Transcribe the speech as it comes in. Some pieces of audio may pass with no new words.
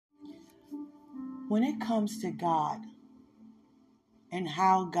When it comes to God and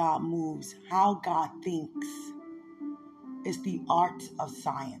how God moves, how God thinks, it's the art of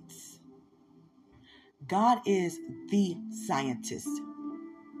science. God is the scientist.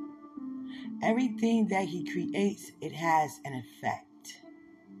 Everything that he creates, it has an effect.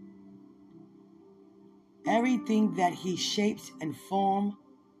 Everything that he shapes and forms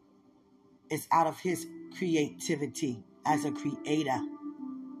is out of his creativity as a creator.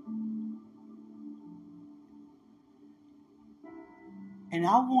 And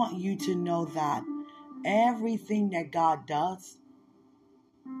I want you to know that everything that God does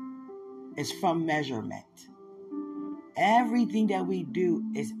is from measurement. Everything that we do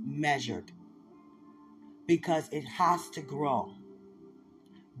is measured because it has to grow.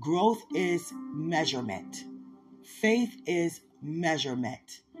 Growth is measurement. Faith is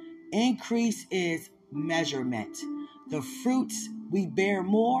measurement. Increase is measurement. The fruits we bear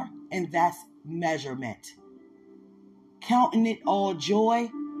more, and that's measurement. Counting it all joy,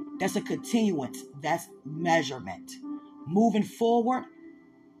 that's a continuance. That's measurement. Moving forward,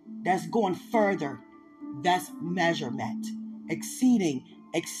 that's going further. That's measurement. Exceeding,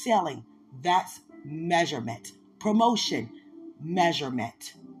 excelling, that's measurement. Promotion,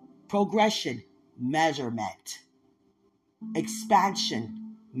 measurement. Progression, measurement.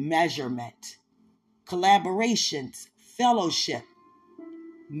 Expansion, measurement. Collaborations, fellowship,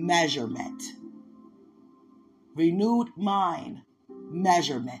 measurement. Renewed mind,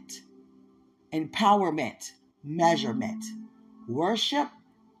 measurement. Empowerment, measurement. Worship,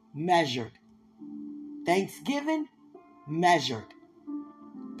 measured. Thanksgiving, measured.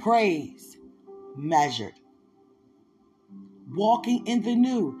 Praise, measured. Walking in the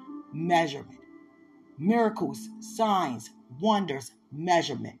new, measurement. Miracles, signs, wonders,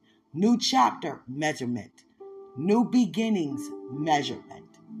 measurement. New chapter, measurement. New beginnings,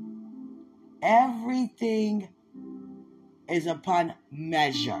 measurement. Everything is upon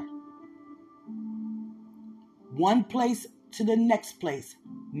measure. One place to the next place,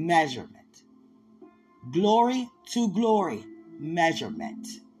 measurement. Glory to glory, measurement.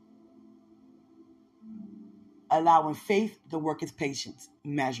 Allowing faith to work its patience,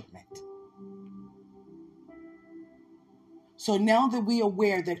 measurement. So now that we are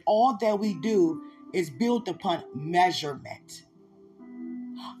aware that all that we do is built upon measurement.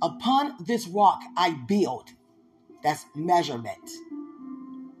 Upon this rock I build. That's measurement.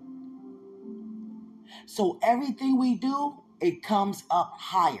 So everything we do, it comes up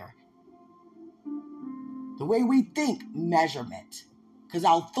higher. The way we think, measurement. Because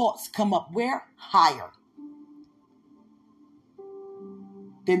our thoughts come up where? Higher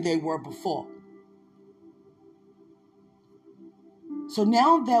than they were before. So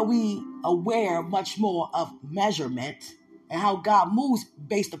now that we are aware much more of measurement and how God moves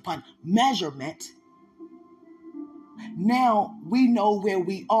based upon measurement, now we know where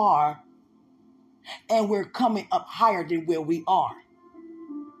we are and we're coming up higher than where we are.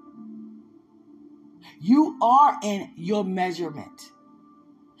 You are in your measurement.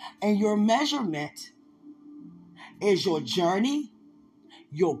 And your measurement is your journey,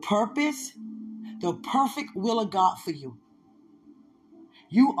 your purpose, the perfect will of God for you.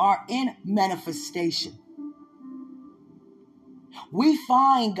 You are in manifestation. We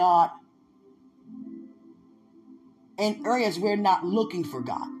find God in areas we're not looking for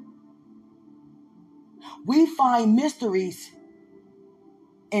God. We find mysteries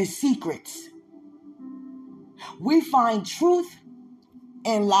and secrets. We find truth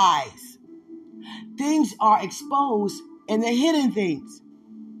and lies. Things are exposed in the hidden things.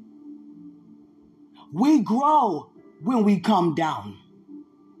 We grow when we come down.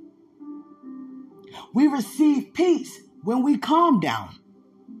 We receive peace when we calm down.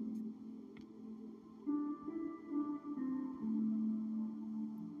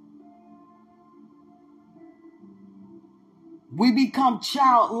 We become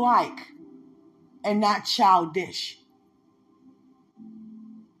childlike and not childish.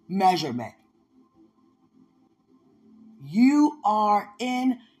 Measurement. You are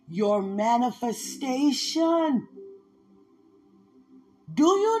in your manifestation. Do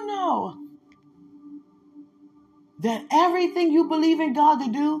you know that everything you believe in God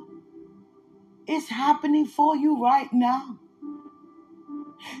to do is happening for you right now?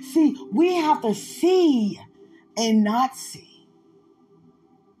 See, we have to see and not see.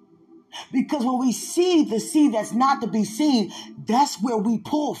 Because when we see the seed that's not to be seen, that's where we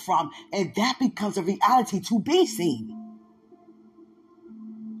pull from, and that becomes a reality to be seen.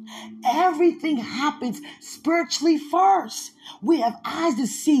 Everything happens spiritually first. We have eyes to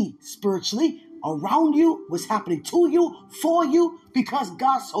see spiritually, around you, what's happening to you, for you, because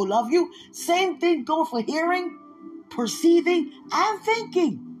God so loved you. Same thing goes for hearing, perceiving, and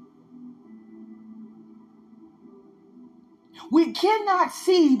thinking. We cannot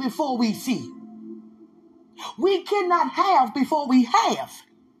see before we see. We cannot have before we have.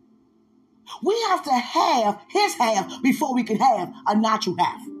 We have to have his half before we can have a natural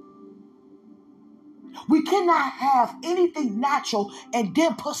half. We cannot have anything natural and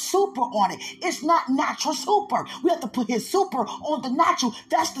then put super on it. It's not natural super. We have to put his super on the natural.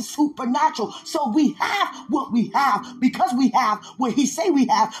 That's the supernatural. So we have what we have because we have what he say we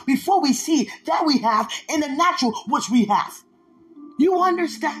have before we see that we have in the natural which we have. You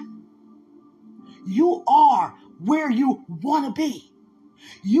understand? You are where you want to be.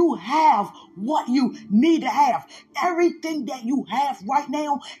 You have what you need to have. Everything that you have right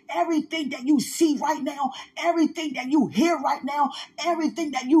now, everything that you see right now, everything that you hear right now,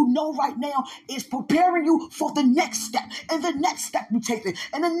 everything that you know right now is preparing you for the next step. And the next step you take it,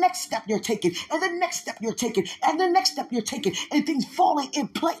 and the next step you're taking, and the next step you're taking, and the next step you're taking, and things falling in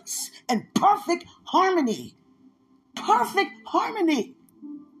place in perfect harmony. Perfect harmony.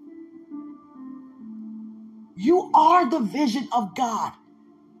 You are the vision of God.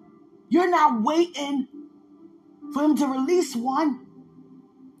 You're not waiting for him to release one.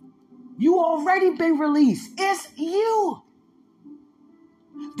 You already been released. It's you.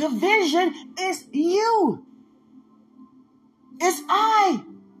 The vision is you. It's I.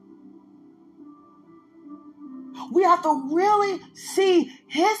 We have to really see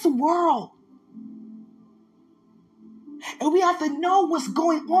his world. And we have to know what's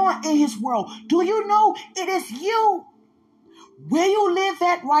going on in his world. Do you know it is you? Where you live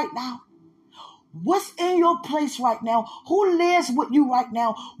at right now? What's in your place right now? Who lives with you right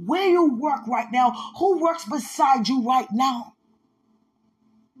now? Where you work right now? Who works beside you right now?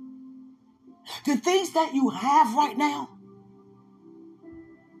 The things that you have right now.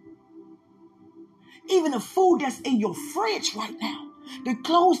 Even the food that's in your fridge right now. The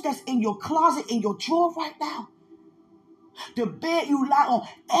clothes that's in your closet, in your drawer right now. The bed you lie on.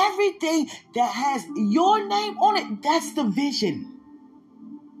 Everything that has your name on it, that's the vision.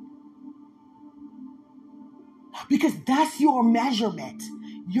 Because that's your measurement.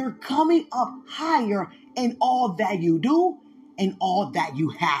 You're coming up higher in all that you do and all that you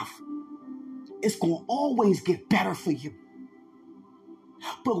have. It's going to always get better for you.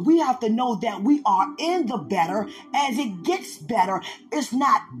 But we have to know that we are in the better as it gets better. It's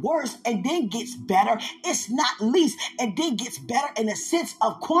not worse and then gets better. It's not least and then gets better in a sense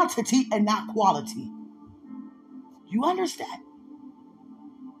of quantity and not quality. You understand?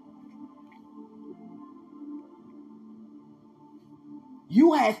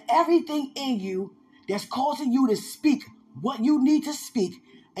 You have everything in you that's causing you to speak what you need to speak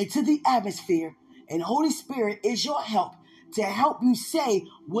into the atmosphere. And Holy Spirit is your help to help you say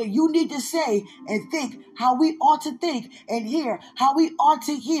what you need to say and think how we ought to think and hear how we ought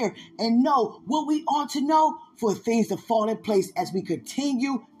to hear and know what we ought to know for things to fall in place as we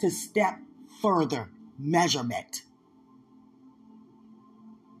continue to step further. Measurement.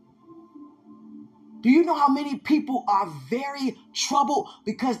 Do you know how many people are very troubled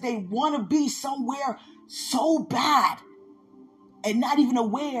because they want to be somewhere so bad and not even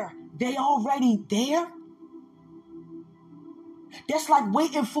aware they already there? That's like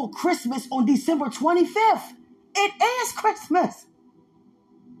waiting for Christmas on December 25th. It is Christmas.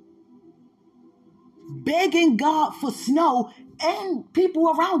 Begging God for snow and people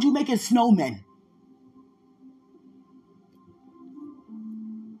around you making snowmen.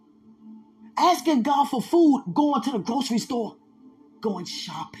 Asking God for food, going to the grocery store, going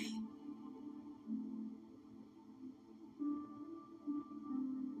shopping.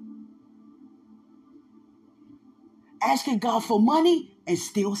 Asking God for money and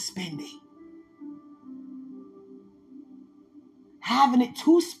still spending. Having it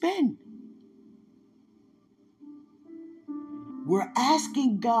to spend. We're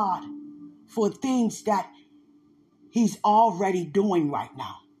asking God for things that he's already doing right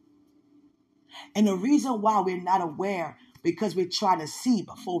now. And the reason why we're not aware, because we're trying to see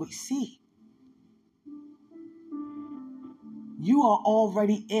before we see. You are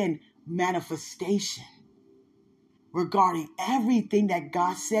already in manifestation regarding everything that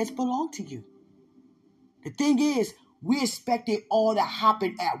God says belong to you. The thing is, we expect it all to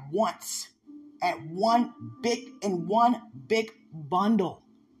happen at once, at one big bundle.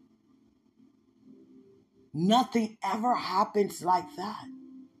 Nothing ever happens like that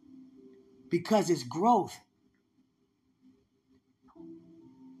because it's growth.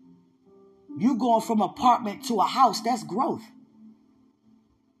 You going from apartment to a house, that's growth.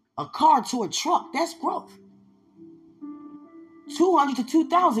 A car to a truck, that's growth. 200 to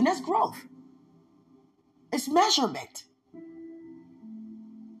 2,000, that's growth. It's measurement.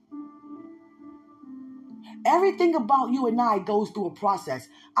 Everything about you and I goes through a process.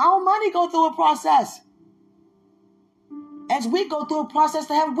 Our money goes through a process. As we go through a process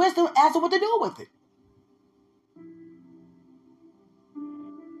to have wisdom as to what to do with it.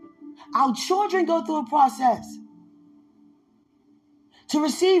 Our children go through a process to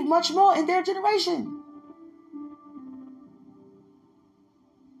receive much more in their generation.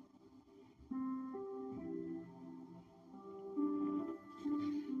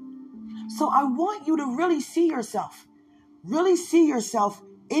 So I want you to really see yourself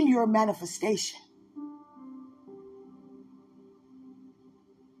in your manifestation.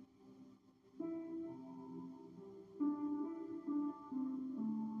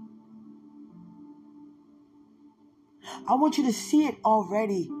 I want you to see it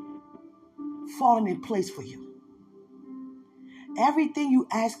already falling in place for you. Everything you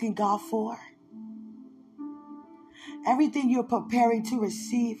asking God for, everything you're preparing to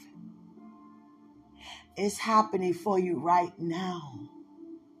receive is happening for you right now.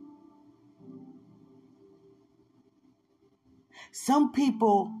 Some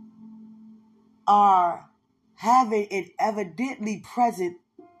people are having it evidently present,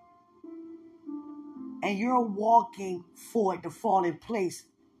 and you're walking for it to fall in place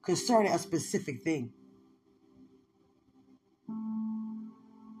concerning a specific thing.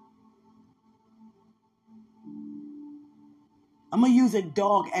 I'm going to use a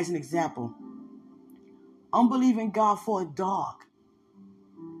dog as an example. I'm believing God for a dog.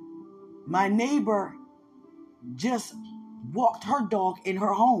 My neighbor just walked her dog in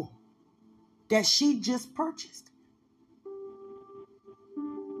her home that she just purchased.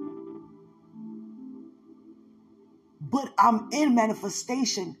 But I'm in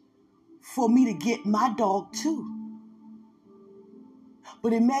manifestation for me to get my dog too.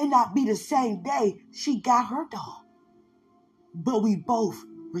 But it may not be the same day she got her dog. But we both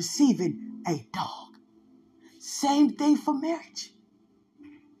receiving a dog. Same thing for marriage.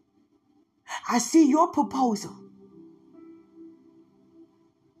 I see your proposal.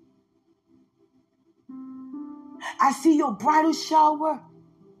 I see your bridal shower.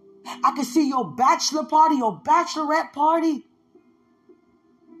 I can see your bachelor party, your bachelorette party.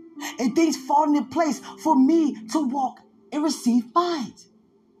 And things falling in place for me to walk and receive mine.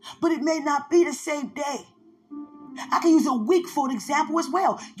 But it may not be the same day. I can use a week for an example as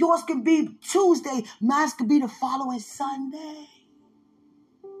well. Yours can be Tuesday. Mine could be the following Sunday.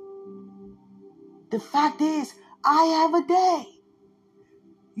 The fact is, I have a day.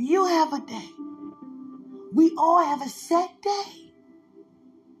 You have a day. We all have a set day.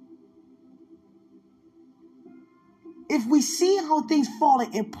 If we see how things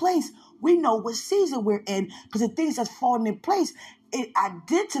falling in place, we know what season we're in, because the things that's falling in place, it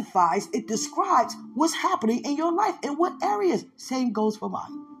identifies, it describes what's happening in your life, in what areas. Same goes for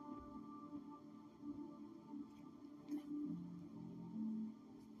mine.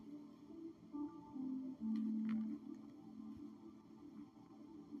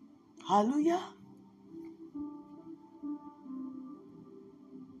 Hallelujah.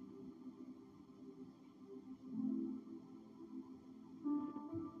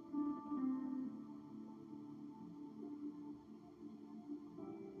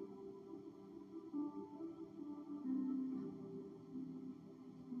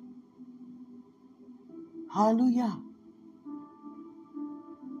 Hallelujah.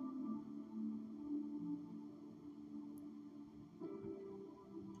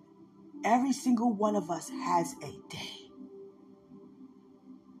 Every single one of us has a day.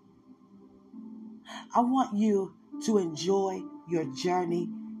 I want you to enjoy your journey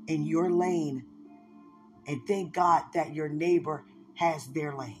in your lane and thank God that your neighbor has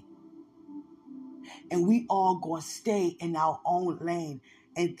their lane. And we all going to stay in our own lane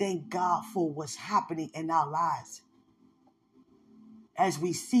and thank God for what's happening in our lives as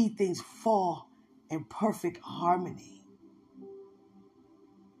we see things fall in perfect harmony.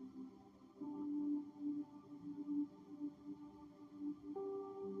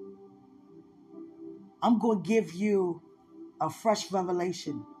 I'm going to give you a fresh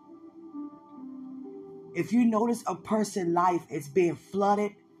revelation. If you notice a person's life is being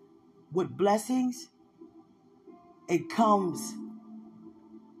flooded with blessings, it comes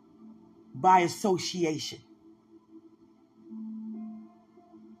by association.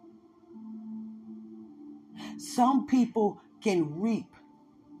 Some people can reap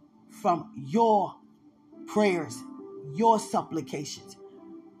from your prayers, your supplications,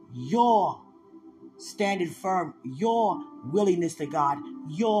 your standing firm, your willingness to God,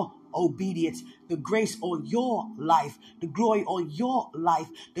 your obedience, the grace on your life, the glory on your life,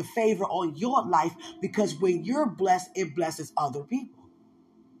 the favor on your life, because when you're blessed, it blesses other people.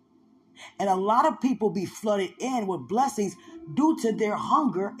 And a lot of people be flooded in with blessings due to their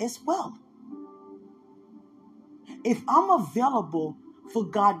hunger as well. If I'm available for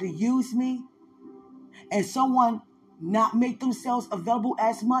God to use me and someone not make themselves available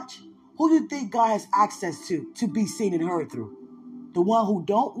as much, who do you think God has access to be seen and heard through? The one who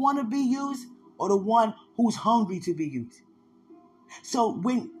don't want to be used or the one who's hungry to be used? So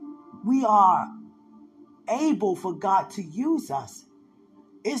when we are able for God to use us,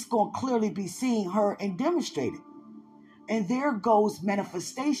 it's going to clearly be seen, heard, and demonstrated. And there goes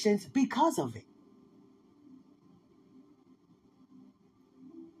manifestations because of it.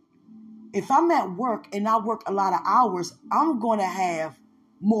 If I'm at work and I work a lot of hours, I'm going to have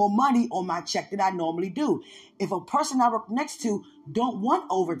more money on my check than I normally do. If a person I work next to don't want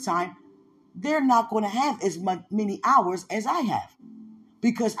overtime, they're not going to have as many hours as I have,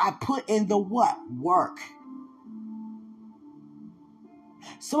 because I put in the what? Work.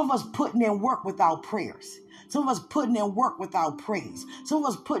 Some of us putting in work without prayers. Some of us putting in work without praise. Some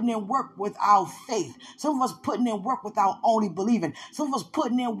of us putting in work without faith. Some of us putting in work without only believing. Some of us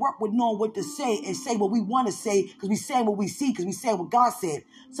putting in work with knowing what to say and say what we want to say because we say what we see, because we say what God said.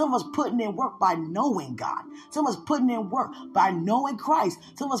 Some of us putting in work by knowing God. Some of us putting in work by knowing Christ.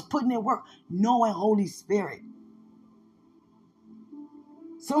 Some of us putting in work knowing Holy Spirit.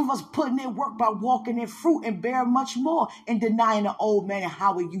 Some of us putting in work by walking in fruit and bearing much more and denying the old man and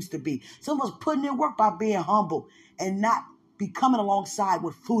how it used to be. Some of us putting in work by being humble and not becoming alongside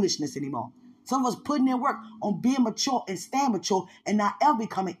with foolishness anymore. Some of us putting in work on being mature and staying mature and not ever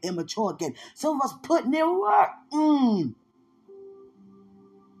becoming immature again. Some of us putting in work.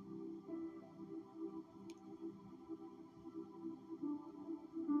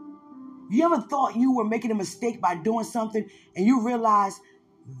 You ever thought you were making a mistake by doing something and you realized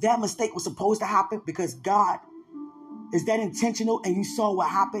that mistake was supposed to happen because God is that intentional and you saw what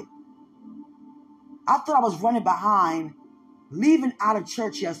happened? I thought I was running behind leaving out of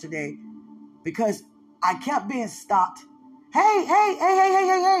church yesterday because I kept being stopped.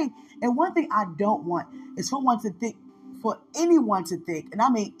 Hey. And one thing I don't want is for anyone to think, and I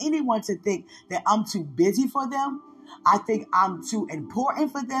mean anyone to think that I'm too busy for them. I think I'm too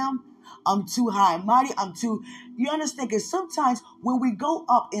important for them. I'm too high and mighty. You understand? Because sometimes when we go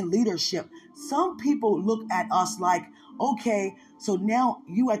up in leadership, some people look at us like, okay, so now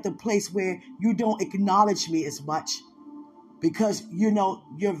you at the place where you don't acknowledge me as much because,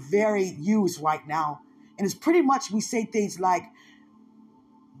 you're very used right now. And it's pretty much, we say things like,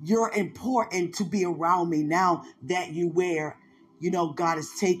 you're important to be around me now that you where, God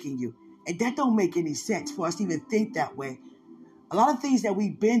is taking you. And that don't make any sense for us to even think that way. A lot of things that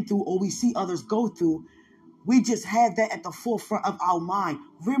we've been through or we see others go through, we just have that at the forefront of our mind.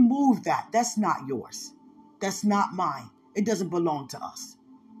 Remove that. That's not yours. That's not mine. It doesn't belong to us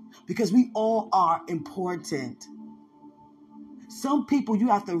because we all are important. Some people you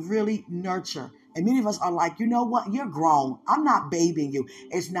have to really nurture. And many of us are like, you know what? You're grown. I'm not babying you.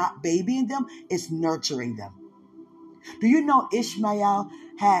 It's not babying them. It's nurturing them. Do you know Ishmael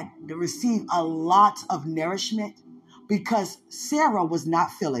had to receive a lot of nourishment because Sarah was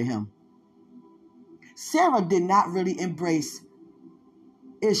not feeling him? Sarah did not really embrace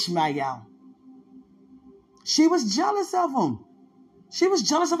Ishmael. She was jealous of him. She was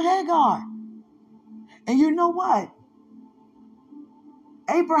jealous of Hagar. And you know what?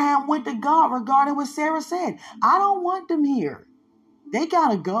 Abraham went to God regarding what Sarah said. I don't want them here. They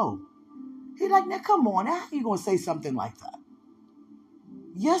got to go. He's like, now come on. How are you going to say something like that?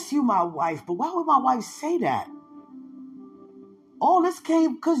 Yes, you my wife, but why would my wife say that? All this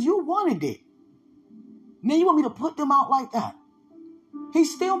came because you wanted it. Now you want me to put them out like that?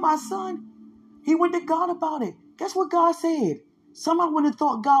 He's still my son. He went to God about it. Guess what God said? Someone would have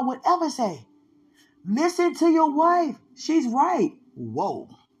thought God would ever say, listen to your wife. She's right. Whoa.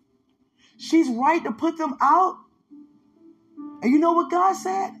 She's right to put them out. And you know what God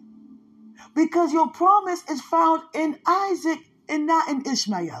said? Because your promise is found in Isaac and not in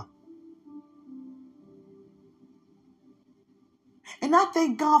Ishmael. And I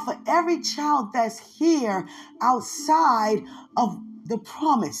thank God for every child that's here outside of the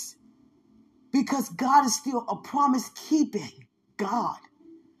promise. Because God is still a promise-keeping God.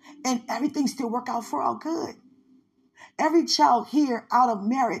 And everything still work out for our good. Every child here out of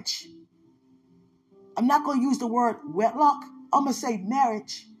marriage, I'm not going to use the word wedlock. I'm going to say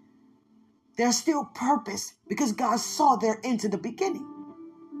marriage. There's still purpose because God saw their end to the beginning.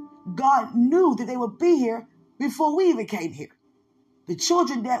 God knew that they would be here before we even came here. The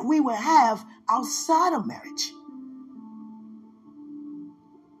children that we would have outside of marriage.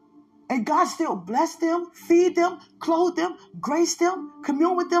 And God still blessed them, feed them, clothe them, grace them,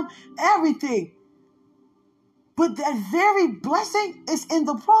 commune with them, everything. But that very blessing is in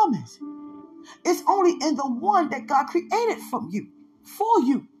the promise. It's only in the one that God created from you, for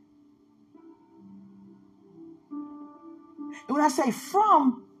you. And when I say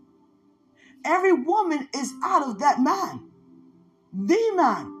from, every woman is out of that man. The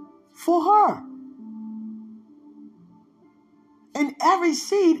man for her. And every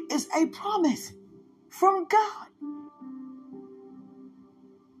seed is a promise from God.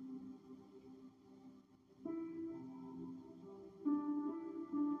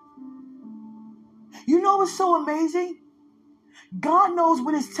 You know what's so amazing? God knows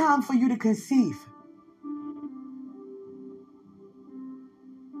when it's time for you to conceive.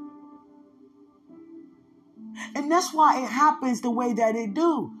 And that's why it happens the way that it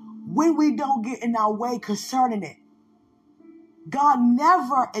do. When we don't get in our way concerning it. God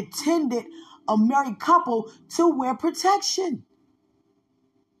never intended a married couple to wear protection.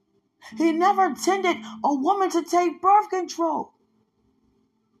 He never intended a woman to take birth control.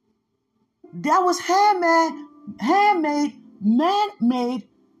 That was handmade, man-made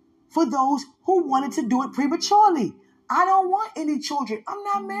for those who wanted to do it prematurely. I don't want any children. I'm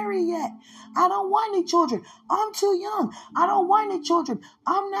not married yet. I don't want any children. I'm too young. I don't want any children.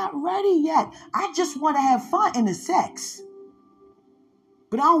 I'm not ready yet. I just want to have fun in the sex.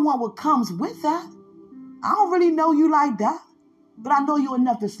 But I don't want what comes with that. I don't really know you like that. But I know you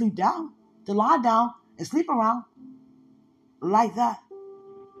enough to sleep down, to lie down and sleep around like that.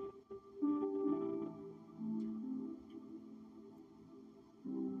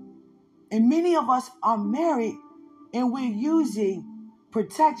 And many of us are married and we're using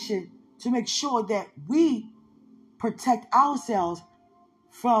protection to make sure that we protect ourselves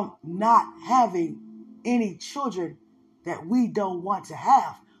from not having any children that we don't want to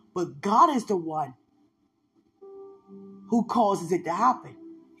have. But God is the one who causes it to happen.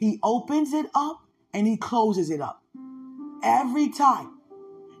 He opens it up and he closes it up. Every time.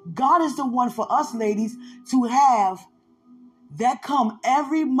 God is the one for us ladies to have that come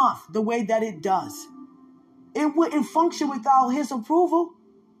every month the way that it does. It wouldn't function without his approval.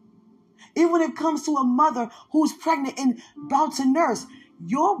 Even when it comes to a mother who's pregnant and about to nurse,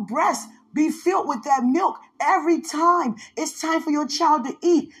 your breast be filled with that milk every time it's time for your child to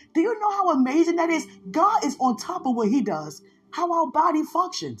eat. Do you know how amazing that is? God is on top of what he does, how our body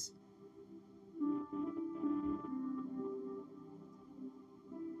functions.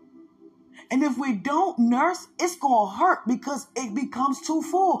 And if we don't nurse, it's going to hurt because it becomes too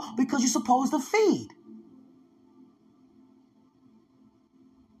full because you're supposed to feed.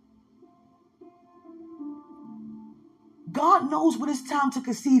 God knows when it's time to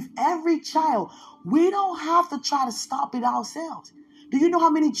conceive every child. We don't have to try to stop it ourselves. Do you know how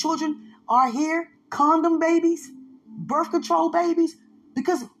many children are here? Condom babies, birth control babies,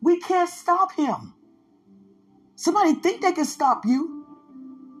 because we can't stop him. Somebody think they can stop you.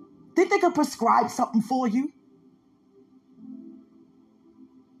 Think they can prescribe something for you.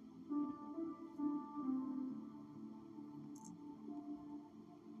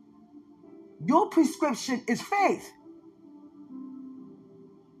 Your prescription is faith.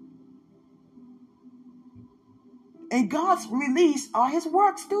 And God's release are his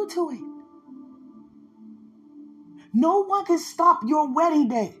works due to it. No one can stop your wedding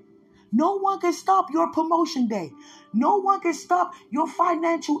day. No one can stop your promotion day. No one can stop your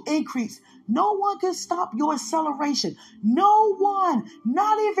financial increase. No one can stop your acceleration. No one,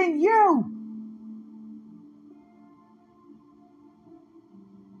 not even you.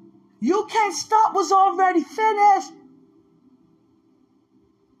 You can't stop what's already finished.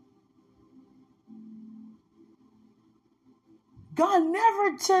 God never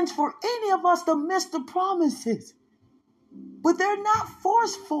intends for any of us to miss the promises. But they're not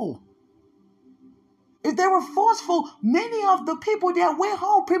forceful. If they were forceful, many of the people that went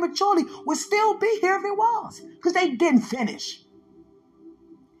home prematurely would still be here if it was. Because they didn't finish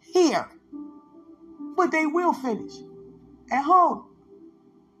here. But they will finish at home.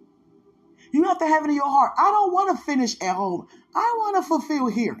 You have to have it in your heart. I don't want to finish at home. I want to fulfill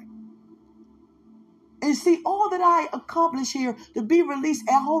here. And see all that I accomplish here to be released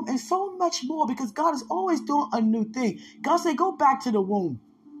at home and so much more because God is always doing a new thing. God said, go back to the womb.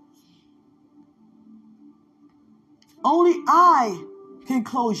 Only I can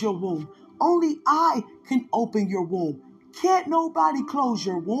close your womb. Only I can open your womb. Can't nobody close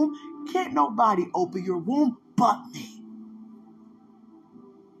your womb. Can't nobody open your womb but me.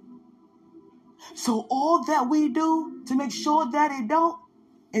 So all that we do to make sure that it don't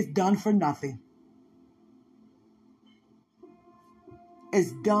is done for nothing.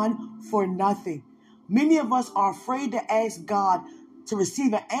 It's done for nothing. Many of us are afraid to ask God to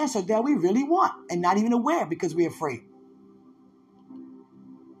receive an answer that we really want and not even aware because we're afraid.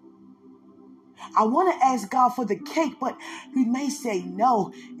 I want to ask God for the cake, but we may say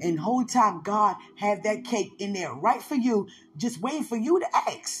no. And the whole time God have that cake in there right for you, just waiting for you to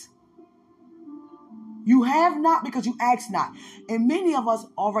ask. You have not because you ask not. And many of us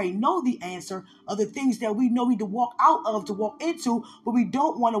already know the answer of the things that we know we need to walk out of to walk into, but we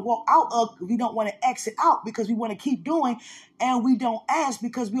don't want to walk out of, we don't want to exit out because we want to keep doing, and we don't ask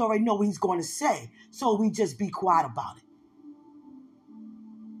because we already know what he's going to say. So we just be quiet about it.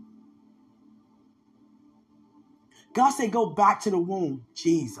 God said, go back to the womb,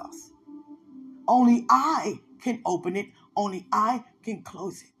 Jesus. Only I can open it. Only I can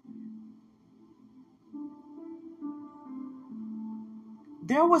close it.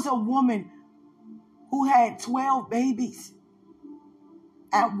 There was a woman who had 12 babies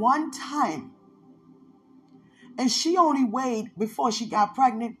at one time. And she only weighed, before she got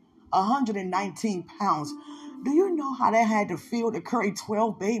pregnant, 119 pounds. Do you know how that had to feel to carry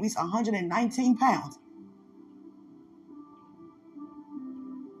 12 babies, 119 pounds?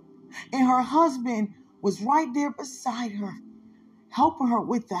 And her husband was right there beside her, helping her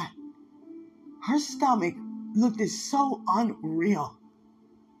with that. Her stomach looked so unreal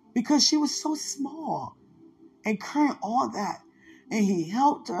because she was so small and carrying all that. And he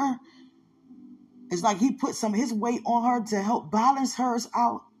helped her. It's like he put some of his weight on her to help balance hers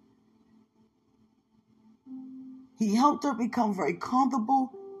out. He helped her become very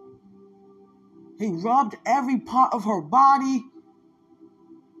comfortable. He rubbed every part of her body.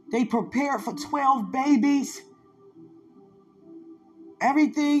 They prepared for 12 babies.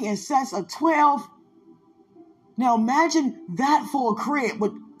 Everything in sets of 12. Now imagine that for a crib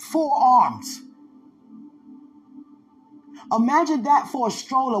with 4 arms. Imagine that for a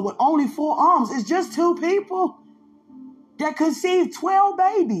stroller with only 4 arms. It's just 2 people that conceived 12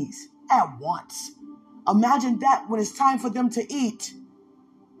 babies at once. Imagine that when it's time for them to eat.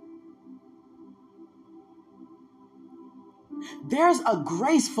 There's a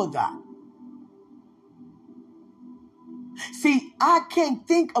grace for that. See, I can't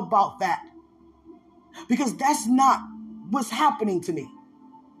think about that because that's not what's happening to me.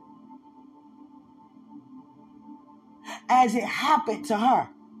 As it happened to her,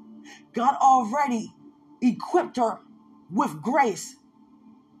 God already equipped her with grace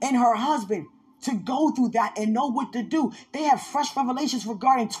and her husband to go through that and know what to do. They have fresh revelations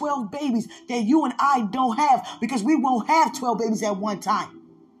regarding 12 babies that you and I don't have because we won't have 12 babies at one time.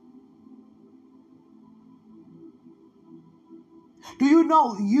 Do you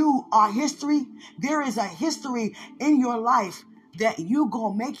know you are history? There is a history in your life that you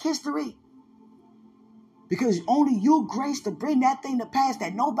gonna make history because only you grace to bring that thing to pass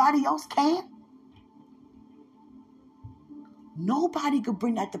that nobody else can. Nobody could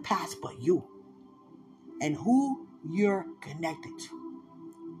bring that to pass but you and who you're connected to.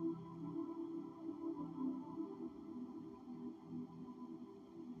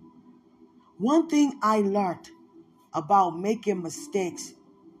 One thing I learned about making mistakes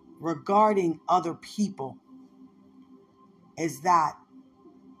regarding other people is that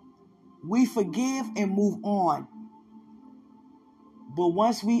we forgive and move on. But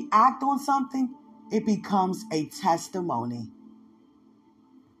once we act on something, it becomes a testimony.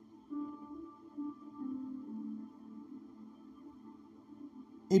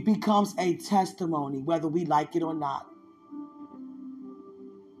 It becomes a testimony, whether we like it or not.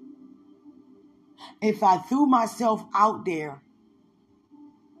 If I threw myself out there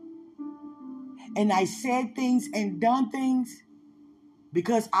and I said things and done things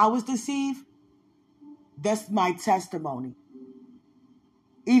because I was deceived, that's my testimony.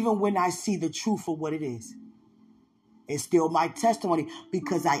 Even when I see the truth for what it is, it's still my testimony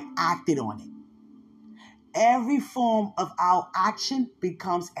because I acted on it. Every form of our action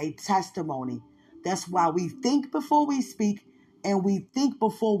becomes a testimony. That's why we think before we speak and we think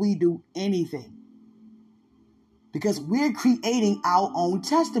before we do anything. Because we're creating our own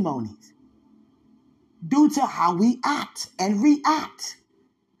testimonies due to how we act and react.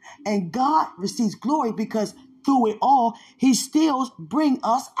 And God receives glory because through it all, he still brings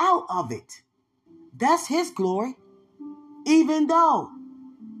us out of it. That's his glory. Even though,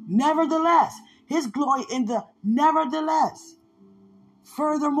 nevertheless, his glory in the nevertheless.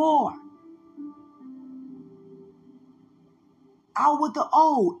 Furthermore, out with the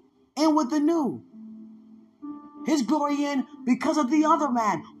old, in with the new. His glory in because of the other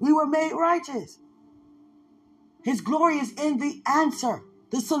man. We were made righteous. His glory is in the answer,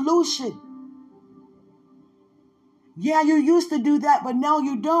 the solution. Yeah, you used to do that, but now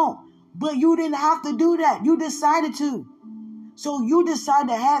you don't. But you didn't have to do that. You decided to. So you decide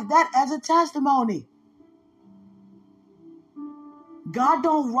to have that as a testimony. God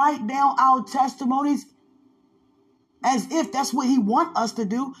don't write down our testimonies as if that's what he wants us to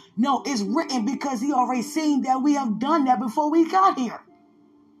do. No, it's written because he already seen that we have done that before we got here.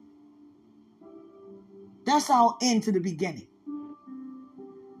 That's our end to the beginning.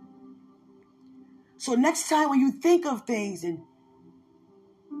 So next time when you think of things, and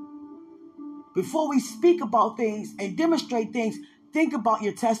before we speak about things and demonstrate things, think about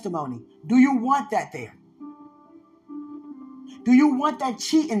your testimony. Do you want that there? Do you want that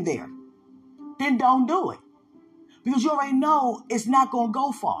cheating there? Then don't do it. Because you already know it's not going to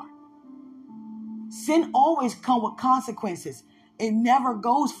go far. Sin always comes with consequences. It never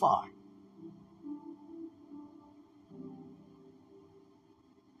goes far.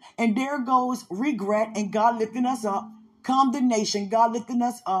 And there goes regret and God lifting us up. Condemnation, God lifting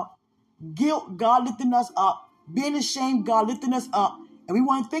us up. Guilt, God lifting us up. Being ashamed, God lifting us up. And we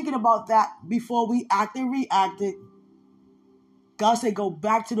weren't thinking about that before we acted and reacted. God said, go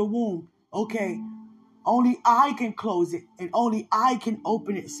back to the womb. Okay, only I can close it and only I can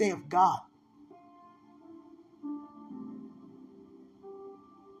open it, saith God.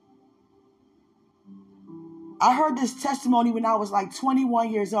 I heard this testimony when I was like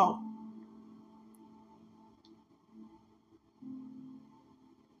 21 years old.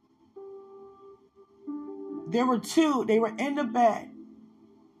 There were two. They were in the bed.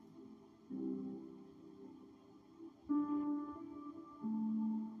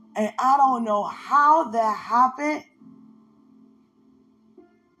 And I don't know how that happened.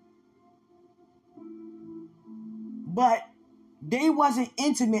 But they wasn't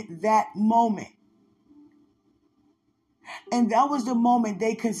intimate that moment. And that was the moment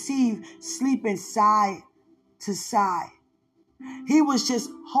they conceived, sleeping side to side. He was just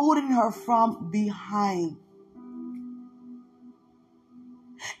holding her from behind.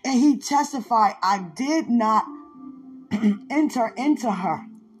 And he testified, I did not enter into her.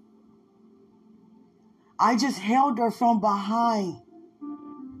 I just held her from behind.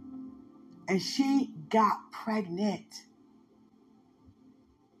 And she got pregnant.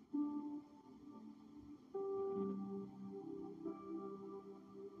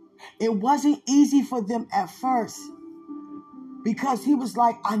 It wasn't easy for them at first. Because he was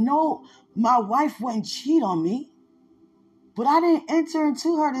like, I know my wife wouldn't cheat on me. But I didn't enter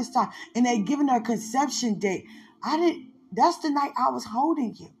into her this time. And they given her a conception date. That's the night I was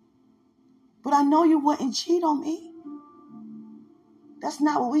holding you. But I know you wouldn't cheat on me. That's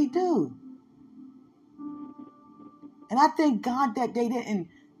not what we do. And I thank God that they didn't,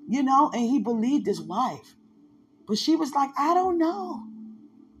 and he believed his wife. But she was like, I don't know.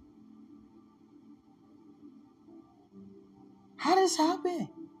 How did this happen?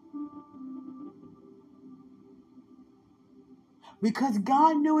 Because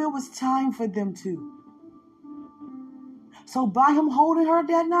God knew it was time for them to. So by him holding her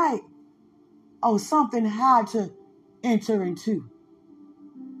that night, something had to enter into.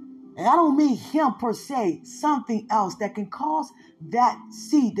 And I don't mean him per se, something else that can cause that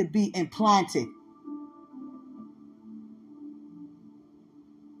seed to be implanted.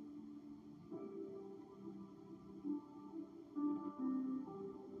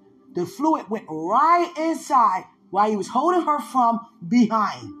 The fluid went right inside while he was holding her from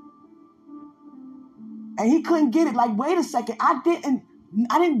behind. And he couldn't get it. Like, wait a second, I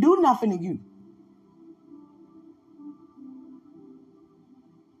didn't do nothing to you.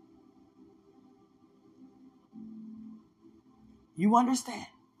 You understand?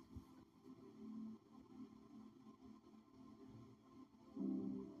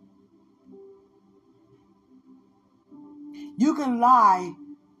 You can lie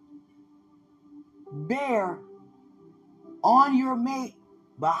bare on your mate,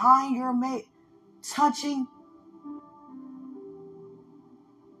 behind your mate, touching.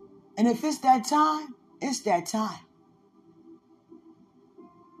 And if it's that time, it's that time.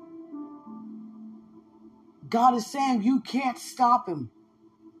 God is saying you can't stop him.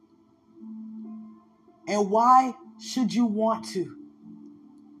 And why should you want to?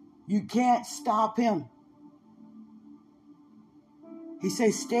 You can't stop him. He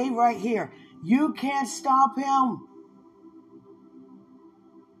says, stay right here. You can't stop him.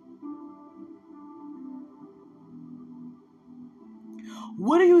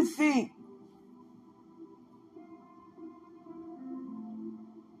 What do you think?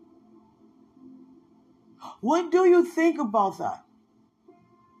 What do you think about that?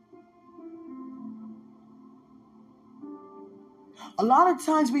 A lot of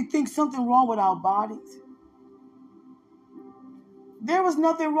times we think something wrong with our bodies. There was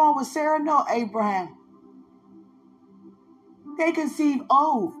nothing wrong with Sarah nor Abraham. They conceived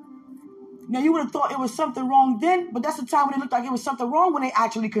old. Now you would have thought it was something wrong then, but that's the time when it looked like it was something wrong when they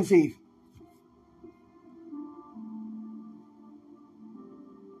actually conceived.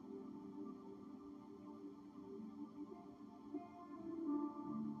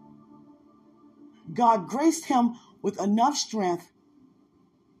 God graced him with enough strength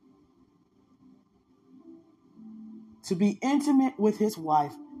to be intimate with his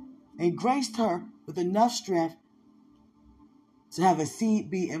wife and graced her with enough strength to have a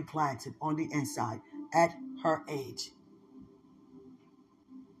seed be implanted on the inside at her age.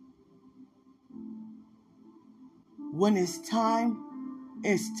 When it's time,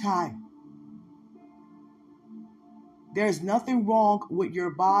 it's time. There's nothing wrong with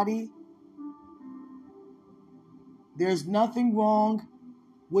your body. There's nothing wrong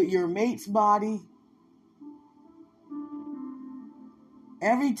with your mate's body.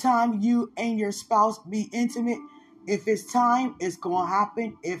 Every time you and your spouse be intimate, if it's time, it's going to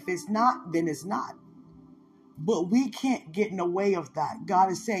happen. If it's not, then it's not. But we can't get in the way of that.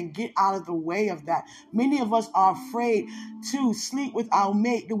 God is saying, get out of the way of that. Many of us are afraid to sleep with our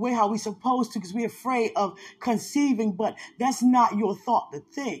mate the way how we're supposed to because we're afraid of conceiving, but that's not your thought to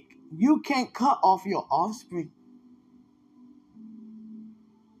think. You can't cut off your offspring.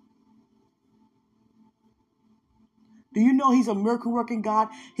 Do you know he's a miracle working God?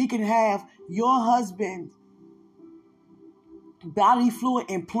 He can have your husband's bodily fluid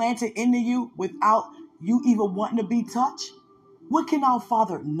implanted into you without you even wanting to be touched. What can our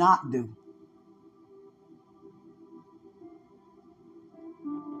Father not do?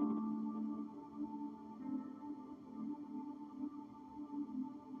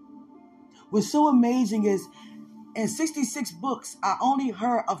 What's so amazing is in 66 books, I only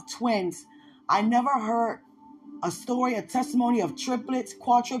heard of twins. I never heard a story, a testimony of triplets,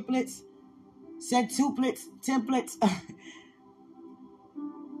 quadruplets, centuplets, templates.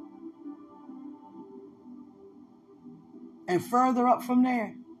 And further up from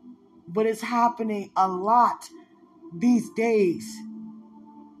there. But it's happening a lot these days.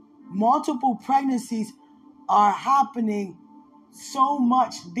 Multiple pregnancies are happening so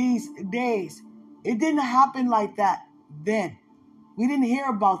much these days. It didn't happen like that then. We didn't hear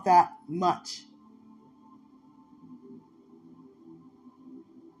about that much.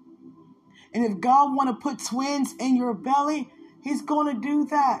 And if God want to put twins in your belly, he's going to do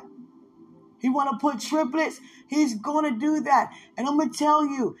that. He want to put triplets, he's going to do that. And I'm going to tell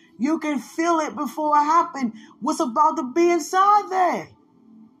you, you can feel it before it happens. What's about to be inside there?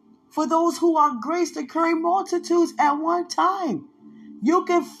 For those who are graced to carry multitudes at one time, you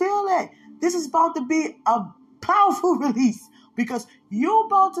can feel it. This is about to be a powerful release because you're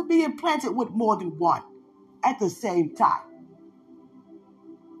about to be implanted with more than one at the same time.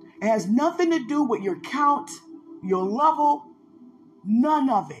 It has nothing to do with your count, your level, none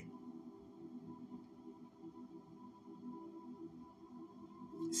of it.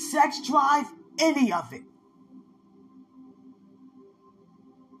 Sex drive, any of it.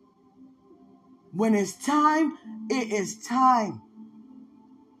 When it's time, it is time.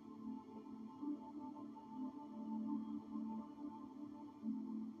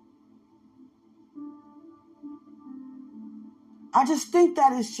 I just think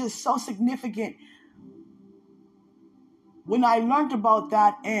that is just so significant. When I learned about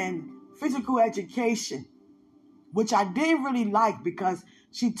that in physical education, which I didn't really like because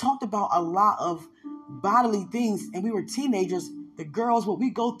she talked about a lot of bodily things and we were teenagers, the girls, what we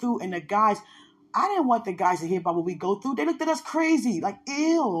go through, and the guys. I didn't want the guys to hear about what we go through. They looked at us crazy, like,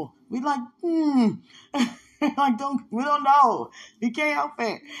 ew. We like, like, we don't know. You can't help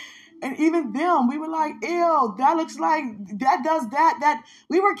it. And even them, we were like, ew, that looks like, that does that.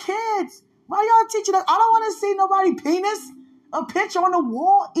 We were kids. Why y'all teaching us? I don't want to see nobody penis, a picture on the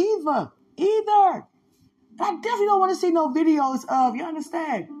wall either. And I definitely don't want to see no videos of, you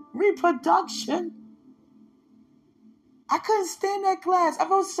understand, reproduction. I couldn't stand that class. I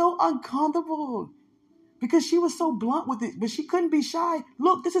felt so uncomfortable because she was so blunt with it, but she couldn't be shy.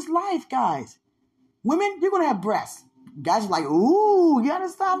 Look, this is life, guys. Women, you're going to have breasts. Guys are like, ooh, you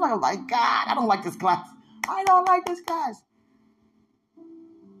understand? I'm like, oh my God, I don't like this class. I don't like this class.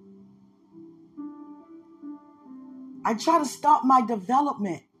 I try to stop my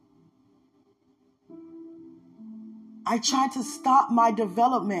development. I tried to stop my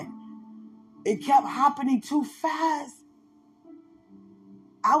development. It kept happening too fast.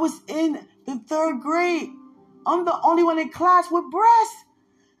 I was in the 3rd grade I'm the only one in class with breasts.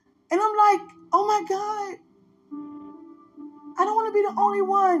 And I'm like, oh my God, I don't want to be the only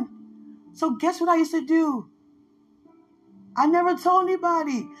one. So guess what I used to do? I never told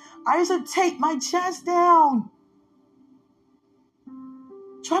anybody. I used to tape my chest down,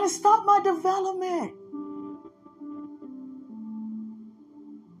 trying to stop my development.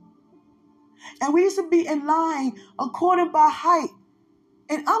 And we used to be in line according by height.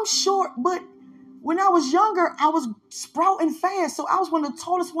 And I'm short, but when I was younger, I was sprouting fast. So I was one of the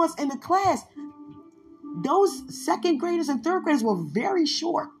tallest ones in the class. Those second graders and third graders were very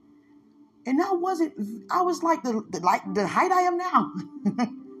short. And I was like the height I am now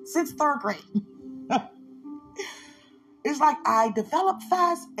since third grade. It's like I developed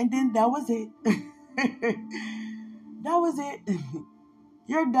fast and then that was it. That was it.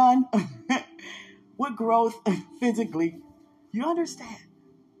 You're done with growth physically. You understand?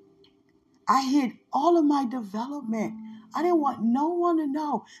 I hid all of my development. I didn't want no one to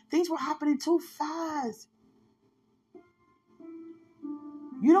know. Things were happening too fast.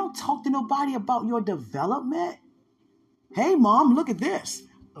 You don't talk to nobody about your development. Hey, Mom, look at this.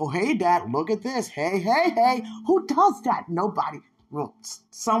 Oh, hey, Dad, look at this. Hey. Who does that? Nobody. Well,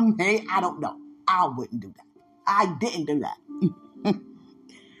 I don't know. I wouldn't do that. I didn't do that.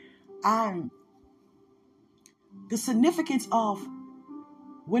 The significance of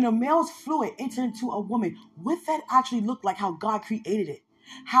when a male's fluid enters into a woman, what that actually look like, how God created it,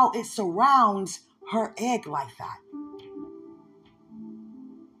 how it surrounds her egg like that.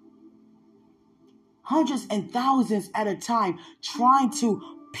 Hundreds and thousands at a time trying to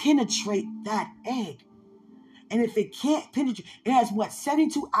penetrate that egg. And if it can't penetrate, it has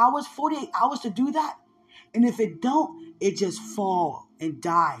 72 hours, 48 hours to do that. And if it don't, it just falls and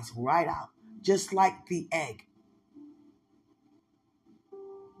dies right out, just like the egg.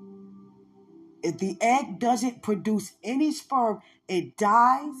 If the egg doesn't produce any sperm, it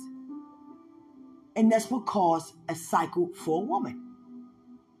dies. And that's what causes a cycle for a woman.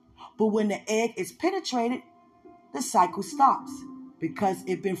 But when the egg is penetrated, the cycle stops because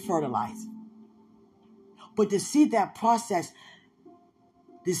it's been fertilized. But to see that process,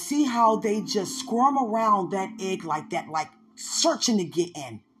 to see how they just squirm around that egg like that, like searching to get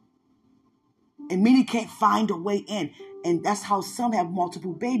in. And many can't find a way in. And that's how some have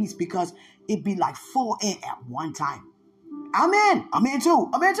multiple babies, because it be like 4 in at one time. I'm in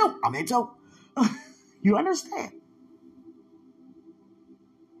too. You understand?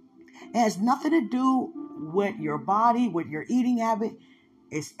 It has nothing to do with your body, with your eating habit.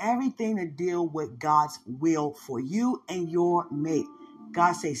 It's everything to deal with God's will for you and your mate.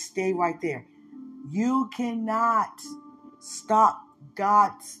 God says, stay right there. You cannot stop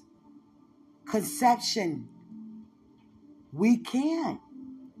God's conception. We can't.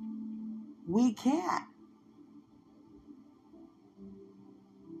 We can't.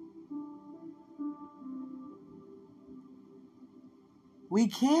 We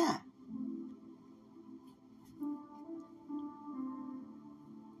can't.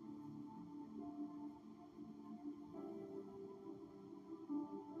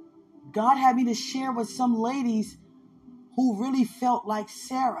 God had me to share with some ladies who really felt like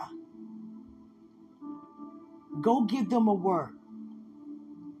Sarah. Go give them a word.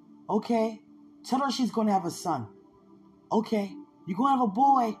 Okay. Tell her she's going to have a son. Okay. You're going to have a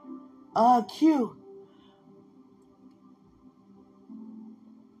boy. Q.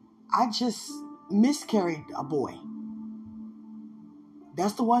 I just miscarried a boy.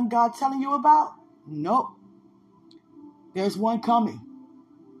 That's the one God telling you about? Nope. There's one coming.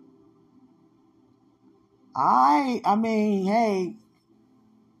 I mean, hey,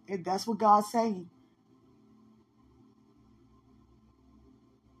 if that's what God's saying.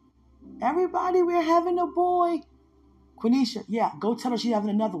 Everybody, we're having a boy. Quenisha, yeah, go tell her she's having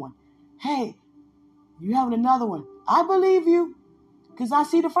another one. Hey, you having another one. I believe you, because I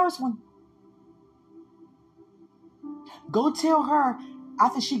see the first one. Go tell her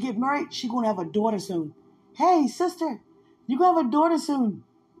after she get married, she's going to have a daughter soon. Hey, sister, you're going to have a daughter soon.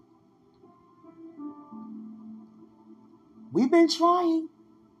 We've been trying.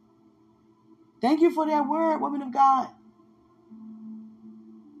 Thank you for that word, woman of God.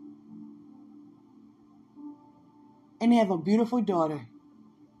 And they have a beautiful daughter.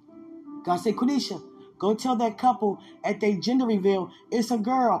 God said, Quenisha, go tell that couple at their gender reveal, it's a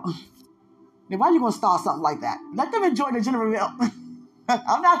girl. Now, why are you going to start something like that? Let them enjoy the gender reveal.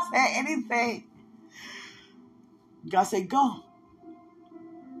 I'm not saying anything. God said, go.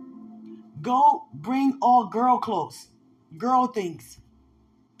 Go bring all girl clothes, girl things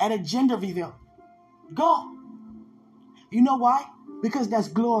at a gender reveal. Go. You know why? Because that's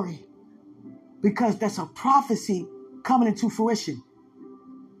glory. because that's a prophecy coming into fruition.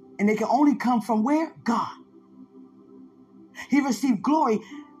 And they can only come from where? God. He received glory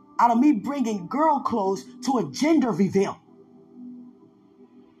out of me bringing girl clothes to a gender reveal.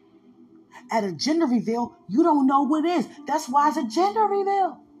 At a gender reveal, you don't know what it is. That's why it's a gender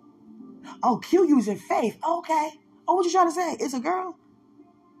reveal. Oh, Q using faith. Okay. Oh, what you trying to say? It's a girl.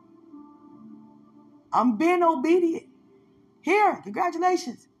 I'm being obedient. Here,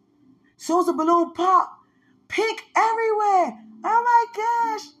 congratulations. Soon as the balloon pop, pink everywhere. Oh my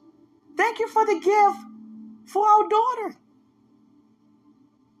gosh. Thank you for the gift for our daughter.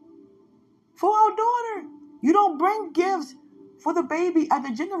 For our daughter. You don't bring gifts for the baby at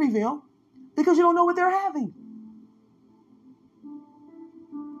the gender reveal because you don't know what they're having.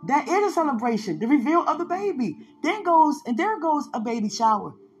 That is a celebration, the reveal of the baby. There goes a baby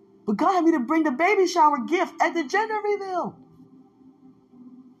shower. But God had me to bring the baby shower gift at the gender reveal.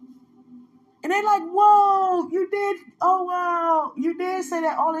 And they like, whoa, you did, oh wow, you did say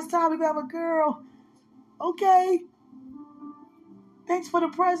that all this time we have a girl. Okay. Thanks for the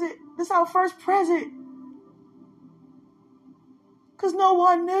present. This is our first present. Because no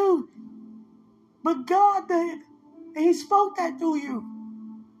one knew. But God did. And He spoke that through you.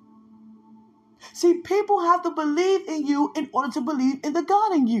 See, people have to believe in you in order to believe in the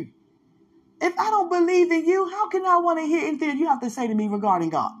God in you. If I don't believe in you, how can I want to hear anything you have to say to me regarding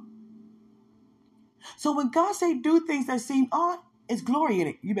God? So when God say do things that seem odd, it's glory in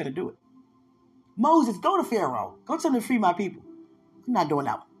it. You better do it. Moses, go to Pharaoh. Go tell him to free my people. I'm not doing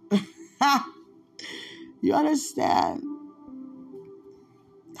that one. You understand?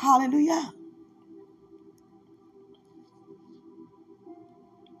 Hallelujah.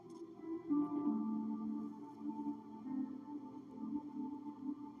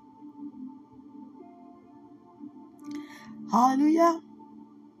 Hallelujah.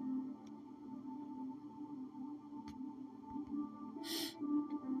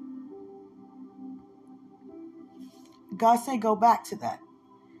 God said go back to that.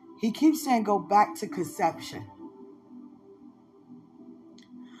 He keeps saying go back to conception.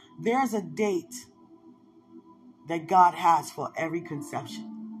 There's a date that God has for every conception.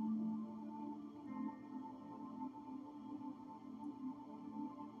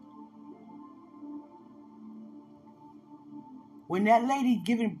 When that lady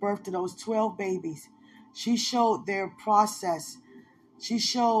giving birth to those 12 babies, she showed their process. She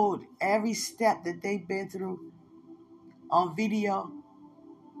showed every step that they've been through on video.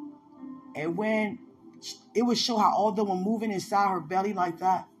 And when it would show how all of them were moving inside her belly like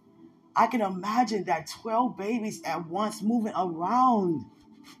that, I can imagine that 12 babies at once moving around.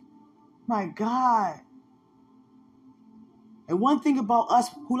 My God. And one thing about us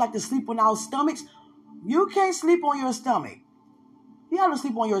who like to sleep on our stomachs, you can't sleep on your stomach. You have to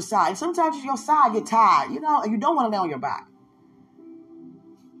sleep on your side. Sometimes your side get tired, and you don't want to lay on your back.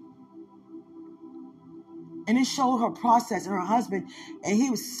 And it showed her process and her husband, and he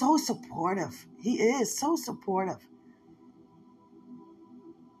was so supportive. He is so supportive.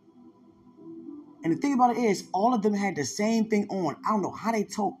 And the thing about it is, all of them had the same thing on. I don't know how they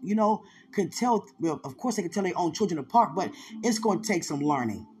could tell. Well, of course they could tell their own children apart, but it's going to take some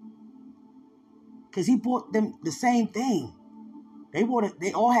learning. Because he bought them the same thing. They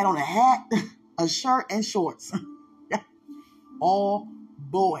all had on a hat, a shirt, and shorts. All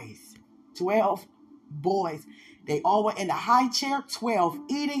boys. 12 boys. They all were in the high chair, 12,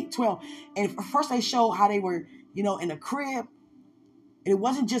 eating, 12. And first they showed how they were, in a crib. And it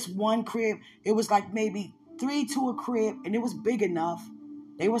wasn't just one crib. It was like maybe 3 to a crib, and it was big enough.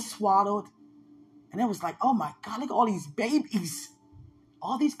 They were swaddled. And it was like, oh my God, look at all these babies.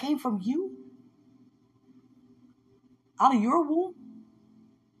 All these came from you? Out of your womb?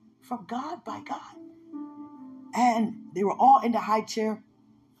 From God, by God. And they were all in the high chair,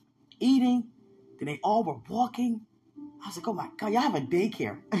 eating. Then they all were walking. I was like, oh my God, y'all have a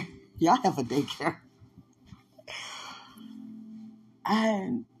daycare. Y'all have a daycare.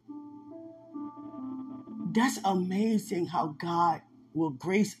 And that's amazing how God will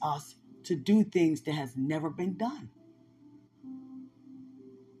grace us to do things that has never been done.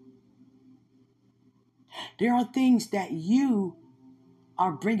 There are things that you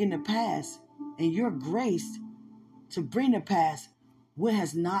are bringing to pass, and you're graced to bring to pass what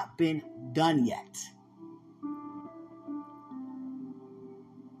has not been done yet.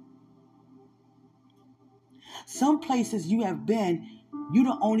 Some places you have been, you're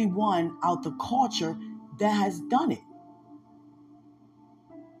the only one out the culture that has done it.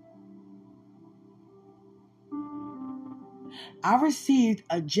 I received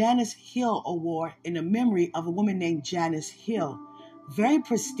a Janice Hill Award in the memory of a woman named Janice Hill. Very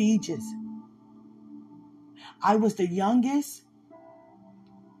prestigious. I was the youngest,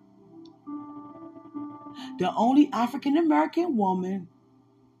 the only African American woman,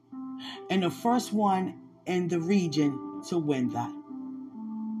 and the first one in the region to win that.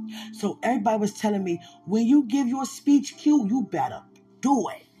 So everybody was telling me, when you give your speech cue, you better do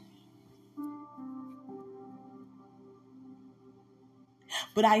it.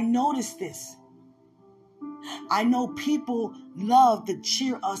 But I noticed this. I know people love to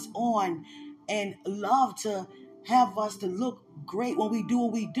cheer us on and love to have us to look great when we do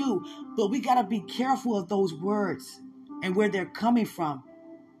what we do. But we got to be careful of those words and where they're coming from.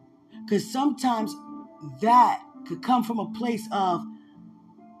 Because sometimes that could come from a place of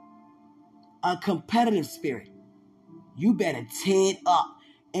a competitive spirit. You better tear it up.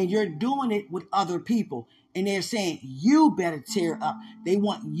 And you're doing it with other people. And they're saying, you better tear it up. They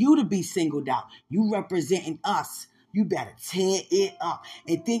want you to be singled out. You representing us. You better tear it up.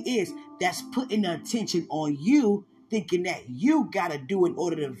 And thing is, that's putting the attention on you, thinking that you got to do in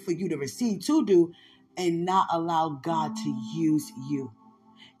order for you to receive to do, and not allow God to use you.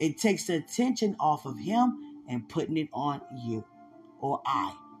 It takes the attention off of him and putting it on you or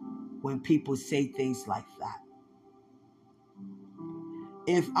I when people say things like that.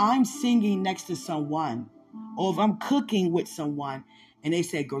 If I'm singing next to someone, or if I'm cooking with someone, and they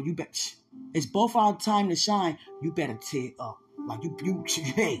say, girl, you better, it's both our time to shine, you better tear it up. Like,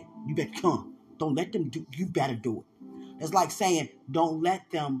 hey, you better come. Don't let them do, you better do it. It's like saying, don't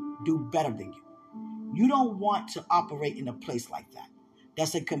let them do better than you. You don't want to operate in a place like that.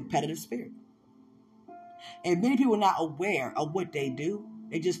 That's a competitive spirit. And many people are not aware of what they do.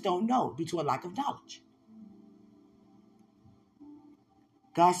 They just don't know due to a lack of knowledge.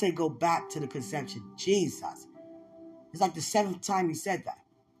 God said, go back to the conception. Jesus. It's like the 7th time he said that.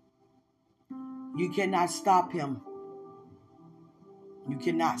 You cannot stop him. You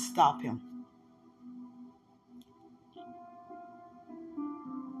cannot stop him.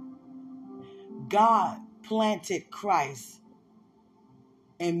 God planted Christ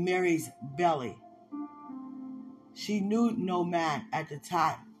in Mary's belly. She knew no man at the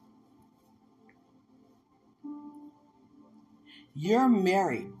time. You're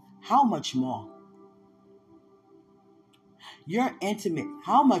married. How much more? You're intimate.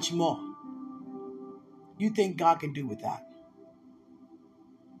 How much more you think God can do with that?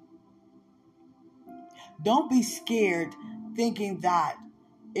 Don't be scared thinking that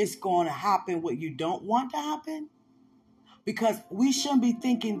it's going to happen what you don't want to happen. Because we shouldn't be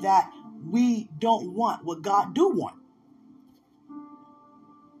thinking that we don't want what God do want.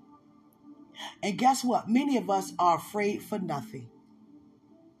 And guess what? Many of us are afraid for nothing.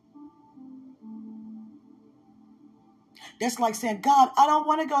 That's like saying, God, I don't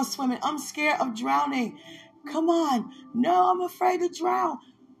want to go swimming. I'm scared of drowning. Come on. No, I'm afraid to drown.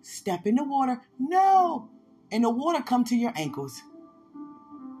 Step in the water. No. And the water come to your ankles.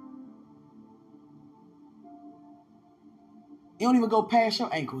 It don't even go past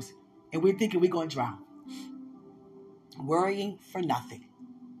your ankles. And we're thinking we're going to drown. Worrying for nothing.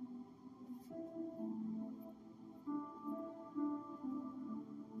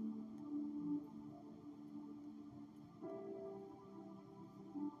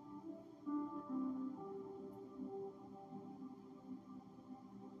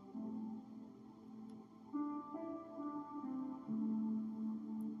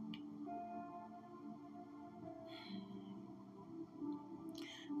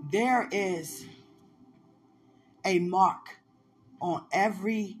 There is a mark on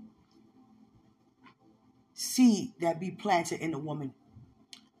every seed that be planted in a woman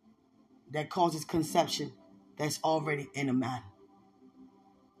that causes conception that's already in a man.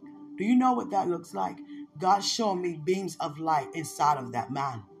 Do you know what that looks like? God showed me beams of light inside of that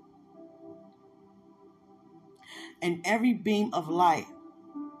man. And every beam of light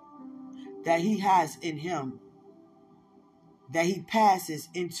that he has in him, that he passes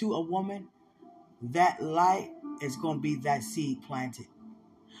into a woman, that light is going to be that seed planted.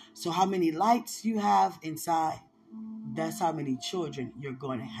 So how many lights you have inside, that's how many children you're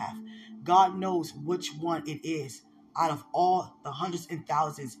going to have. God knows which one it is out of all the hundreds and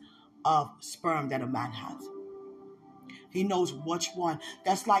thousands of sperm that a man has. He knows which one.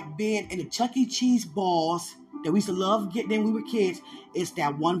 That's like being in the Chuck E. Cheese balls that we used to love getting when we were kids. It's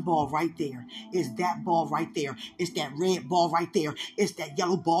that one ball right there. It's that ball right there. It's that red ball right there. It's that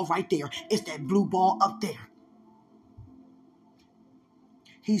yellow ball right there. It's that blue ball up there.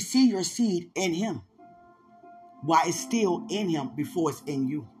 He see your seed in him while it's still in him before it's in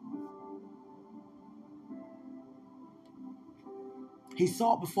you. He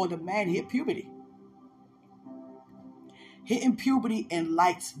saw it before the man hit puberty. Hitting puberty and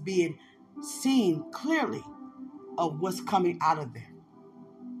lights being seen clearly of what's coming out of them.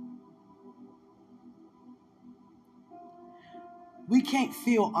 We can't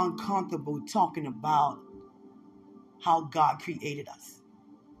feel uncomfortable talking about how God created us.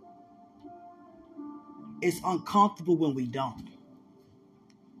 It's uncomfortable when we don't.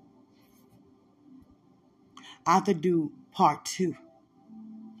 I have to do part 2.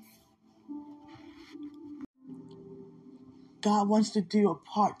 God wants to do a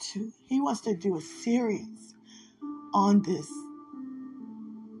part 2. He wants to do a series on this,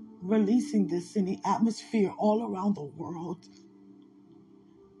 releasing this in the atmosphere all around the world.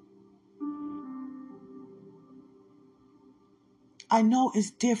 I know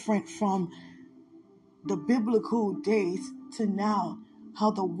it's different from the biblical days to now,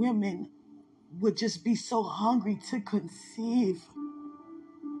 how the women would just be so hungry to conceive.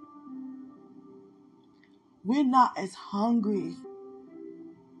 We're not as hungry,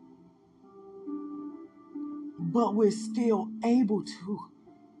 but we're still able to.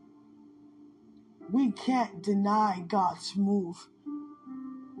 We can't deny God's move.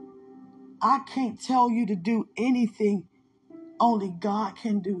 I can't tell you to do anything only God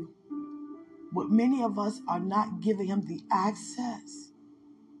can do. But many of us are not giving him the access.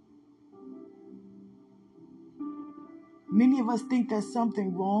 Many of us think there's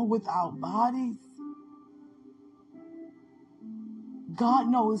something wrong with our bodies. God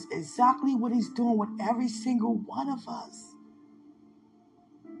knows exactly what he's doing with every single one of us.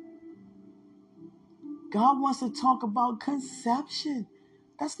 God wants to talk about conception.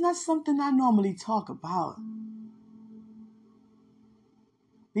 That's not something I normally talk about,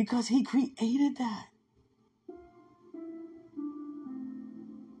 because he created that.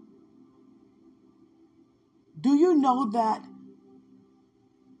 Do you know that?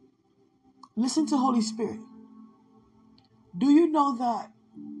 Listen to Holy Spirit. Do you know that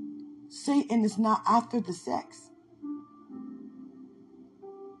Satan is not after the sex?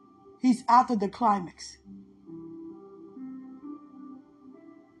 He's after the climax.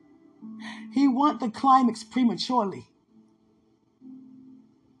 He wants the climax prematurely,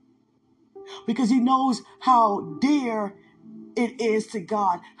 because he knows how dear it is to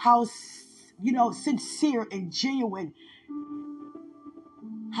God, how sincere and genuine,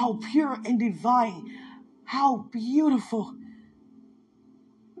 how pure and divine, how beautiful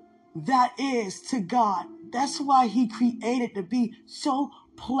that is to God. That's why he created to be so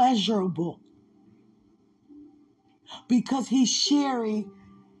pleasurable, because he's sharing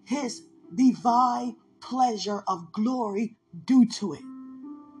his divine pleasure of glory due to it.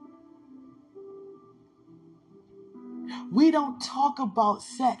 We don't talk about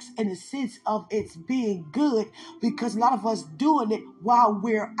sex in the sense of it's being good, because a lot of us doing it while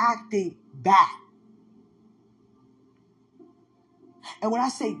we're acting bad. And when I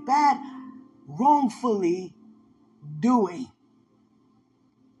say bad, wrongfully doing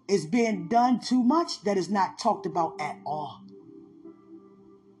is being done too much that is not talked about at all.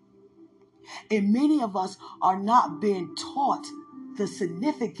 And many of us are not being taught the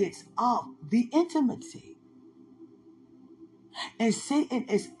significance of the intimacy. And Satan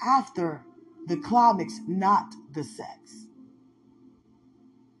is after the climax, not the sex.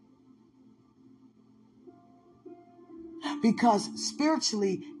 Because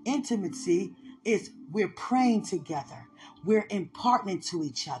spiritually, intimacy is we're praying together, we're imparting to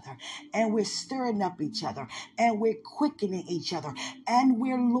each other, and we're stirring up each other, and we're quickening each other, and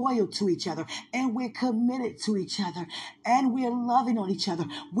we're loyal to each other, and we're committed to each other, and we're loving on each other.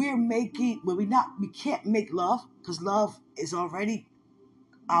 We're making, well, we can't make love, because love is already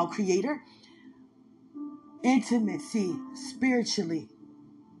our creator. Intimacy spiritually,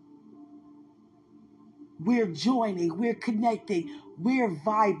 we're joining, we're connecting, we're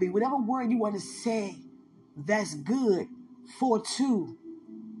vibing. Whatever word you want to say, that's good. For two,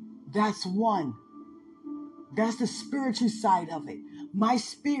 that's one. That's the spiritual side of it. My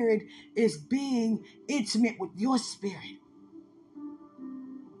spirit is being intimate with your spirit.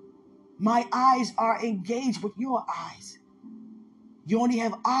 My eyes are engaged with your eyes. You only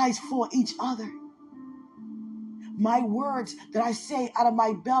have eyes for each other. My words that I say out of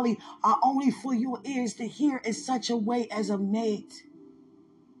my belly are only for your ears to hear in such a way as a mate.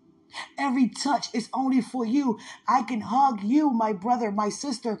 Every touch is only for you. I can hug you, my brother, my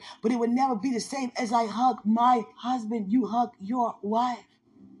sister, but it would never be the same as I hug my husband. You hug your wife.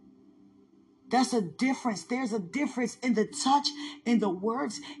 That's a difference. There's a difference in the touch, in the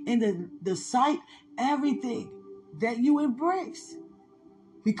words, in the sight, everything that you embrace.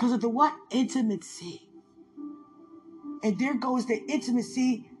 Because of the what? Intimacy. And there goes the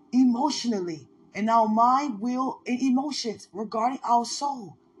intimacy emotionally in our mind, will, and emotions regarding our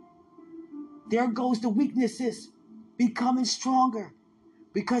soul. There goes the weaknesses becoming stronger.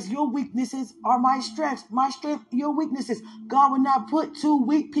 Because your weaknesses are my strengths. My strength, your weaknesses. God will not put two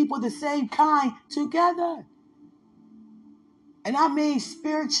weak people the same kind together. And I mean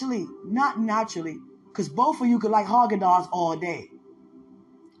spiritually, not naturally. Because both of you could like Haagen-Dazs all day.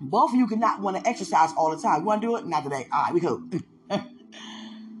 Both of you could not want to exercise all the time. You want to do it? Not today. All right, we go.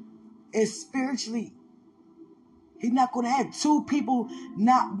 It's spiritually. He's not going to have two people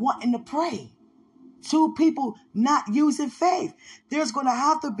not wanting to pray. Two people not using faith. There's going to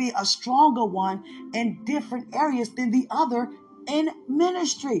have to be a stronger one in different areas than the other in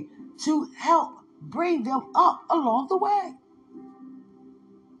ministry to help bring them up along the way.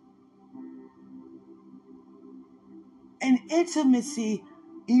 In intimacy,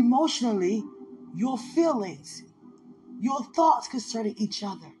 emotionally, your feelings, your thoughts concerning each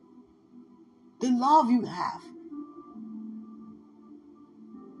other, the love you have,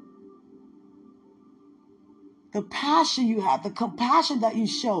 the passion you have, the compassion that you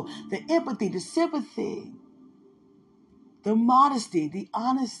show, the empathy, the sympathy, the modesty, the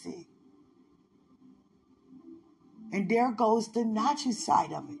honesty. And there goes the natural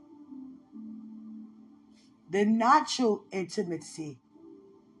side of it. The natural intimacy.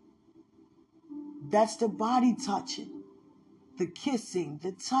 That's the body touching, the kissing,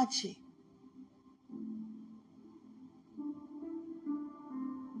 the touching.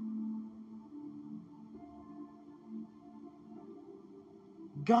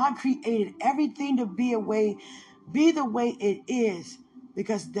 God created everything to be the way it is,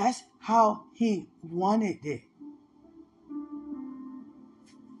 because that's how He wanted it.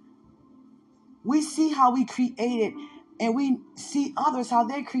 We see how we created, and we see others how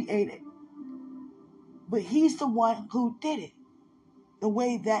they created. But He's the one who did it the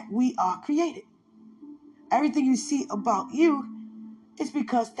way that we are created. Everything you see about you is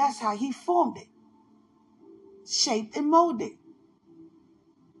because that's how He formed it, shaped and molded.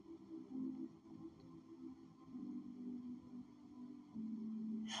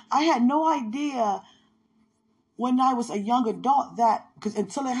 I had no idea when I was a young adult that, because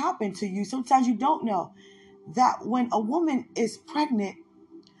until it happened to you, sometimes you don't know that when a woman is pregnant,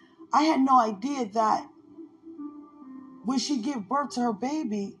 I had no idea that when she gives birth to her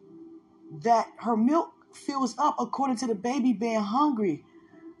baby, that her milk fills up according to the baby being hungry.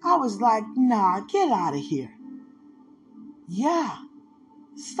 I was like, nah, get out of here. Yeah.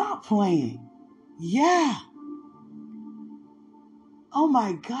 Stop playing. Yeah. Oh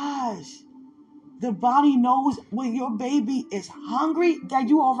my gosh. The body knows when your baby is hungry that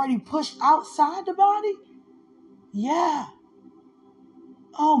you already pushed outside the body? Yeah.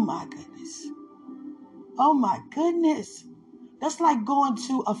 Oh my goodness. Oh my goodness. That's like going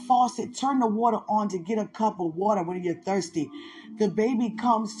to a faucet, turn the water on to get a cup of water when you're thirsty. The baby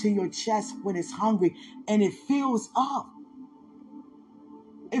comes to your chest when it's hungry and it fills up.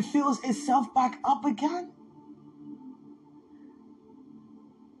 It fills itself back up again.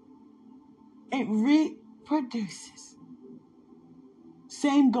 It reproduces.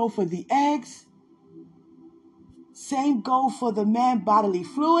 Same go for the eggs. Same go for the man bodily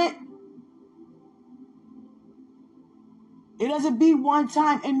fluid. It doesn't be one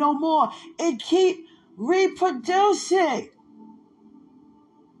time and no more. It keep reproducing.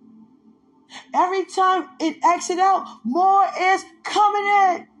 Every time it exits out, more is coming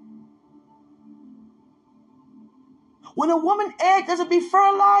in. When a woman's egg doesn't be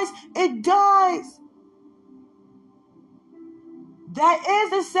fertilized, it dies. That is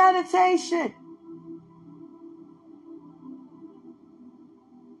the sanitation.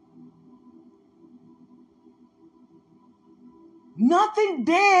 Nothing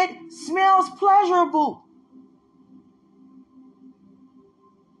dead smells pleasurable.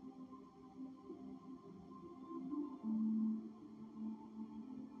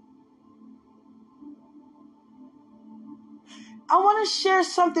 I want to share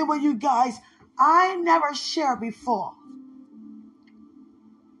something with you guys I never shared before.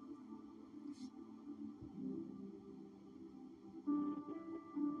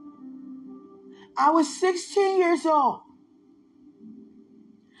 I was 16 years old.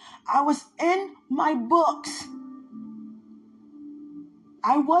 I was in my books.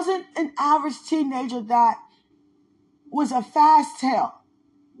 I wasn't an average teenager that was a fast tail.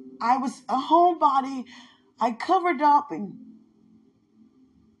 I was a homebody. I covered up and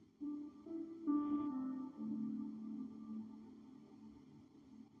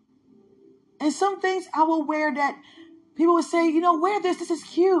some things I will wear that people would say, wear this. This is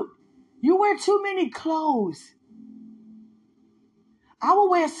cute. You wear too many clothes. I will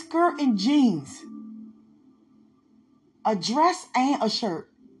wear a skirt and jeans, a dress and a shirt.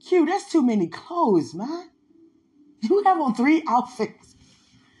 Cute, that's too many clothes, man. You have on 3 outfits.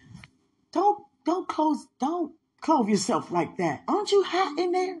 Don't clothe yourself like that. Aren't you hot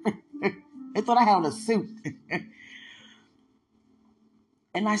in there? They thought I had on a suit.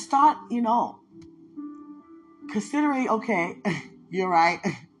 And I start, considering, okay, you're right.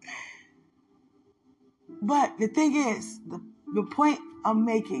 But the thing is, the point I'm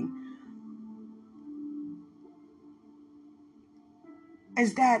making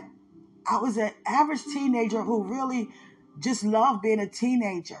is that I was an average teenager who really just loved being a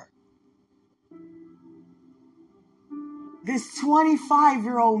teenager. This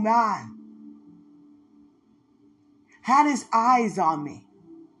 25-year-old man had his eyes on me.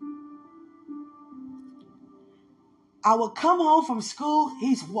 I would come home from school,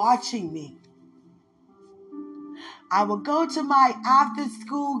 he's watching me. I would go to my after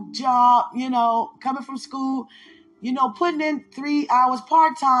school job, coming from school, putting in 3 hours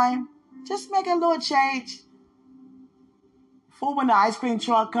part-time, just making a little change. For when the ice cream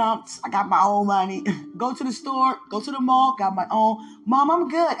truck comes, I got my own money. Go to the store, go to the mall, got my own. Mom, I'm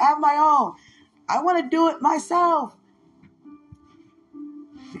good, I have my own. I want to do it myself.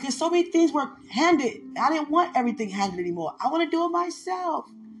 Because so many things were handed. I didn't want everything handed anymore. I want to do it myself.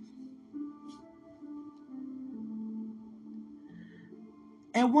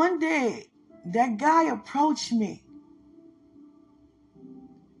 And one day, that guy approached me.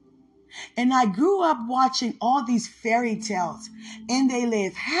 And I grew up watching all these fairy tales. And they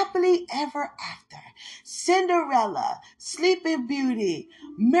live happily ever after. Cinderella, Sleeping Beauty,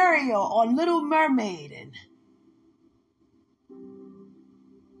 Muriel on Little Mermaid, and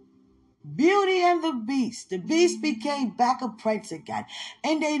Beauty and the Beast. The Beast became back a prince again.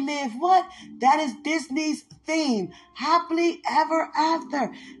 And they live what? That is Disney's theme. Happily ever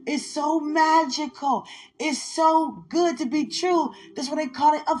after. It's so magical. It's so good to be true. That's why they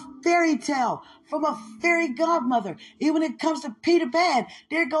call it a fairy tale from a fairy godmother. Even when it comes to Peter Pan,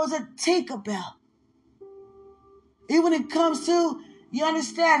 there goes a Tinkerbell. Even when it comes to, you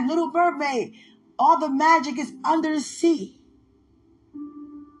understand, Little Mermaid, all the magic is under the sea.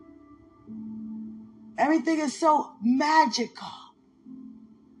 Everything is so magical.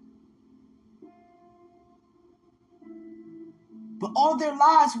 But all their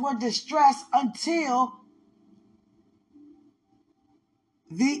lives were distressed until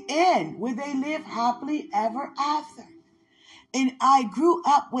the end, where they live happily ever after. And I grew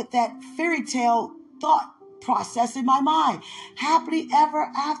up with that fairy tale thought process in my mind. Happily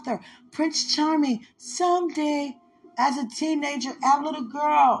ever after. Prince Charming, someday, as a teenager, as a little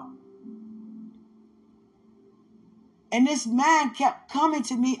girl. And this man kept coming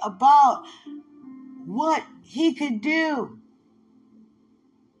to me about what he could do.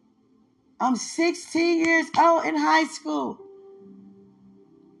 I'm 16 years old in high school.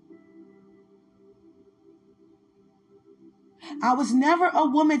 I was never a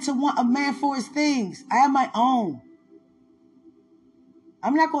woman to want a man for his things. I have my own.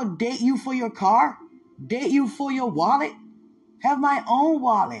 I'm not going to date you for your car, date you for your wallet. Have my own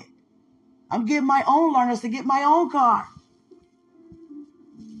wallet. I'm getting my own learners to get my own car.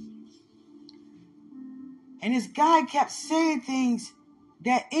 And this guy kept saying things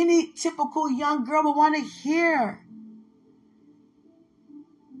that any typical young girl would want to hear.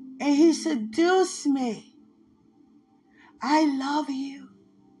 And he seduced me. I love you.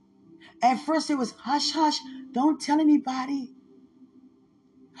 At first it was hush, hush, don't tell anybody.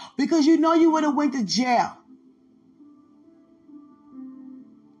 Because you know you would have went to jail.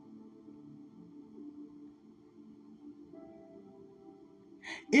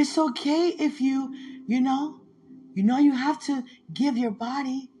 It's okay if you have to give your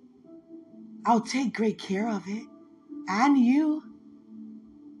body. I'll take great care of it. And you.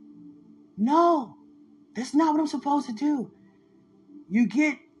 No, that's not what I'm supposed to do.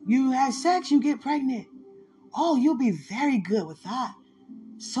 You have sex, you get pregnant. Oh, you'll be very good with that.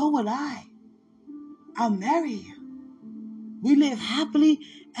 So would I. I'll marry you. We live happily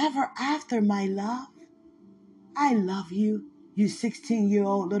ever after, my love. I love you, you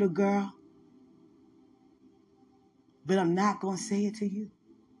 16-year-old little girl. But I'm not going to say it to you.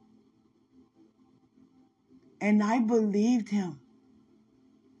 And I believed him.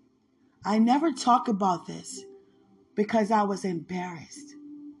 I never talk about this because I was embarrassed.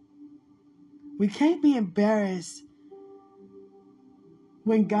 We can't be embarrassed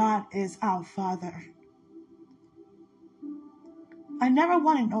when God is our Father. I never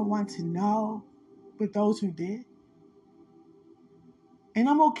wanted no one to know, but those who did. And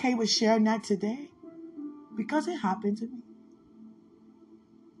I'm okay with sharing that today because it happened to me.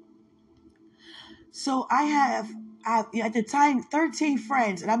 So I have at the time, 13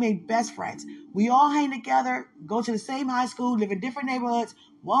 friends, and I made best friends. We all hang together, go to the same high school, live in different neighborhoods,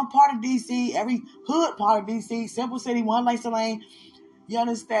 one part of DC, every hood part of DC, Simple City, one Langston Lane. You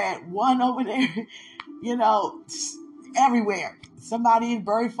understand? One over there, you know, everywhere. Somebody in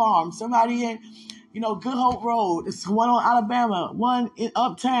Berry Farm, somebody in, Good Hope Road. It's one on Alabama, one in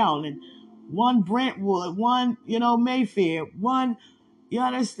Uptown, and one Brentwood, one, Mayfair, one, you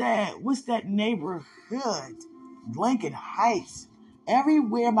understand? What's that neighborhood? Lincoln Heights.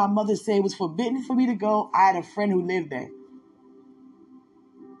 Everywhere my mother said it was forbidden for me to go, I had a friend who lived there.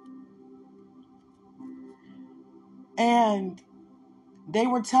 And they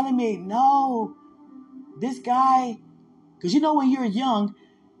were telling me, no, this guy, because when you're young,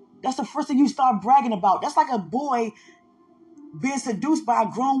 that's the first thing you start bragging about. That's like a boy being seduced by a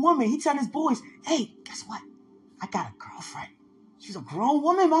grown woman. He telling his boys, hey, guess what? I got a girlfriend. She's a grown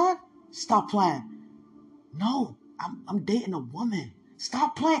woman, man. Stop playing. No, I'm dating a woman.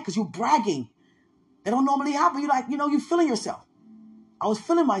 Stop playing because you're bragging. That don't normally happen. You're feeling yourself. I was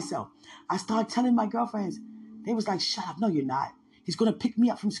feeling myself. I started telling my girlfriends. They was like, shut up. No, you're not. He's going to pick me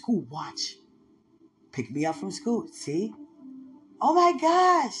up from school. Watch. Pick me up from school. See? Oh my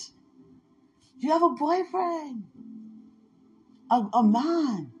gosh. You have a boyfriend. A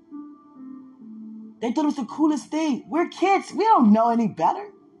man. They thought it was the coolest thing. We're kids. We don't know any better.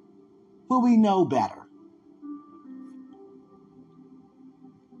 But we know better.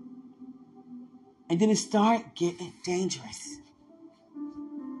 And then it started getting dangerous.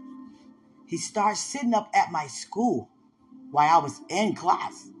 He started sitting up at my school while I was in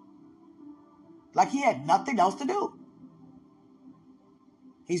class. Like he had nothing else to do.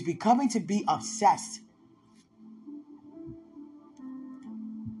 He's becoming to be obsessed.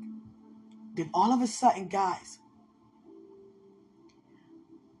 Then all of a sudden, guys,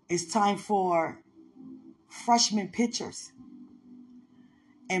 it's time for freshman pictures.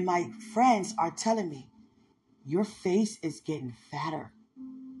 And my friends are telling me, your face is getting fatter.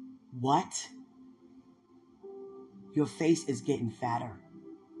 What? Your face is getting fatter.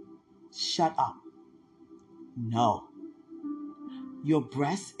 Shut up. No. Your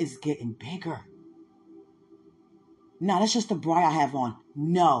breast is getting bigger. No, that's just the bra I have on.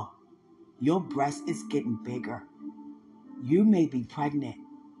 No. Your breast is getting bigger. You may be pregnant.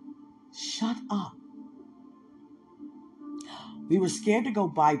 Shut up. We were scared to go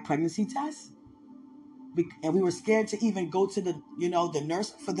buy pregnancy tests. And we were scared to even go to the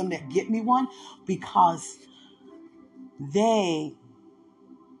nurse for them to get me one because they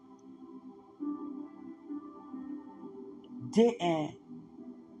didn't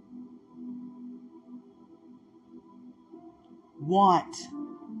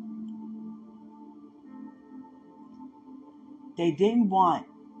want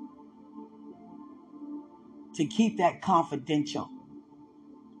to keep that confidential.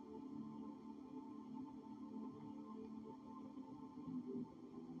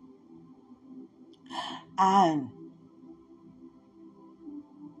 And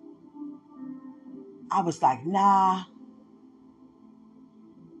I was like, nah.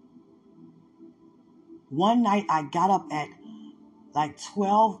 One night I got up at like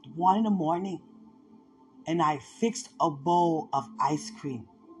 1 in the morning and I fixed a bowl of ice cream.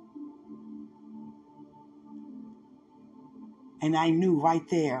 And I knew right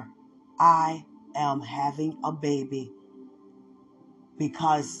there, I am having a baby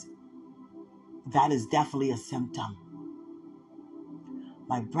because that is definitely a symptom.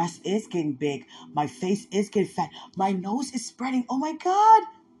 My breast is getting big. My face is getting fat. My nose is spreading. Oh my God.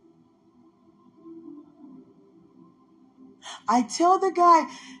 I tell the guy,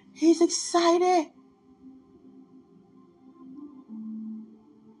 he's excited.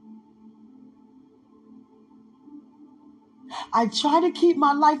 I try to keep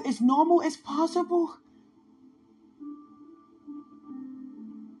my life as normal as possible.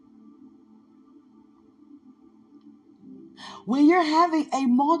 When you're having a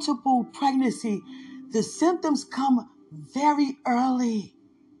multiple pregnancy, the symptoms come very early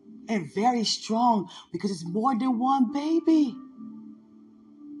and very strong because it's more than one baby.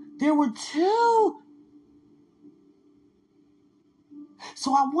 There were two.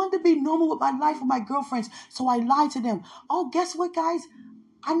 So I wanted to be normal with my life with my girlfriends. So I lied to them. Oh, guess what, guys?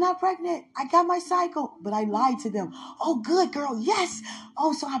 I'm not pregnant. I got my cycle. But I lied to them. Oh, good, girl. Yes.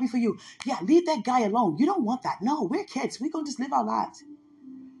 Oh, so happy for you. Yeah, leave that guy alone. You don't want that. No, we're kids. We're going to just live our lives.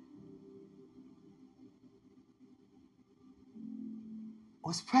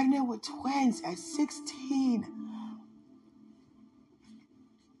 Was pregnant with twins at 16.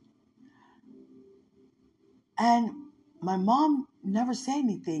 And my mom never said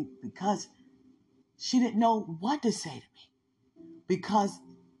anything because She didn't know what to say to me because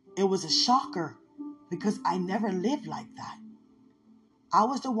it was a shocker because I never lived like that. I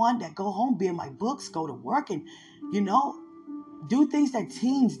was the one that go home, be in my books, go to work, and, do things that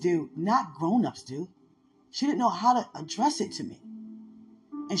teens do, not grown-ups do. She didn't know how to address it to me.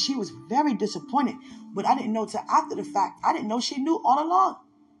 And she was very disappointed. But I didn't know till after the fact. I didn't know she knew all along.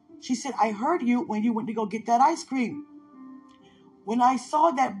 She said, I heard you when you went to go get that ice cream. When I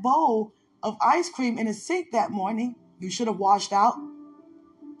saw that bowl of ice cream in the sink that morning, you should have washed out.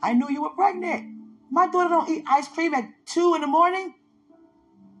 I knew you were pregnant. My daughter don't eat ice cream at 2 in the morning.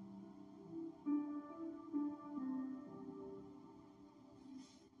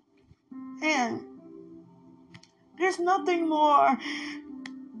 And there's nothing more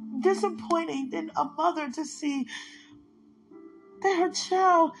disappointing than a mother to see that her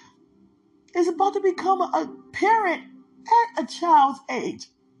child is about to become a parent at a child's age.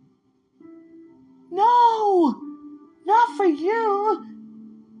 No, not for you.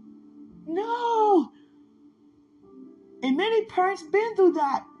 No. And many parents been through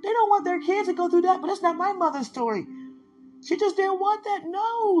that. They don't want their kids to go through that, but that's not my mother's story. She just didn't want that.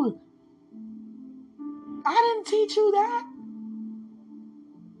 No. I didn't teach you that.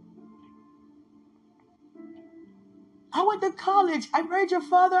 I went to college. I married your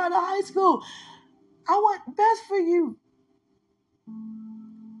father out of high school. I want best for you.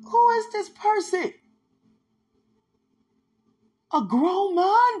 Who is this person? A grown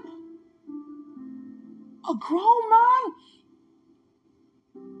man? A grown man?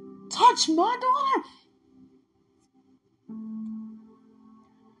 Touch my daughter?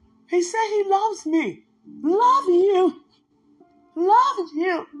 He said he loves me. Love you. Love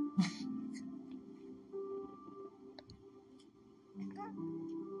you.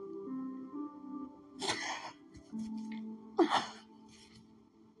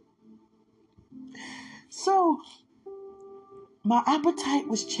 So, my appetite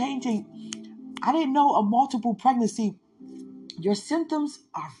was changing. I didn't know a multiple pregnancy. Your symptoms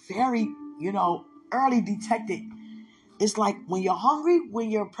are very, early detected. It's like when you're hungry,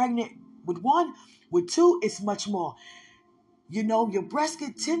 when you're pregnant with one, with two, it's much more. Your breast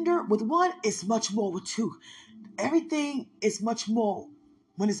get tender with one, it's much more with two. Everything is much more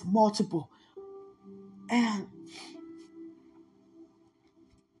when it's multiple. And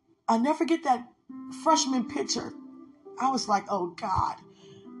I'll never forget that freshman picture. I was like, oh God,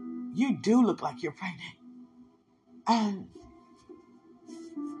 you do look like you're pregnant. And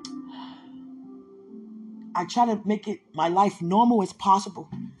I try to make it my life normal as possible.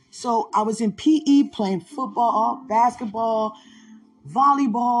 So I was in PE playing football, basketball,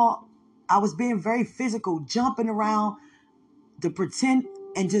 volleyball. I was being very physical, jumping around to pretend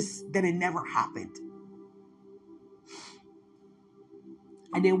and just that it never happened.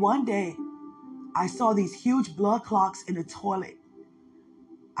 And then one day, I saw these huge blood clots in the toilet.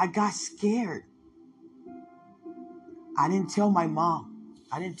 I got scared. I didn't tell my mom.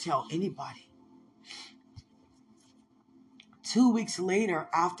 I didn't tell anybody. 2 weeks later,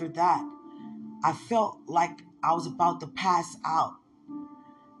 after that, I felt like I was about to pass out.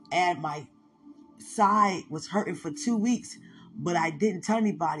 And my side was hurting for 2 weeks, but I didn't tell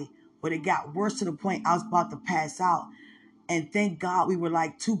anybody. But it got worse to the point I was about to pass out. And thank God we were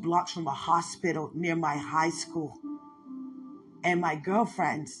like 2 blocks from a hospital near my high school. And my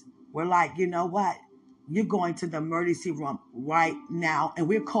girlfriends were like, you know what? You're going to the emergency room right now, and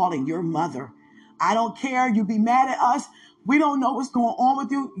we're calling your mother. I don't care. You be mad at us. We don't know what's going on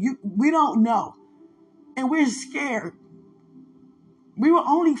with you. We don't know. And we're scared. We were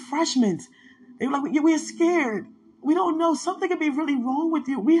only freshmen. They were like, we're scared. We don't know. Something could be really wrong with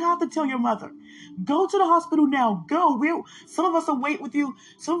you. We have to tell your mother. Go to the hospital now. Go. Some of us will wait with you.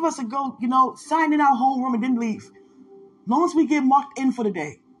 Some of us will go, sign in our homeroom and then leave. As long as we get marked in for the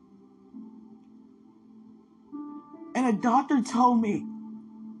day. And a doctor told me,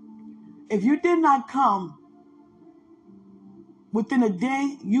 if you did not come within a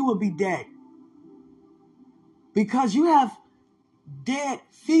day, you will be dead. Because you have dead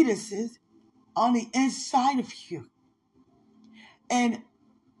fetuses on the inside of you. And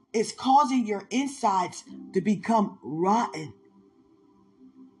it's causing your insides to become rotten.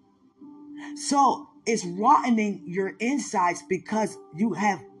 So it's rottening your insides because you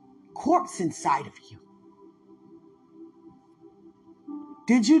have corpse inside of you.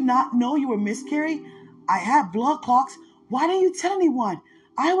 Did you not know you were miscarried? I had blood clots. Why didn't you tell anyone?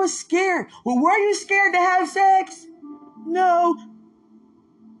 I was scared. Well, were you scared to have sex? No.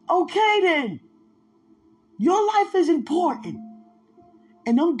 Okay then. Your life is important.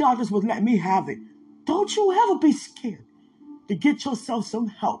 And them doctors would let me have it. Don't you ever be scared to get yourself some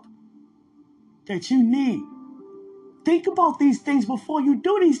help. that you need. Think about these things before you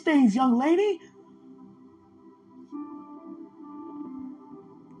do these things, young lady.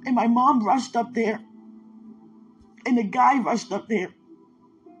 And my mom rushed up there, and the guy rushed up there.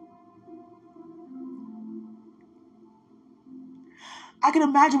 I can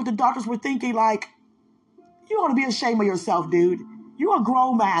imagine what the doctors were thinking, like, you ought to be ashamed of yourself, dude. You're a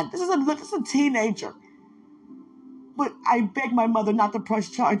grown man. This is a teenager. But I begged my mother not to press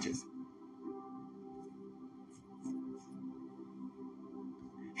charges.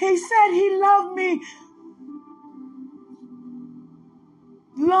 He said he loved me.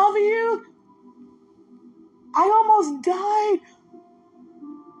 Love you? I almost died.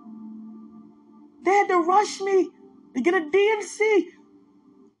 They had to rush me to get a DNC.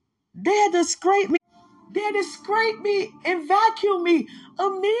 They had to scrape me. They had to scrape me and vacuum me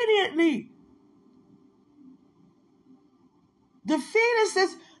immediately. The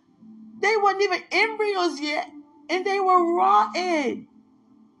fetuses, they weren't even embryos yet, and they were rotten.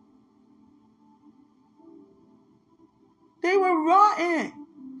 They were rotten.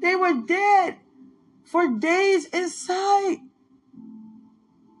 They were dead for days inside.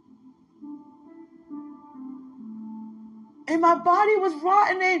 And my body was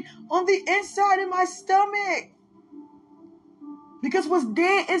rotting on the inside of my stomach. Because what's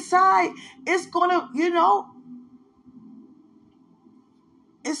dead inside, it's gonna,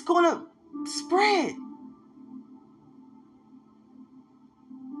 it's gonna spread.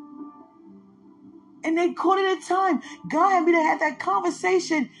 And they caught it in time. God had me to have that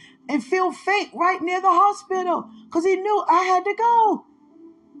conversation and feel faint right near the hospital because he knew I had to go.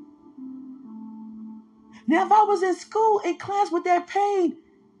 Now, if I was in school, in class with that pain,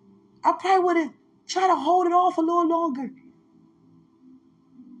 I probably would have tried to hold it off a little longer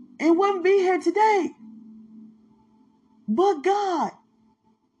and wouldn't be here today. But God.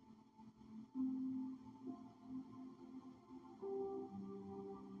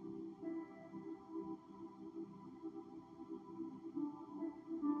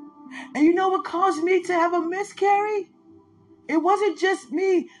 And you know what caused me to have a miscarriage? It wasn't just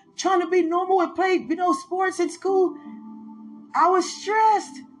me trying to be normal and play, sports in school. I was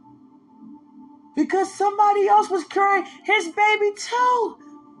stressed because somebody else was carrying his baby too.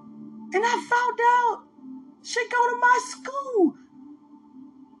 And I found out she go to my school.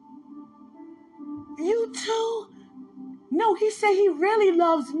 You too? No, he said he really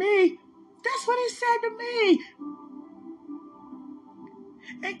loves me. That's what he said to me.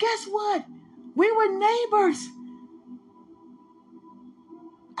 And guess what? We were neighbors.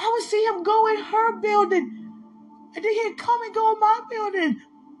 I would see him go in her building, and then he'd come and go in my building.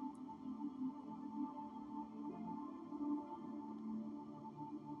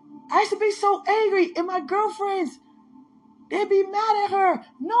 I used to be so angry, and my girlfriends, they'd be mad at her.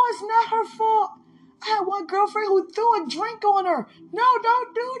 No, it's not her fault. I had one girlfriend who threw a drink on her. No,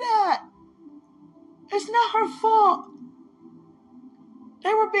 don't do that. It's not her fault.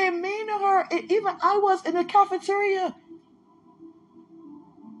 They were being mean to her, and even I was in the cafeteria.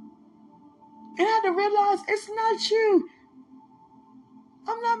 And I had to realize it's not you.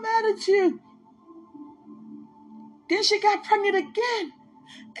 I'm not mad at you. Then she got pregnant again,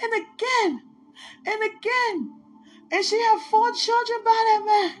 and again, and again. And she had 4 children by that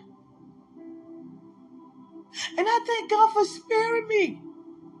man. And I thank God for sparing me.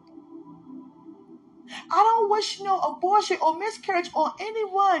 I don't wish no abortion or miscarriage on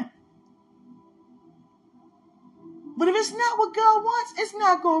anyone. But if it's not what God wants, it's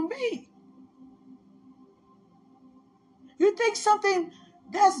not going to be. You think something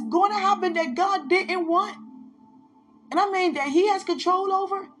that's going to happen that God didn't want, and I mean that he has control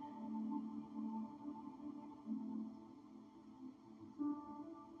over?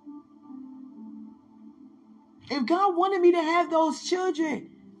 If God wanted me to have those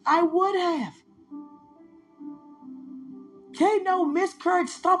children, I would have. Can't no miscarriage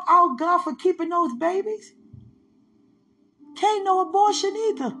stop our God for keeping those babies. Can't no abortion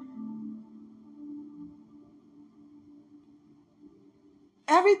either.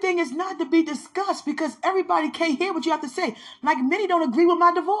 Everything is not to be discussed because everybody can't hear what you have to say. Like many don't agree with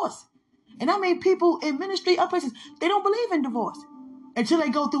my divorce. And I mean people in ministry, other places, they don't believe in divorce until they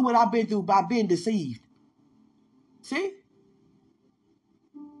go through what I've been through by being deceived. See?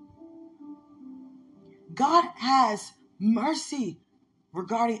 God has mercy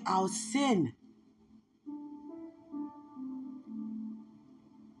regarding our sin.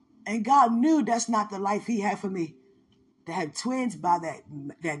 And God knew that's not the life he had for me. To have twins by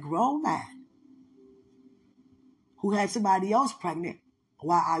that grown man who had somebody else pregnant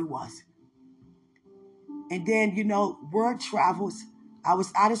while I was. And then, word travels. I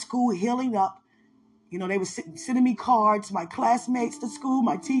was out of school healing up. They were sending me cards, my classmates to school,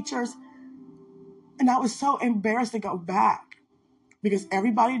 my teachers. And I was so embarrassed to go back because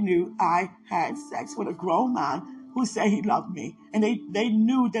everybody knew I had sex with a grown man who said he loved me. And they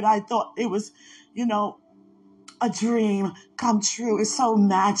knew that I thought it was, a dream come true. It's so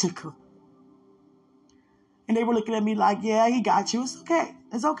magical. And they were looking at me like, yeah, he got you. It's okay.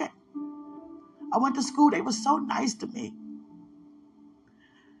 It's okay. I went to school. They were so nice to me.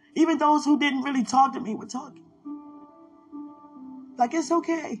 Even those who didn't really talk to me were talking. Like, it's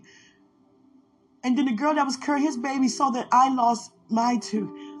okay. And then the girl that was carrying his baby saw that I lost my tooth.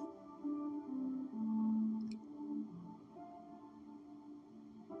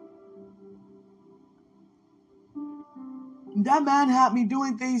 That man had me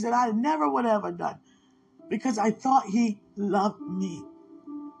doing things that I never would have ever done because I thought he loved me.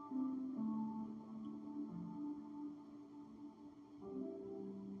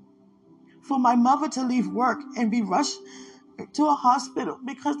 For my mother to leave work and be rushed to a hospital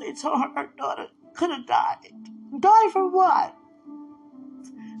because they told her daughter could have died. Died from what?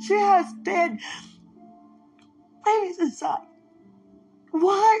 She has dead babies inside.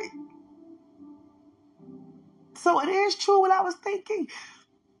 What? So it is true what I was thinking.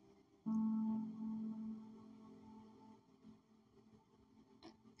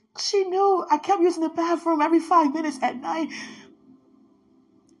 She knew I kept using the bathroom every 5 minutes at night.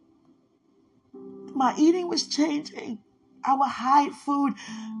 My eating was changing. I would hide food.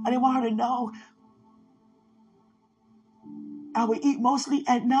 I didn't want her to know. I would eat mostly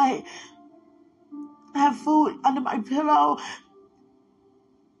at night. I have food under my pillow.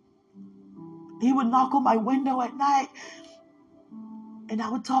 He would knock on my window at night, and I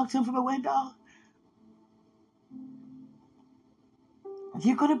would talk to him from the window.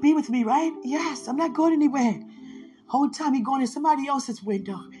 You're going to be with me, right? Yes, I'm not going anywhere. Whole time he going in somebody else's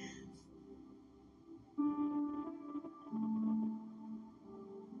window.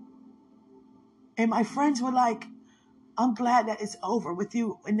 And my friends were like, I'm glad that it's over with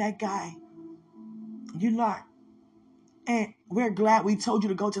you and that guy. You learned. And we're glad we told you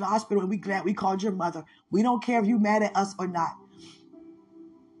to go to the hospital, and we're glad we called your mother. We don't care if you're mad at us or not.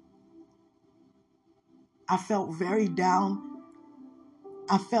 I felt very down.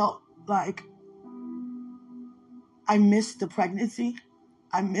 I felt like I missed the pregnancy.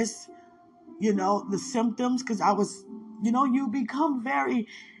 I missed, the symptoms because I was, you become very,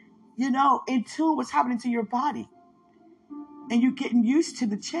 in tune what's happening to your body. And you're getting used to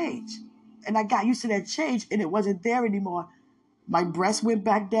the change. And I got used to that change, and it wasn't there anymore. My breast went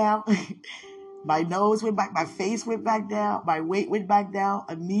back down. My nose went back. My face went back down. My weight went back down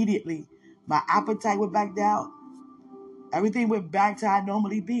immediately. My appetite went back down. Everything went back to how I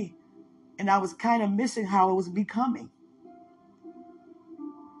normally be. And I was kind of missing how it was becoming.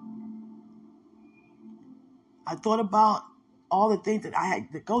 I thought about all the things that I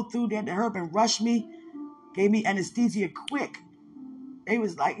had to go through. They had to hurry and rush me. Gave me anesthesia quick. It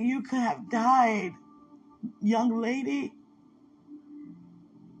was like, you could have died, young lady.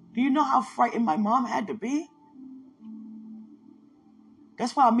 Do you know how frightened my mom had to be?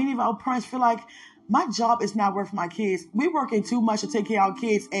 That's why many of our parents feel like my job is not worth my kids. We're working too much to take care of our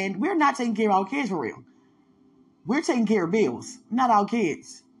kids, and we're not taking care of our kids for real. We're taking care of bills, not our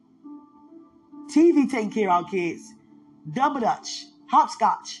kids. TV taking care of our kids. Double Dutch,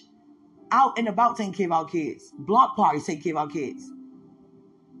 hopscotch, out and about taking care of our kids. Block parties taking care of our kids.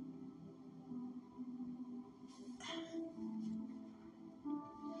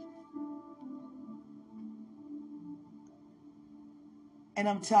 And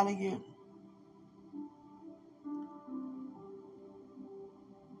I'm telling you,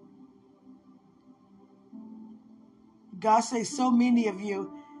 God says so many of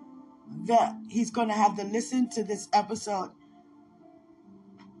you that he's going to have to listen to this episode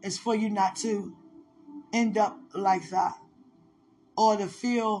is for you not to end up like that or to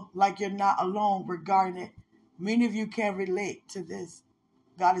feel like you're not alone regarding it. Many of you can relate to this.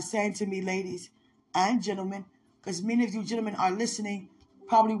 God is saying to me, ladies and gentlemen, because many of you gentlemen are listening,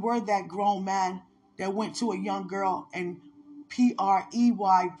 probably were that grown man that went to a young girl and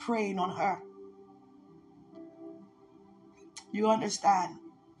P-R-E-Y praying on her. You understand?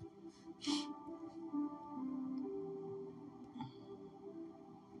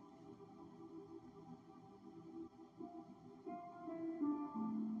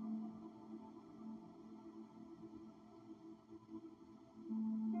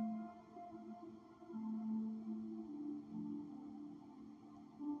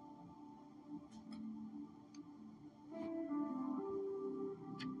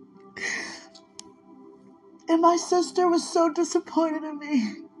 And my sister was so disappointed in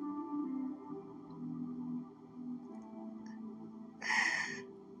me.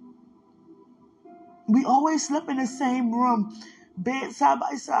 We always slept in the same room, bed side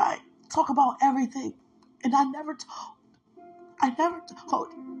by side, talk about everything. And I never told. I never told.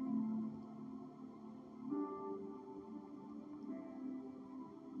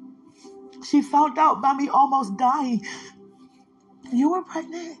 She found out by me almost dying. You were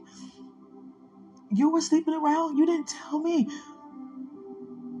pregnant. You were sleeping around. You didn't tell me.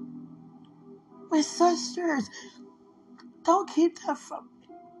 We're sisters. Don't keep that from me.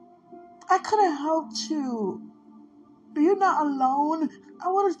 I could have helped you. You're not alone. I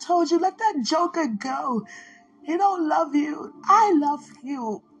would have told you, let that joker go. He don't love you. I love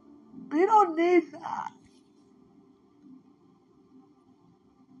you. You don't need that.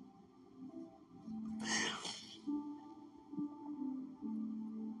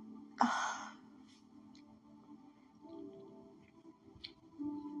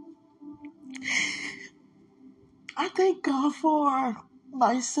 I thank God for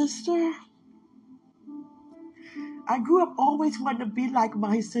my sister. I grew up always wanting to be like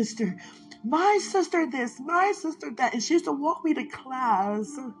my sister. My sister this, my sister that. And she used to walk me to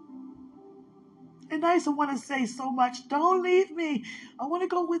class. And I used to want to say so much, don't leave me. I want to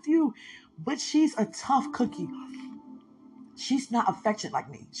go with you. But she's a tough cookie. She's not affectionate like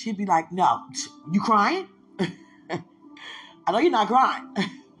me. She'd be like, no, you crying? I know you're not crying.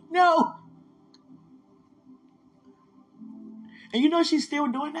 No. And you know she's still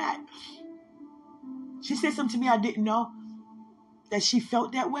doing that. She said something to me I didn't know, that she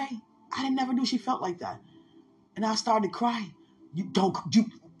felt that way. I never knew she felt like that. And I started crying. You don't,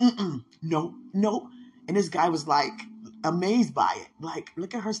 no, no. And this guy was like amazed by it. Like,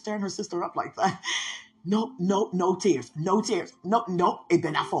 look at her stirring her sister up like that. No, no, no tears. No tears. No, no. It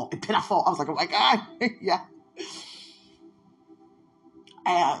better not fall. It better not fall. I was like, oh my God. Yeah.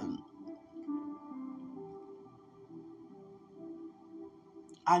 And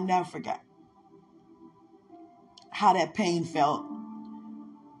I never forget how that pain felt.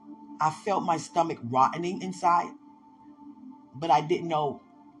 I felt my stomach rotting inside, but I didn't know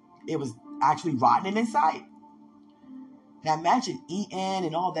it was actually rotting inside. Now imagine eating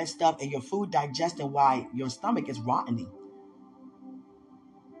and all that stuff and your food digesting while your stomach is rotting.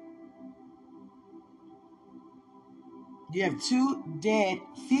 You have 2 dead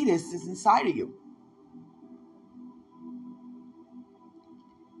fetuses inside of you.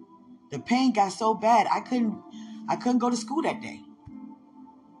 The pain got so bad I couldn't go to school that day.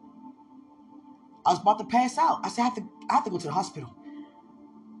 I was about to pass out. I said, I have to go to the hospital.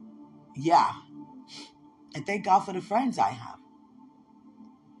 Yeah. And thank God for the friends I have.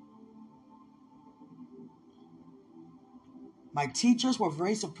 My teachers were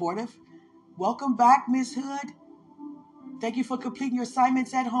very supportive. Welcome back, Miss Hood. Thank you for completing your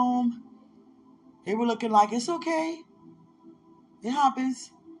assignments at home. They were looking like, it's okay. It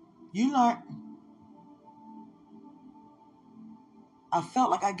happens. You learn. I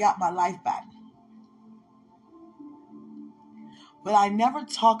felt like I got my life back. But I never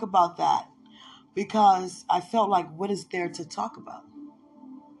talk about that because I felt like, what is there to talk about?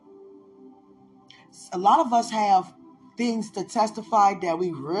 A lot of us have things to testify that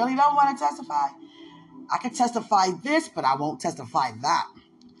we really don't want to testify. I can testify this, but I won't testify that.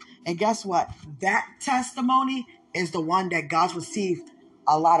 And guess what? That testimony is the one that God's received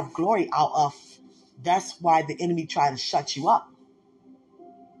a lot of glory out of. That's why the enemy tried to shut you up.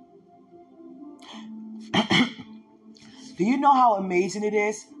 Do you know how amazing it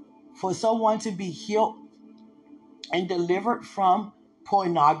is for someone to be healed and delivered from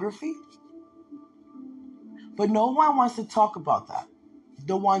pornography? But no one wants to talk about that.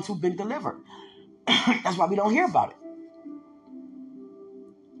 The ones who've been delivered. That's why we don't hear about it.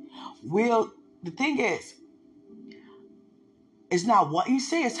 The thing is, it's not what you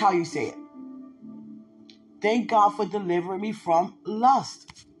say, it's how you say it. Thank God for delivering me from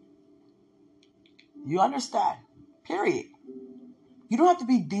lust. You understand? Period. You don't have to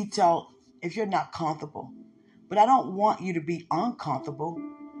be detailed if you're not comfortable. But I don't want you to be uncomfortable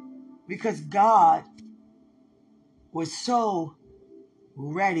because God was so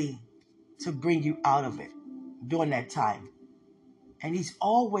ready to bring you out of it during that time. And He's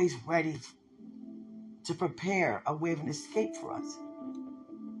always ready to prepare a way of an escape for us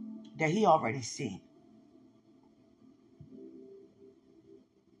that He already seen.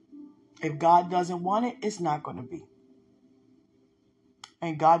 If God doesn't want it, it's not going to be.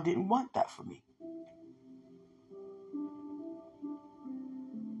 And God didn't want that for me.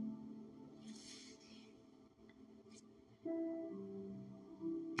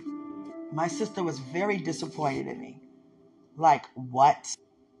 My sister was very disappointed in me. Like, what?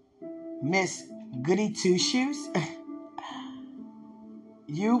 Miss Goody Two Shoes?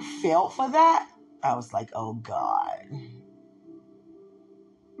 You fell for that? I was like, oh God.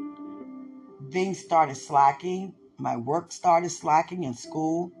 Things started slacking. My work started slacking in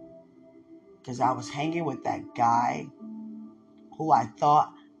school because I was hanging with that guy who I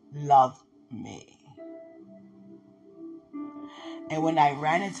thought loved me. And when I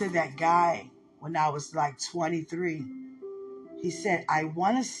ran into that guy when I was like 23, he said, I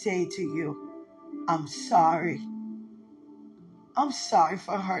want to say to you, I'm sorry. I'm sorry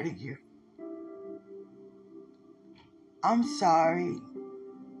for hurting you. I'm sorry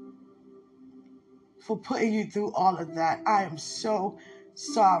for putting you through all of that. I am so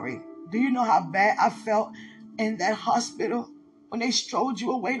sorry. Do you know how bad I felt in that hospital when they strolled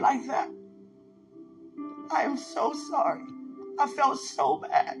you away like that? I am so sorry. I felt so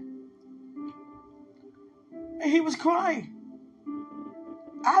bad. And he was crying.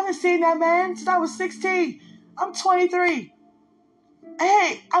 I haven't seen that man since I was 16. I'm 23.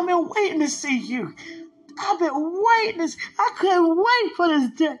 Hey, I've been waiting to see you. I've been waiting. I couldn't wait for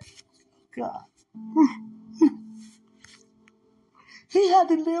this day. God. He had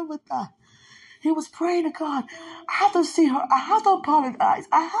to live with that. He was praying to God. I have to see her. I have to apologize.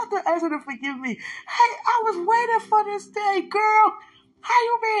 I have to ask her to forgive me. Hey, I was waiting for this day, girl. How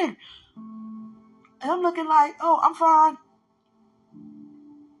you been? And I'm looking like, oh, I'm fine.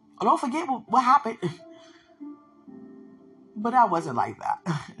 Don't forget what happened. But I wasn't like that.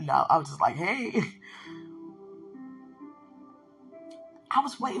 No, I was just like, hey. I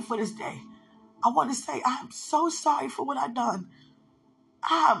was waiting for this day. I want to say, I'm so sorry for what I've done.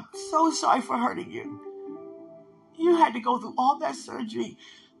 I'm so sorry for hurting you. You had to go through all that surgery.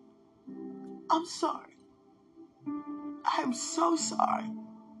 I'm sorry. I'm so sorry.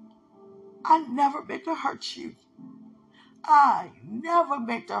 I never meant to hurt you. I never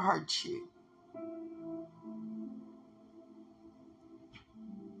meant to hurt you.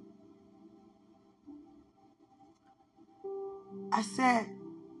 I said,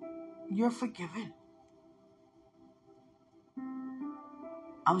 you're forgiven.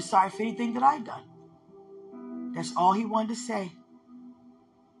 I'm sorry for anything that I've done. That's all he wanted to say,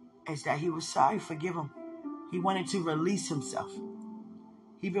 is that he was sorry. Forgive him. He wanted to release himself.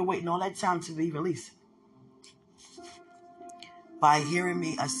 He'd been waiting all that time to be released. By hearing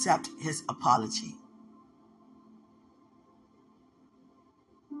me accept his apology.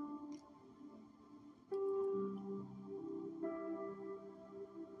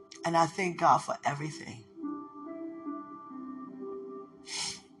 And I thank God for everything.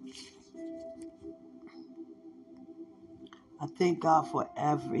 I thank God for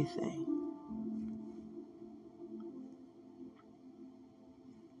everything.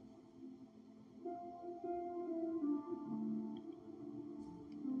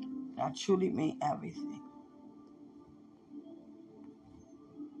 I truly mean everything.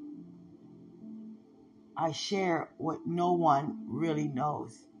 I share what no one really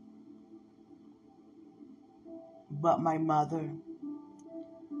knows but my mother,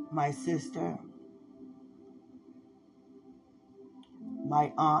 my sister,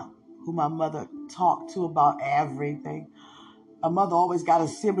 my aunt, who my mother talked to about everything. My mother always got a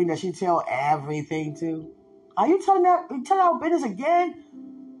sibling that she tell everything to. Are you telling our business again?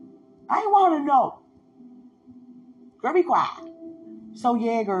 I ain't want to know. Girl, be quiet. So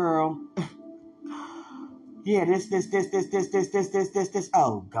yeah, girl. Yeah, this.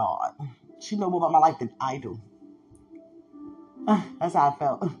 Oh God. She know more about my life than I do. That's how I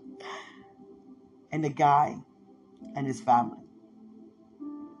felt. And the guy and his family.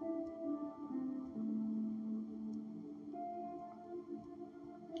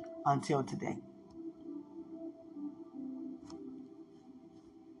 Until today.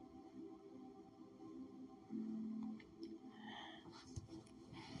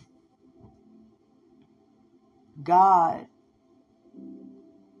 God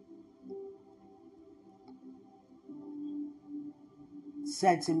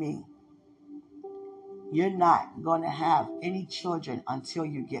said to me, you're not going to have any children until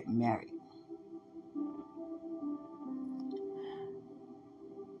you get married.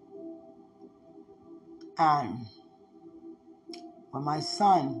 And when my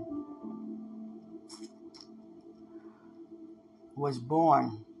son was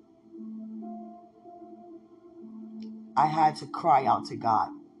born, I had to cry out to God,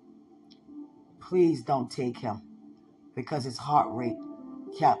 please don't take him, because his heart rate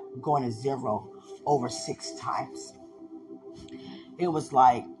kept going to 0 over 6 times. It was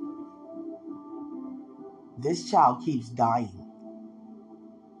like, this child keeps dying.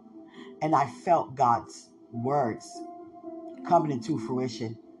 And I felt God's words coming into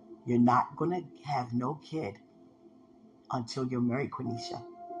fruition. You're not going to have no kid until you're married, Quenisha.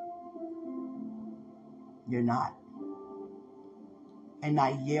 You're not. And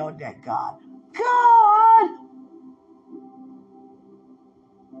I yelled at God, God,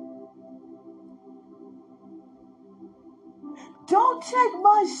 don't take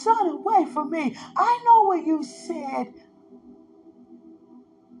my son away from me. I know what you said,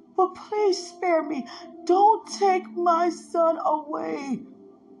 but please spare me. Don't take my son away.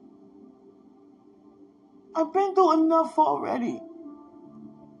 I've been through enough already.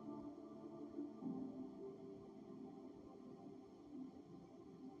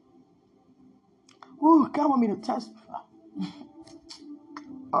 Ooh, God want me to testify.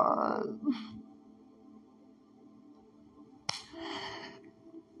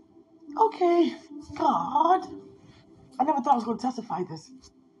 Okay, God. I never thought I was going to testify this.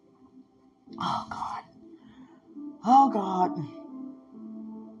 Oh, God. Oh, God.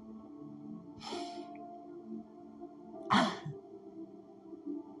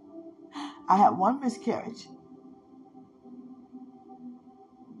 I had one miscarriage.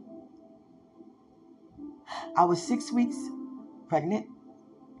 I was 6 weeks pregnant.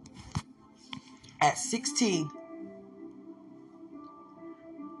 At 16,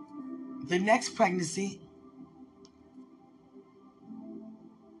 the next pregnancy,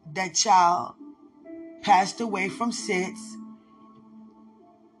 that child passed away from SIDS,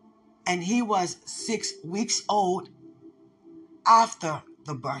 and he was 6 weeks old after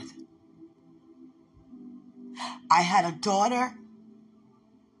the birth. I had a daughter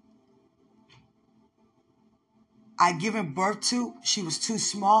I given birth to. She was too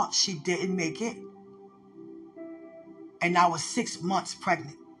small. She didn't make it. And I was 6 months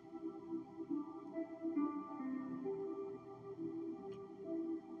pregnant.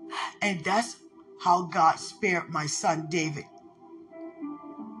 And that's how God spared my son David.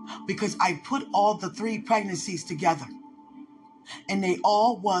 Because I put all the 3 pregnancies together. And they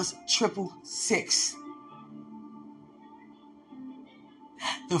all was 666.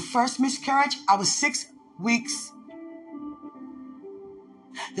 The first miscarriage, I was 6 weeks.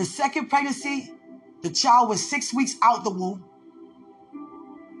 The second pregnancy, the child was 6 weeks out the womb.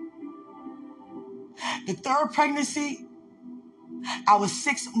 The third pregnancy, I was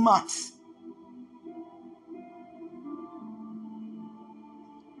 6 months.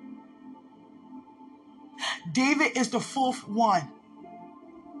 David is the 4th one.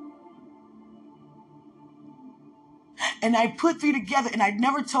 And I put 3 together, and I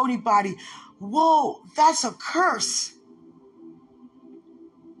never told anybody, whoa, that's a curse.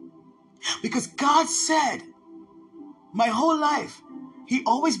 Because God said, my whole life, he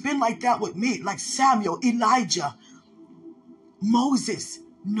always been like that with me, like Samuel, Elijah, Moses,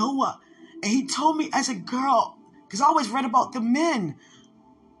 Noah. And he told me as a girl, because I always read about the men,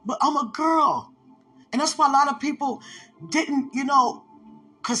 but I'm a girl. And that's why a lot of people didn't,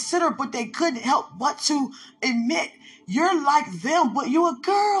 consider, but they couldn't help but to admit, you're like them, but you're a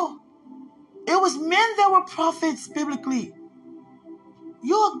girl. It was men that were prophets biblically.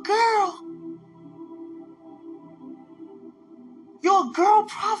 You're a girl. You're a girl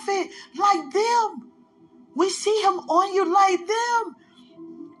prophet like them. We see him on you like them.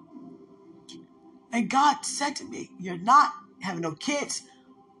 And God said to me, you're not having no kids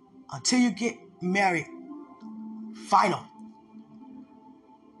until you get married. Final.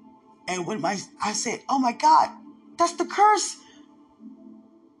 And when I said, oh my God, that's the curse.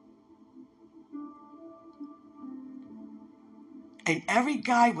 And every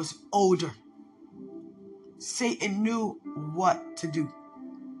guy was older. Satan knew what to do.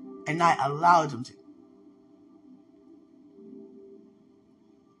 And I allowed him to.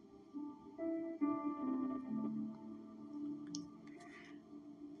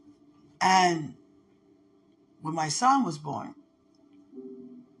 And when my son was born,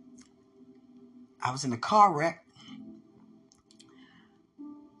 I was in a car wreck.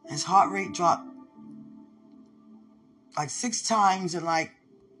 His heart rate dropped like 6 times in like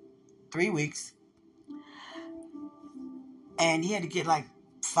 3 weeks. And he had to get like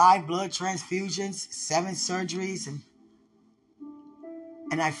 5 blood transfusions, 7 surgeries.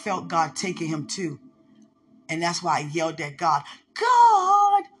 And I felt God taking him too. And that's why I yelled at God,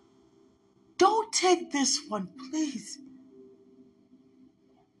 God, don't take this one, please.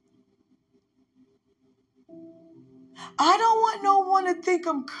 I don't want no one to think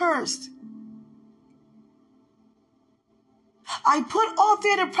I'm cursed. I put all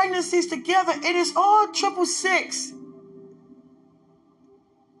 3 of the pregnancies together. It is all 666.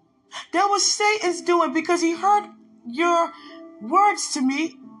 That was Satan's doing because he heard your words to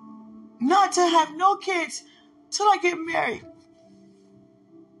me not to have no kids till I get married.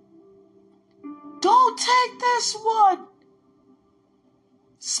 Don't take this one.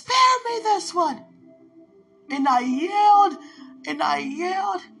 Spare me this one. And I yelled, and I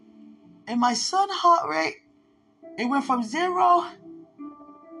yelled, and my son's heart rate, it went from 0,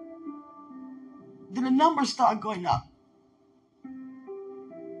 then the numbers started going up.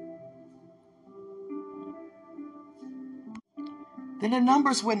 Then the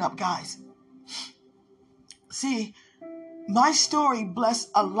numbers went up, guys. See, my story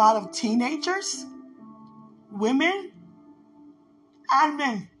blessed a lot of teenagers, women, and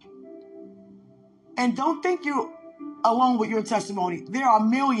men. And don't think you're alone with your testimony. There are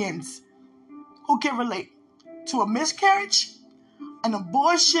millions who can relate to a miscarriage, an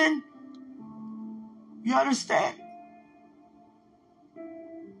abortion. You understand?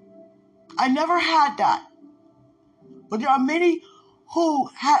 I never had that. But there are many who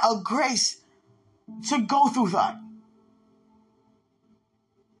had a grace to go through that.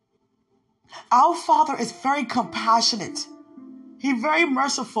 Our Father is very compassionate. He's very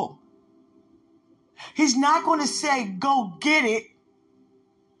merciful. He's not going to say, go get it,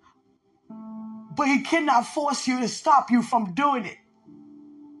 but he cannot force you to stop you from doing it.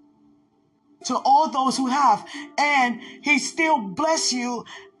 To all those who have, and he still bless you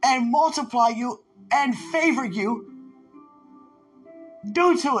and multiply you and favor you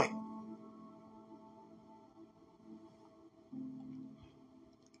due to it.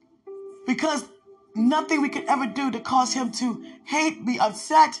 Because nothing we could ever do to cause him to hate, be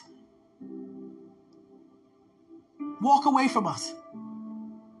upset, walk away from us.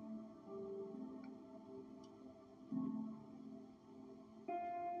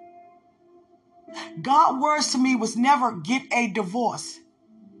 God's words to me was never get a divorce.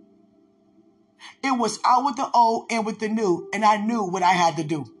 It was out with the old and with the new, and I knew what I had to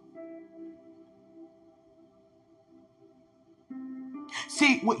do.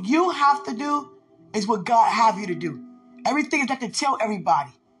 See, what you have to do is what God have you to do. Everything is not to tell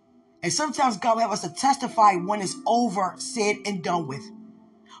everybody. And sometimes God will have us to testify when it's over, said, and done with.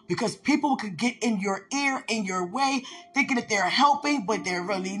 Because people could get in your ear, in your way, thinking that they're helping, but they're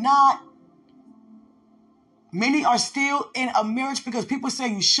really not. Many are still in a marriage because people say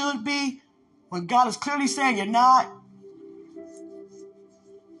you should be, when God is clearly saying you're not.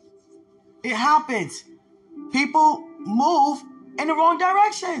 It happens. People move in the wrong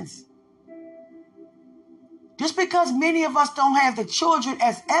directions. Just because many of us don't have the children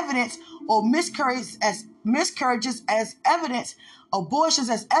as evidence, or miscarriages as evidence, abortions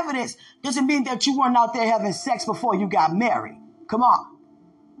as evidence, doesn't mean that you weren't out there having sex before you got married. Come on.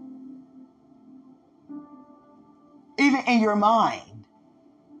 Even in your mind,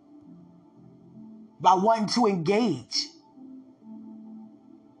 by wanting to engage,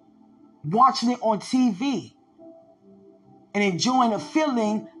 watching it on TV, and enjoying the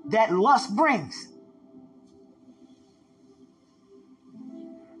feeling that lust brings.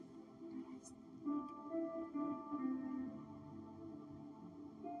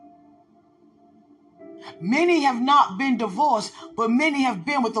 Many have not been divorced, but many have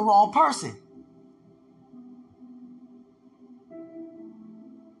been with the wrong person.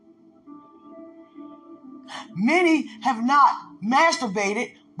 Many have not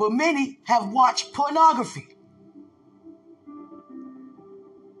masturbated, but many have watched pornography.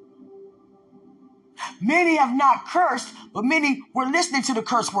 Many have not cursed, but many were listening to the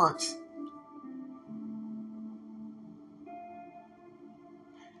curse words.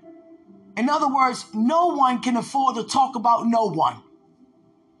 In other words, no one can afford to talk about no one.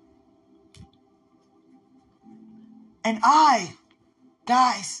 And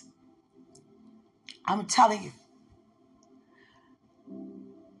guys, I'm telling you,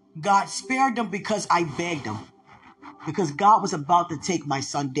 God spared them because I begged them. Because God was about to take my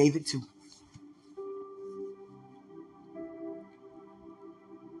son David too.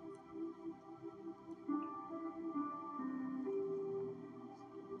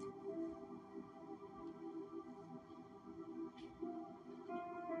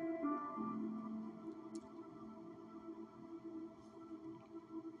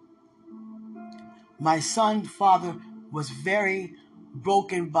 My son's father was very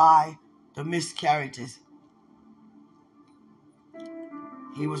broken by the miscarriages.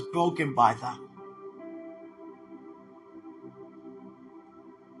 He was broken by that.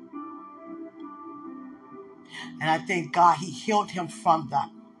 And I thank God he healed him from that.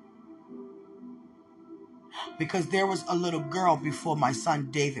 Because there was a little girl before my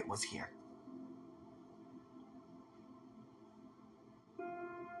son David was here.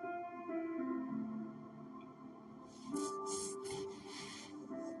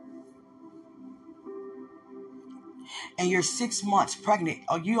 And you're 6 months pregnant.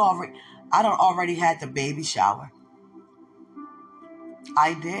 I don't already had the baby shower.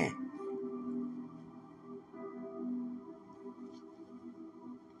 I did.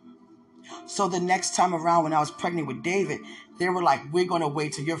 So the next time around when I was pregnant with David, they were like, we're going to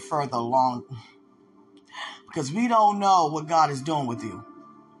wait till you're further along because we don't know what God is doing with you.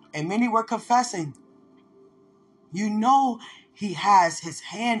 And many were confessing, you know, he has his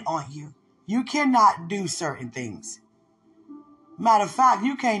hand on you. You cannot do certain things. Matter of fact,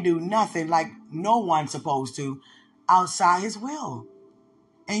 you can't do nothing like no one's supposed to outside his will.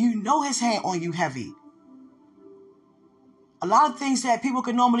 And you know his hand on you heavy. A lot of things that people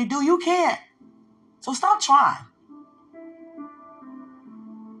can normally do, you can't. So stop trying.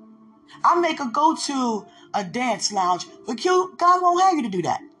 I make her go to a dance lounge. But Q, God won't have you to do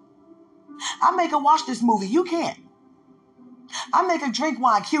that. I make her watch this movie. You can't. I make her drink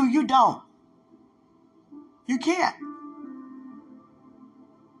wine. Q, you don't. You can't.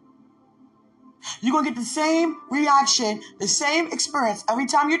 You're going to get the same reaction, the same experience every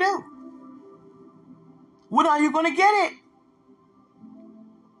time you do. When are you going to get it?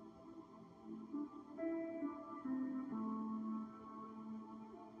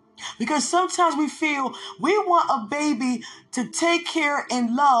 Because sometimes we feel we want a baby to take care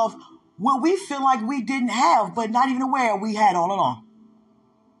and love what we feel like we didn't have, but not even aware we had all along.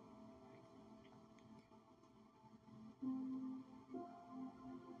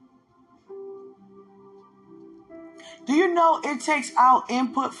 Do you know it takes our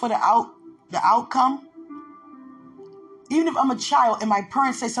input for the outcome? Even if I'm a child and my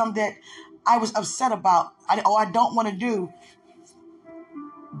parents say something that I was upset about or I don't want to do,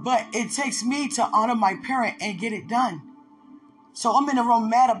 but it takes me to honor my parent and get it done. So I'm in the room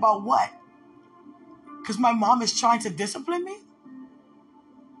mad about what? Because my mom is trying to discipline me?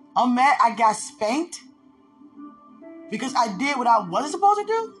 I'm mad I got spanked because I did what I wasn't supposed to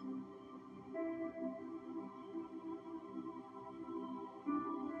do?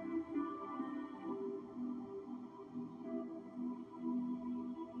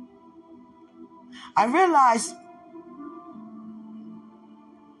 I realized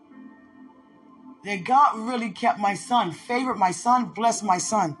that God really kept my son, favored my son, blessed my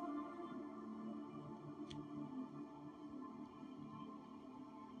son.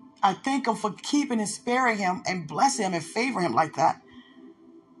 I thank him for keeping and sparing him and blessing him and favoring him like that.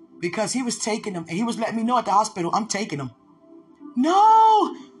 Because he was taking him and he was letting me know at the hospital, I'm taking him.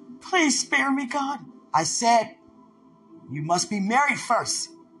 No, please spare me, God. I said, you must be married first.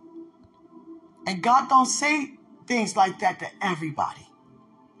 And God don't say things like that to everybody.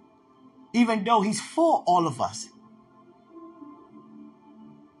 Even though he's for all of us.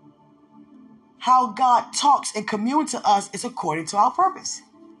 How God talks and communes to us is according to our purpose.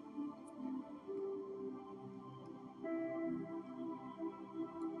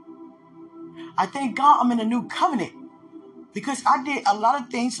 I thank God I'm in a new covenant because I did a lot of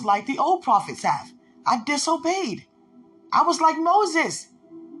things like the old prophets have. I disobeyed. I was like Moses.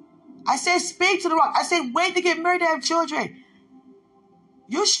 I said, speak to the rock. I said, wait to get married to have children.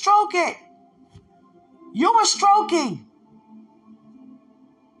 You stroke it. You were stroking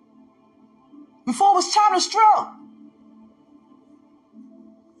before it was time to stroke.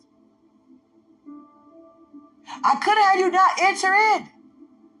 I could have had you not enter in.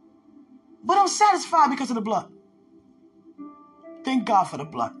 But I'm satisfied because of the blood. Thank God for the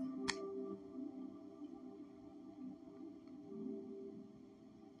blood.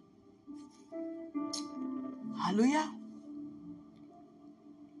 Hallelujah.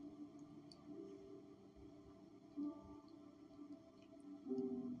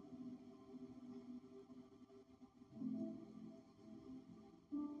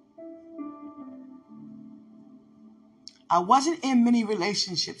 I wasn't in many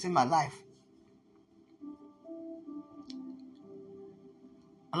relationships in my life.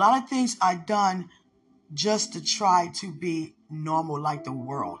 A lot of things I done just to try to be normal like the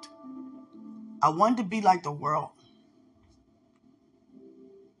world. I wanted to be like the world.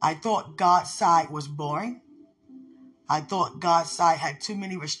 I thought God's side was boring. I thought God's side had too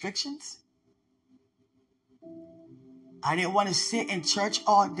many restrictions. I didn't want to sit in church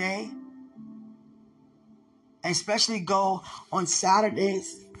all day, and especially go on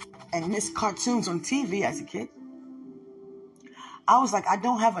Saturdays and miss cartoons on TV as a kid. I was like, I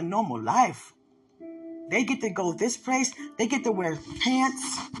don't have a normal life. They get to go this place. They get to wear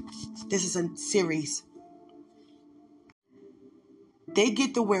pants. This is a series. They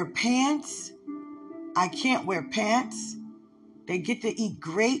get to wear pants. I can't wear pants. They get to eat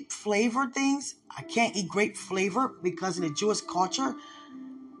grape flavor things. I can't eat grape flavor because in the Jewish culture,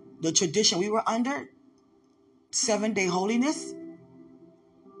 the tradition we were under, 7-day holiness,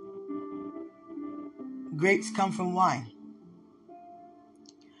 grapes come from wine.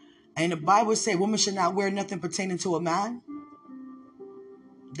 And the Bible says women should not wear nothing pertaining to a man.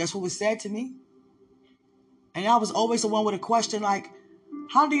 That's what was said to me. And I was always the one with a question like,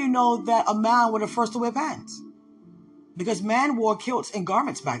 how do you know that a man were the first to wear pants? Because man wore kilts and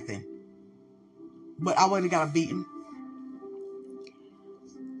garments back then. But I wouldn't have got a beating.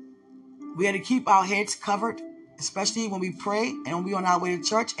 We had to keep our heads covered, especially when we prayed and when we were on our way to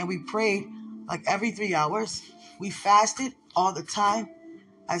church, and we prayed like every 3 hours. We fasted all the time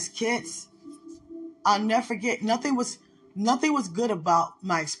as kids. I'll never forget, nothing was good about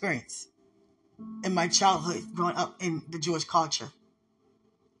my experience in my childhood growing up in the Jewish culture,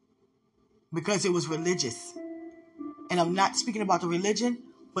 because it was religious. And I'm not speaking about the religion,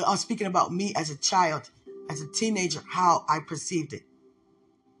 but I'm speaking about me as a child, as a teenager, how I perceived it.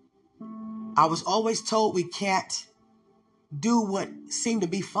 I was always told we can't do what seemed to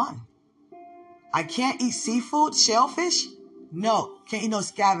be fun. I can't eat seafood, shellfish. No, can't eat no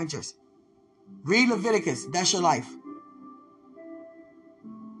scavengers. Read Leviticus, that's your life.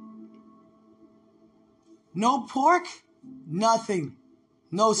 No pork, nothing.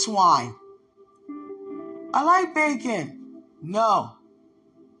 No swine. I like bacon. No.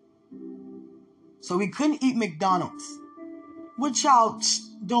 So we couldn't eat McDonald's. What child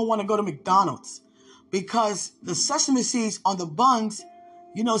don't want to go to McDonald's? Because the sesame seeds on the buns,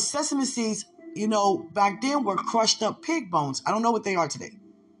 sesame seeds, back then were crushed up pig bones. I don't know what they are today.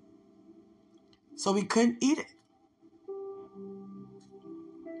 So we couldn't eat it.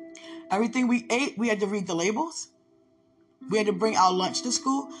 Everything we ate, we had to read the labels. We had to bring our lunch to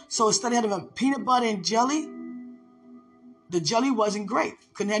school. So instead of having peanut butter and jelly, the jelly wasn't great.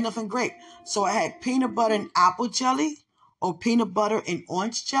 Couldn't have nothing great. So I had peanut butter and apple jelly or peanut butter and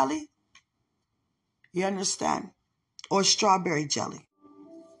orange jelly. You understand? Or strawberry jelly.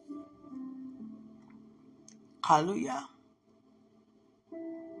 Hallelujah.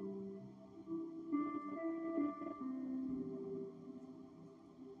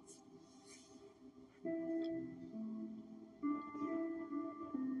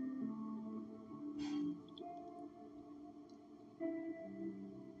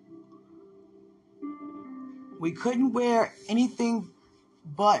 We couldn't wear anything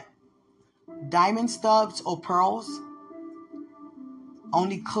but diamond stubs or pearls.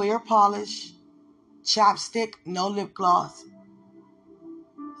 Only clear polish, chapstick, no lip gloss.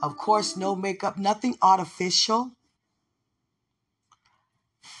 Of course, no makeup, nothing artificial.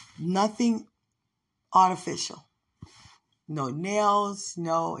 Nothing artificial. No nails,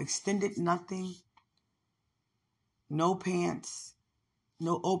 no extended nothing. No pants,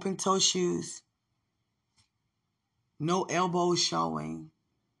 no open toe shoes. No elbows showing.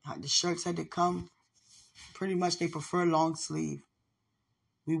 The shirts had to come. Pretty much they prefer long sleeve.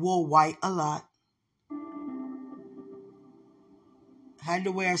 We wore white a lot. Had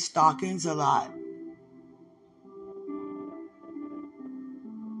to wear stockings a lot.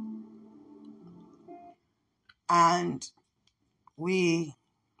 And we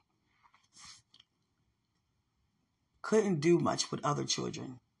couldn't do much with other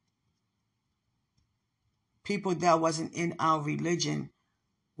children. People that wasn't in our religion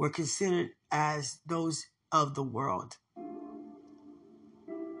were considered as those of the world.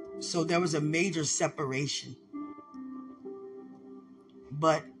 So there was a major separation.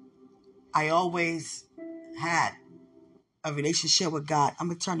 But I always had a relationship with God. I'm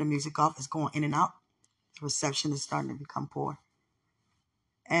going to turn the music off. It's going in and out. The reception is starting to become poor.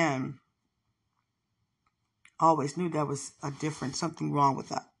 And I always knew there was something wrong with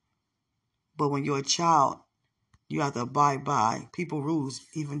that. But when you're a child, you have to abide by people's rules,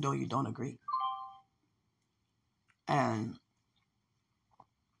 even though you don't agree. And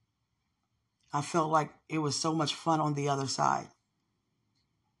I felt like it was so much fun on the other side.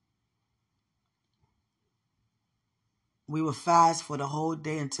 We would fast for the whole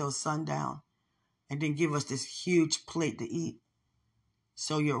day until sundown and then give us this huge plate to eat.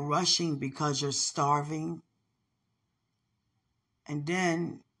 So you're rushing because you're starving. And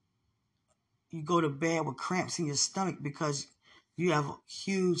then you go to bed with cramps in your stomach because you have a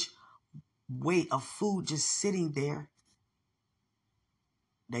huge weight of food just sitting there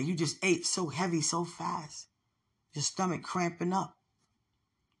that you just ate so heavy, so fast. Your stomach cramping up.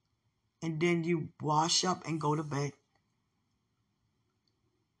 And then you wash up and go to bed.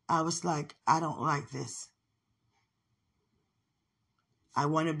 I was like, I don't like this. I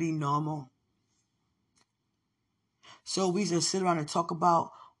want to be normal. So we just sit around and talk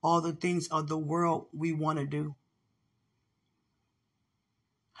about all the things of the world we want to do.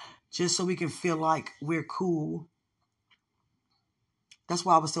 Just so we can feel like we're cool. That's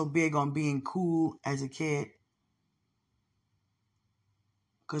why I was so big on being cool as a kid.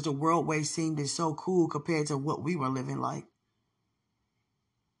 Because the world way seemed so cool compared to what we were living like.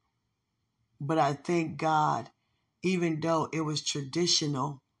 But I thank God, even though it was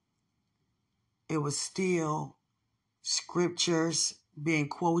traditional, it was still scriptures being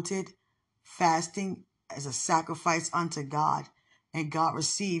quoted, fasting as a sacrifice unto God. And God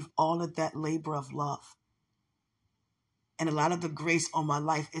received all of that labor of love. And a lot of the grace on my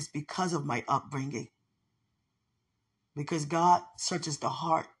life is because of my upbringing. Because God searches the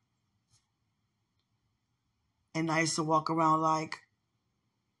heart. And I used to walk around like,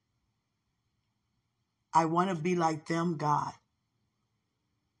 I want to be like them, God.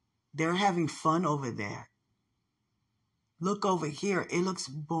 They're having fun over there. Look over here. It looks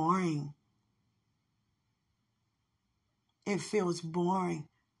boring. It feels boring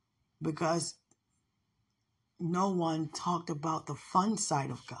because no one talked about the fun side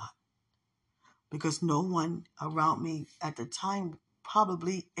of God. Because no one around me at the time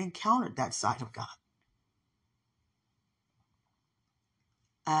probably encountered that side of God.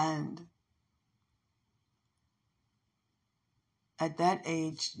 And at that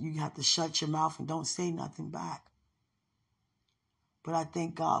age, you have to shut your mouth and don't say nothing back. But I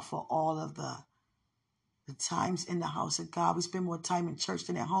thank God for all of the times in the house of God. We spend more time in church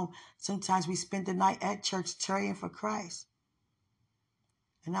than at home. Sometimes we spend the night at church tarrying for Christ.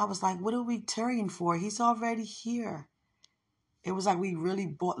 And I was like, what are we tarrying for? He's already here. It was like we really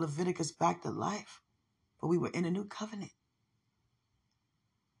brought Leviticus back to life. But we were in a new covenant.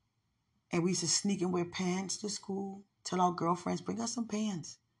 And we used to sneak and wear pants to school. Tell our girlfriends, bring us some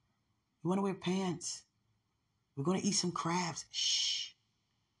pants. We want to wear pants. We're going to eat some crabs. Shh.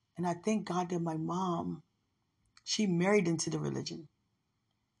 And I thank God that my mom, she married into the religion.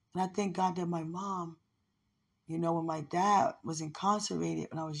 And I thank God that my mom, when my dad was incarcerated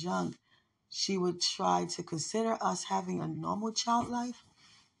when I was young, she would try to consider us having a normal child life.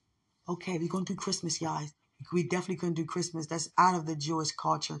 Okay, we're going to do Christmas, guys. We definitely couldn't do Christmas. That's out of the Jewish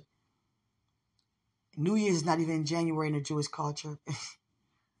culture. New Year's is not even in January in the Jewish culture.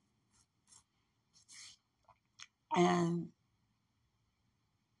 And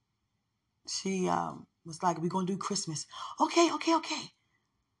she was like, we're going to do Christmas. Okay.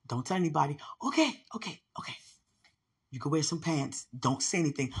 Don't tell anybody. Okay. You can wear some pants. Don't say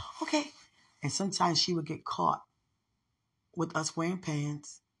anything. Okay. And sometimes she would get caught with us wearing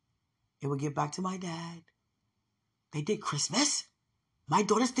pants. It would get back to my dad. They did Christmas. My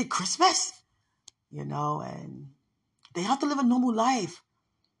daughters did Christmas. And they have to live a normal life.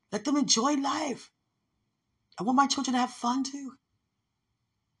 Let them enjoy life. I want my children to have fun too.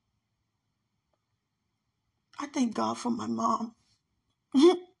 I thank God for my mom.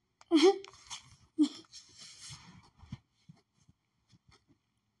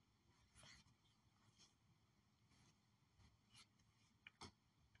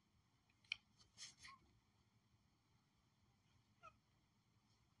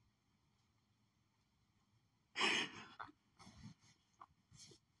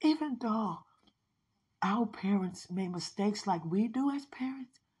 Even though our parents made mistakes like we do as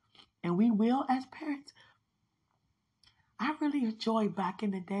parents, and we will as parents, I really enjoy back in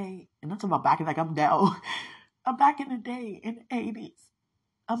the day, and I'm talking about back in like I'm now. I'm back in the day in the 80s.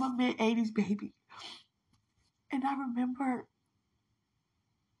 I'm a mid-80s baby. And I remember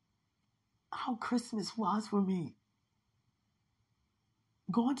how Christmas was for me.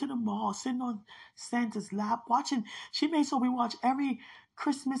 Going to the mall, sitting on Santa's lap, watching. She made so we watch every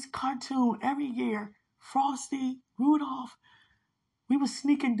Christmas cartoon every year. Frosty, Rudolph. We would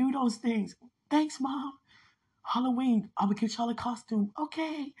sneak and do those things. Thanks, Mom. Halloween, I'm going to get y'all a costume.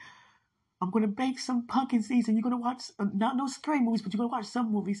 Okay. I'm going to bake some pumpkin seeds and you're going to watch, not no scary movies, but you're going to watch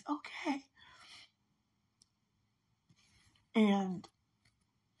some movies. Okay. And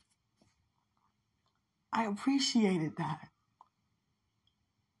I appreciated that.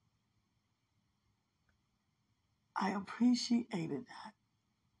 I appreciated that.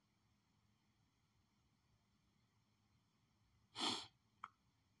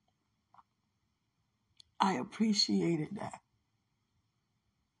 I appreciated that.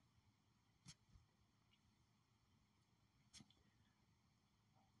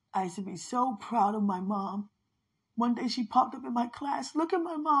 I used to be so proud of my mom. One day she popped up in my class. Look at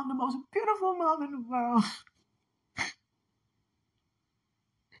my mom, the most beautiful mom in the world.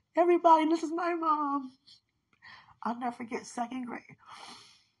 Everybody, this is my mom. I'll never forget second grade.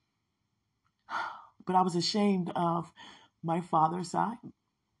 But I was ashamed of my father's side,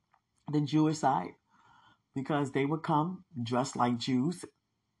 the Jewish side, because they would come dressed like Jews,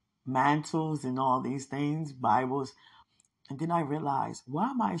 mantles and all these things, Bibles. And then I realized, why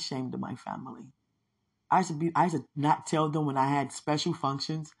am I ashamed of my family? I used to not tell them when I had special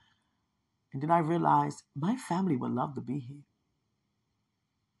functions. And then I realized my family would love to be here.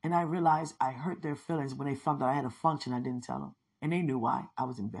 And I realized I hurt their feelings when they found out I had a function. I didn't tell them. And they knew why. I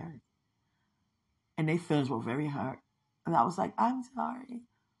was embarrassed. And their feelings were very hurt. And I was like, I'm sorry.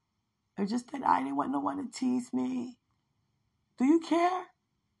 It's just that I didn't want no one to tease me. Do you care?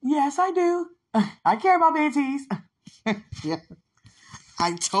 Yes, I do. I care about being teased. Yeah.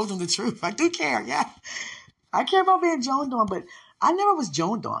 I told them the truth. I do care. Yeah. I care about being joned on, but I never was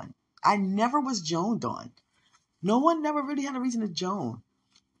joned on. I never was joned on. No one never really had a reason to jone.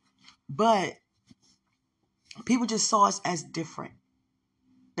 But people just saw us as different.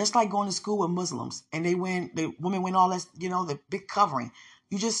 That's like going to school with Muslims and the women win all that, the big covering.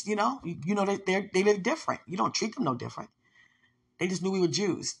 You just, they live different. You don't treat them no different. They just knew we were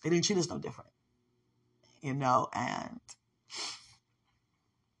Jews. They didn't treat us no different, and I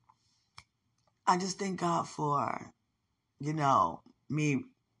just thank God for, me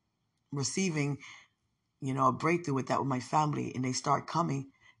receiving, a breakthrough with that with my family, and they start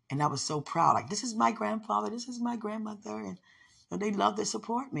coming, and I was so proud. Like, this is my grandfather, this is my grandmother, and they love to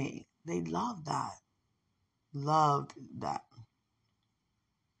support me. They loved that.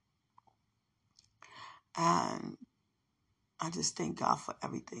 And I just thank God for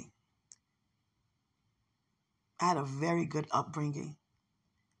everything. I had a very good upbringing.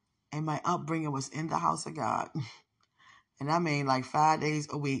 And my upbringing was in the house of God. And I mean like 5 days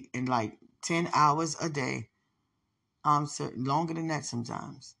a week and like 10 hours a day. I'm certain longer than that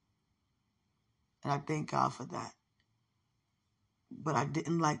sometimes. And I thank God for that. But I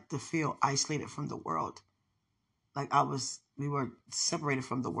didn't like to feel isolated from the world. Like we were separated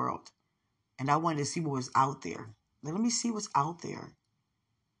from the world. And I wanted to see what was out there. Like, let me see what's out there.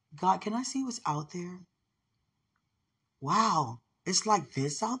 God, can I see what's out there? Wow, it's like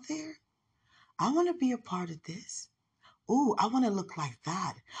this out there? I want to be a part of this. Ooh, I want to look like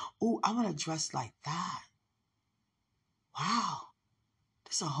that. Ooh, I want to dress like that. Wow,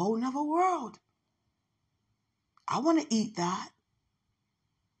 there's a whole nother world. I want to eat that.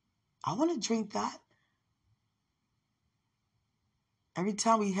 I want to drink that. Every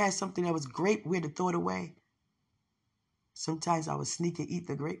time we had something that was great, we had to throw it away. Sometimes I would sneak and eat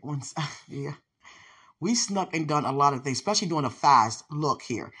the great ones. Yeah. We snuck and done a lot of things, especially during a fast. Look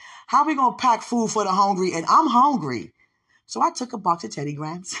here. How are we going to pack food for the hungry? And I'm hungry. So I took a box of Teddy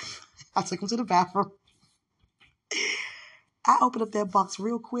Grahams. I took them to the bathroom. I opened up that box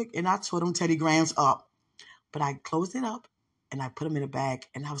real quick and I tore them Teddy Grahams up. But I closed it up and I put them in a bag.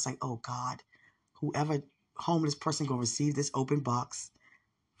 And I was like, oh God, whoever homeless person going to receive this open box,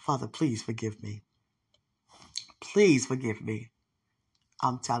 Father, please forgive me. Please forgive me.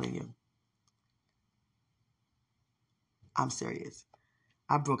 I'm telling you. I'm serious.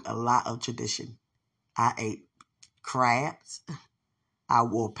 I broke a lot of tradition. I ate crabs. I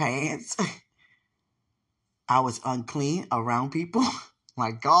wore pants. I was unclean around people.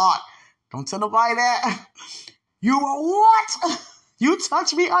 My God, don't tell nobody that. You were what? You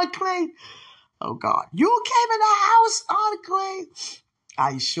touched me unclean. Oh God, you came in the house unclean.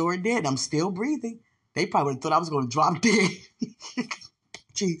 I sure did. I'm still breathing. They probably thought I was going to drop dead.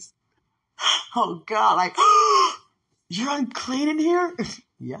 Jeez. Oh God, like, you're unclean in here?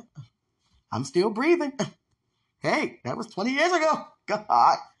 Yeah, I'm still breathing. Hey, that was 20 years ago.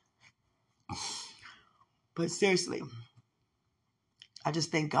 God. But seriously, I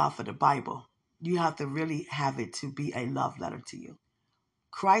just thank God for the Bible. You have to really have it to be a love letter to you.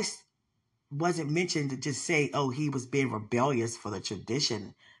 Christ wasn't mentioned to just say, oh, he was being rebellious for the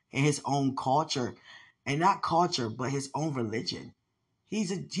tradition and his own culture. And not culture, but his own religion.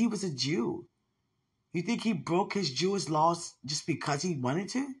 He was a Jew. You think he broke his Jewish laws just because he wanted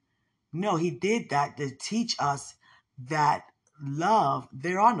to? No, he did that to teach us that love,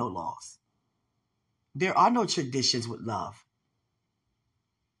 there are no laws. There are no traditions with love.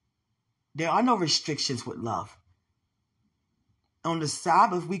 There are no restrictions with love. On the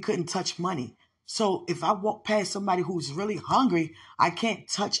Sabbath, we couldn't touch money. So if I walk past somebody who's really hungry, I can't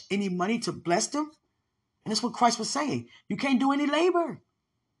touch any money to bless them. And that's what Christ was saying. You can't do any labor.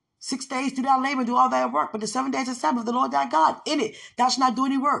 6 days do thou labor, do all thy work. But the 7 days of Sabbath, the Lord thy God, in it, thou shalt not do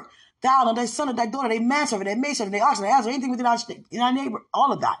any work. Thou, nor thy son, or thy daughter, thy manservant, thy maidservant, thy oxen, thy ass, or anything within thy neighbor.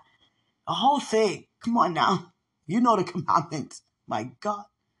 All of that. The whole thing. Come on now. You know the commandments. My God.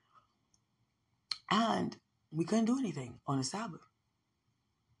 And we couldn't do anything on the Sabbath.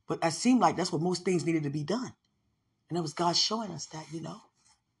 But it seemed like that's what most things needed to be done. And it was God showing us that,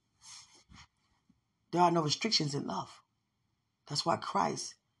 there are no restrictions in love. That's why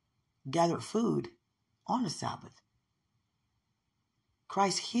Christ gathered food on the Sabbath.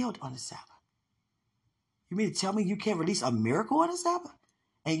 Christ healed on the Sabbath. You mean to tell me you can't release a miracle on the Sabbath?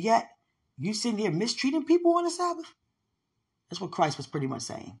 And yet, you sitting here mistreating people on the Sabbath? That's what Christ was pretty much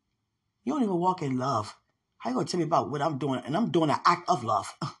saying. You don't even walk in love. How you going to tell me about what I'm doing? And I'm doing an act of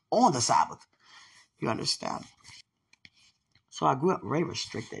love on the Sabbath. You understand? So I grew up very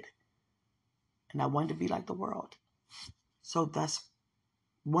restricted. And I wanted to be like the world. So that's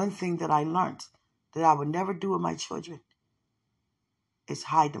one thing that I learned that I would never do with my children is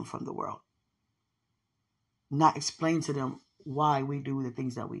hide them from the world. Not explain to them why we do the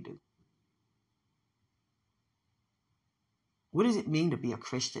things that we do. What does it mean to be a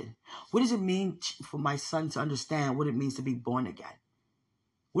Christian? What does it mean for my son to understand what it means to be born again?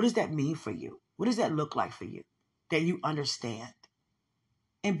 What does that mean for you? What does that look like for you? That you understand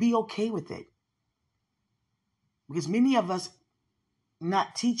and be okay with it. Because many of us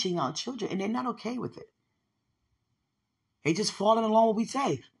not teaching our children and they're not okay with it. They just following along what we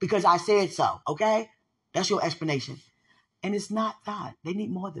say because I said so, okay? That's your explanation. And it's not that. They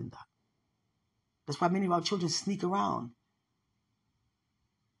need more than that. That's why many of our children sneak around.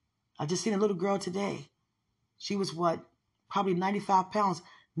 I just seen a little girl today. She was probably 95 pounds.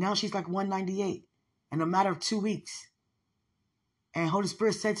 Now she's like 198 in a matter of 2 weeks. And Holy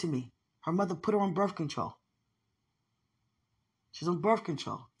Spirit said to me, her mother put her on birth control. She's on birth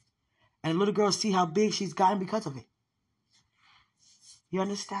control. And the little girl see how big she's gotten because of it. You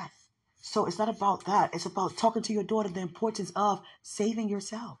understand? So it's not about that. It's about talking to your daughter the importance of saving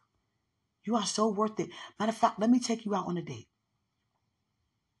yourself. You are so worth it. Matter of fact, let me take you out on a date.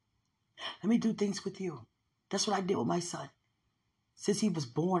 Let me do things with you. That's what I did with my son. Since he was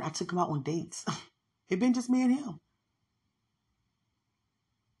born, I took him out on dates. It been just me and him.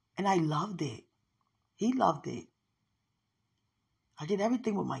 And I loved it. He loved it. I did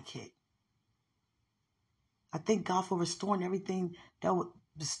everything with my kid. I thank God for restoring everything that was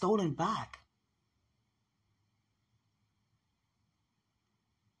stolen back.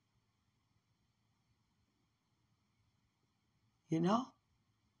 You know?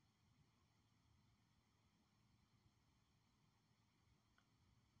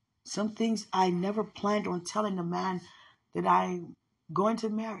 Some things I never planned on telling the man that I'm going to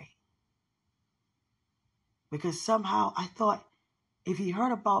marry. Because somehow I thought if he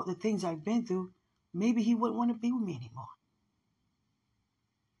heard about the things I've been through, maybe he wouldn't want to be with me anymore.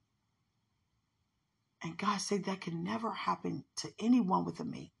 And God said that can never happen to anyone with a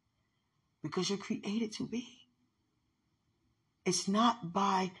mate because you're created to be. It's not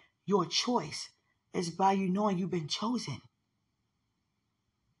by your choice. It's by you knowing you've been chosen.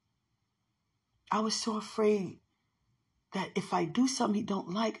 I was so afraid that if I do something he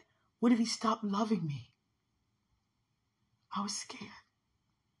don't like, what if he stopped loving me? I was scared.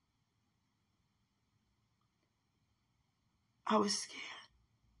 I was scared.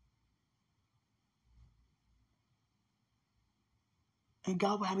 And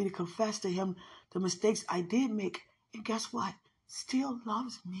God would have me to confess to him the mistakes I did make. And guess what? Still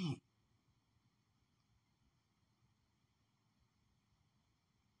loves me.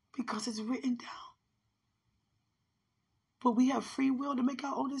 Because it's written down. But we have free will to make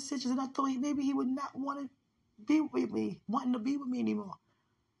our own decisions. And I thought maybe he would not want to be with me, wanting to be with me anymore.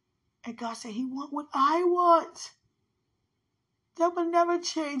 And God said he want what I want. That will never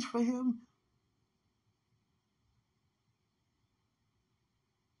change for him.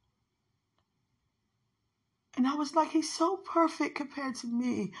 And I was like, he's so perfect compared to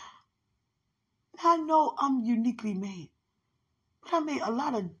me. I know I'm uniquely made. But I made a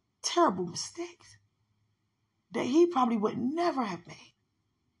lot of terrible mistakes that he probably would never have made.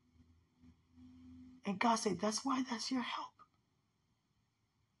 And God said, that's why that's your help.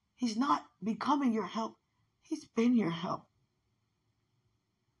 He's not becoming your help. He's been your help.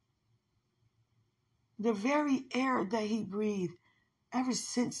 The very air that he breathed, ever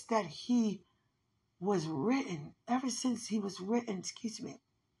since that he was written,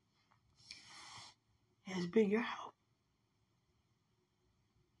 has been your help.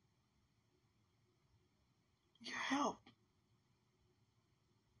 Your help.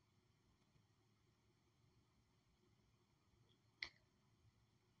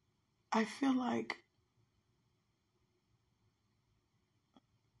 I feel like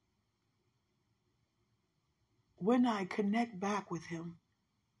when I connect back with him,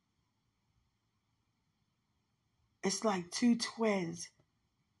 it's like two twins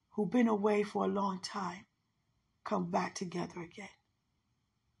who've been away for a long time come back together again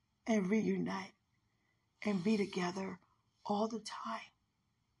and reunite and be together all the time.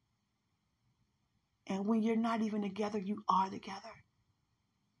 And when you're not even together, you are together.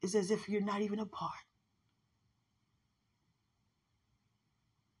 It's as if you're not even apart.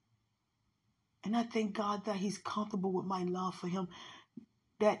 And I thank God that he's comfortable with my love for him.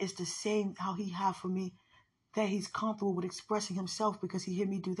 That is the same how he have for me. that he's comfortable with expressing himself because he hear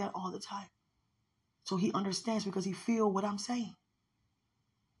me do that all the time. So he understands because he feel what I'm saying.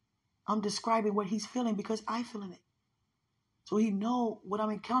 I'm describing what he's feeling because I feeling it. So he know what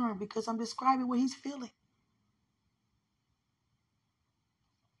I'm encountering because I'm describing what he's feeling.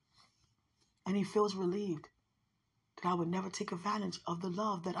 And he feels relieved that I would never take advantage of the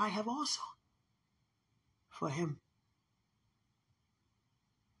love that I have also for him.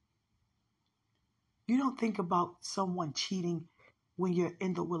 You don't think about someone cheating when you're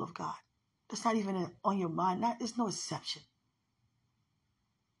in the will of God. That's not even on your mind. There's no exception.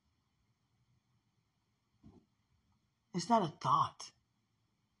 It's not a thought.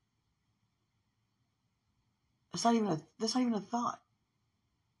 That's not even a thought.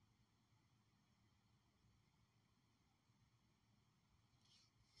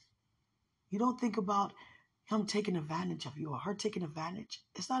 You don't think about him taking advantage of you or her taking advantage.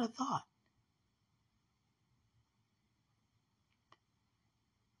 It's not a thought.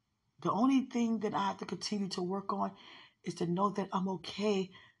 The only thing that I have to continue to work on is to know that I'm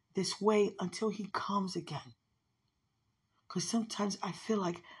okay this way until he comes again. Because sometimes I feel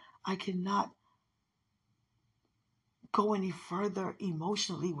like I cannot go any further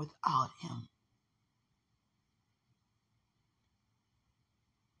emotionally without him.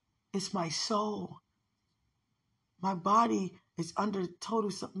 It's my soul. My body is under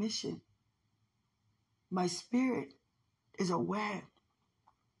total submission. My spirit is aware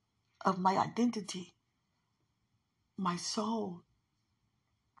of my identity. My soul,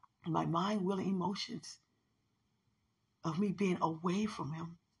 my mind, will, and emotions of me being away from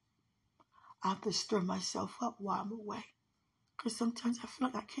him. I have to stir myself up while I'm away. Because sometimes I feel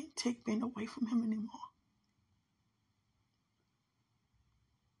like I can't take being away from him anymore.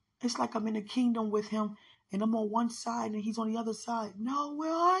 It's like I'm in the kingdom with him and I'm on one side and he's on the other side. No,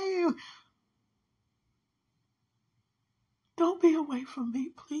 where are you? Don't be away from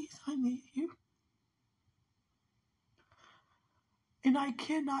me, please. I need you. And I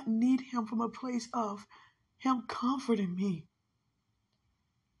cannot need him from a place of him comforting me.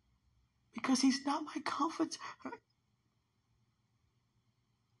 Because he's not my comforter.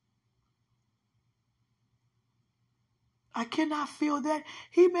 I cannot feel that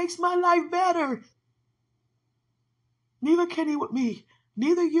he makes my life better. Neither can he with me.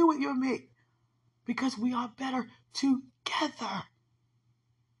 Neither you with your mate. Because we are better together.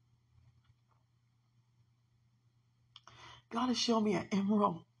 God has shown me an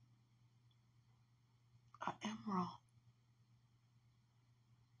emerald. An emerald.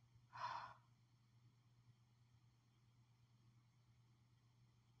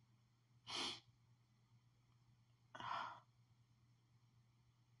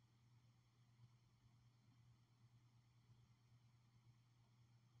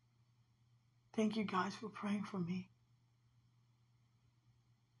 Thank you guys for praying for me.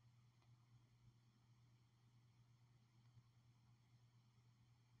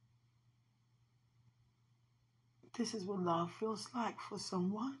 This is what love feels like for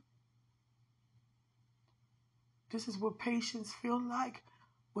someone. This is what patience feels like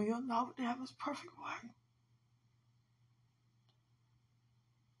when you're allowed to have his perfect work.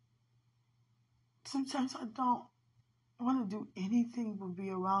 Sometimes I don't want to do anything but be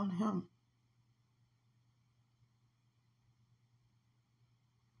around him.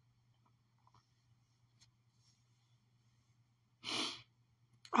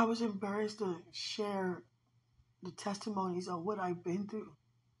 I was embarrassed to share the testimonies of what I've been through,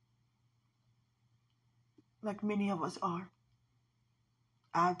 like many of us are.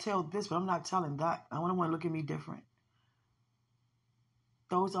 I tell this, but I'm not telling that. I don't want to look at me different.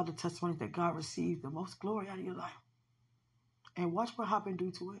 Those are the testimonies that God received the most glory out of your life. And watch what happened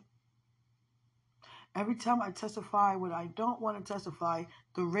due to it. Every time I testify what I don't want to testify,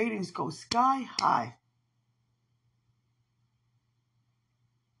 the ratings go sky high.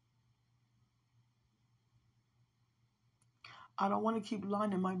 I don't want to keep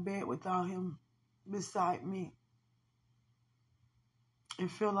lying in my bed without him beside me. I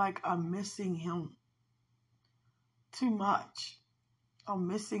feel like I'm missing him too much. I'm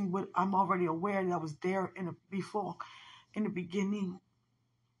missing what I'm already aware that was there in the beginning.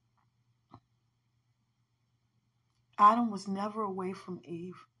 Adam was never away from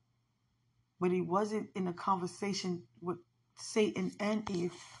Eve, but he wasn't in a conversation with Satan and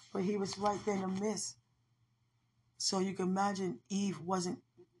Eve, but he was right there in the midst. So you can imagine Eve wasn't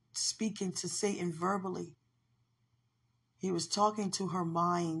speaking to Satan verbally. He was talking to her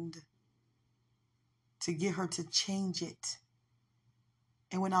mind to get her to change it.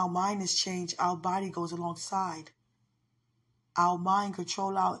 And when our mind is changed, our body goes alongside. Our mind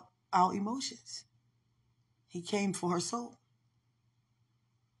controls our emotions. He came for her soul.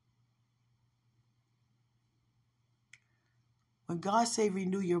 When God say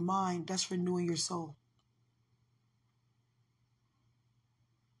renew your mind, that's renewing your soul.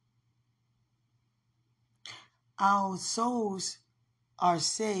 Our souls are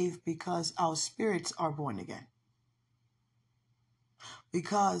saved because our spirits are born again.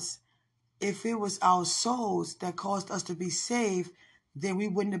 Because if it was our souls that caused us to be saved, then we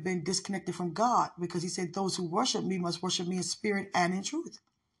wouldn't have been disconnected from God, because he said those who worship me must worship me in spirit and in truth.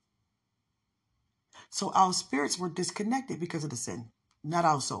 So our spirits were disconnected because of the sin, not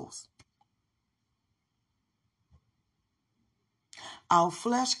our souls. Our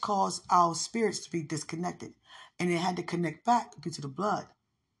flesh caused our spirits to be disconnected, and it had to connect back due to the blood.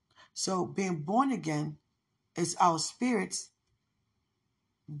 So being born again is our spirits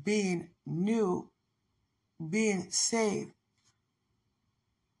being new, being saved,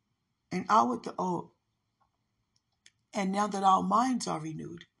 and out with the old. And now that our minds are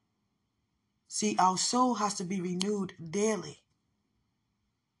renewed, see, our soul has to be renewed daily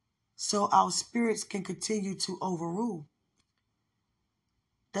so our spirits can continue to overrule.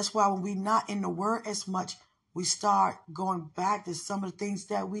 That's why when we're not in the Word as much, we start going back to some of the things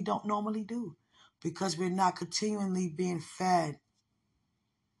that we don't normally do, because we're not continually being fed.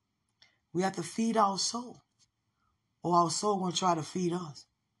 We have to feed our soul, or our soul will try to feed us.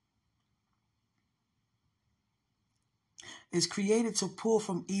 It's created to pull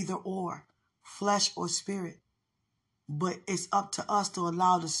from either or, flesh or spirit. But it's up to us to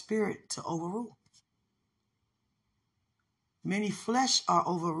allow the spirit to overrule. Many flesh are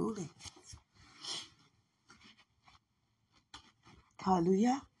overruling.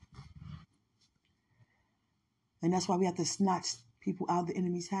 Hallelujah. And that's why we have to snatch people out of the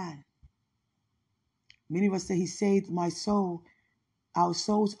enemy's hand. Many of us say, he saved my soul. Our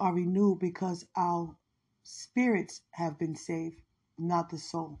souls are renewed because our spirits have been saved, not the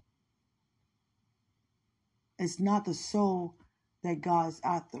soul. It's not the soul that God's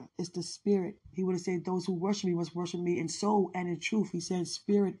after. It's the spirit. He would have said, those who worship me must worship me in soul and in truth. He said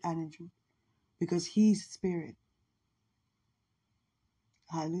spirit and in truth, because he's spirit.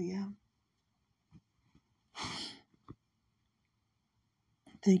 Hallelujah.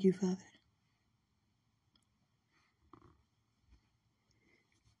 Thank you, Father.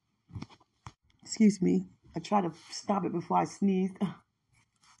 Excuse me. I try to stop it before I sneezed.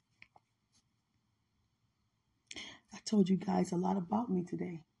 I told you guys a lot about me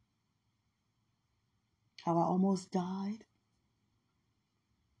today. How I almost died.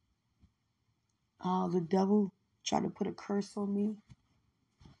 How the devil tried to put a curse on me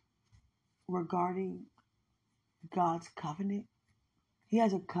regarding God's covenant. He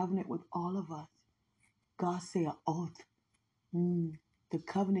has a covenant with all of us. God say an oath. The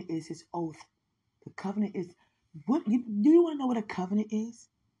covenant is his oath. The covenant is, do you want to know what a covenant is?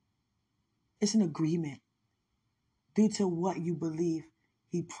 It's an agreement due to what you believe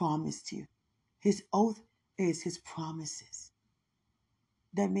he promised you. His oath is his promises.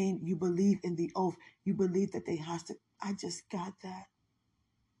 That means you believe in the oath. You believe that they have to. I just got that.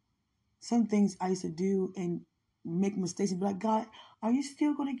 Some things I used to do and make mistakes and be like, God, are you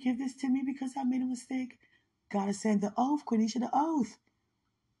still going to give this to me because I made a mistake? God is saying, the oath, Quenisha, the oath.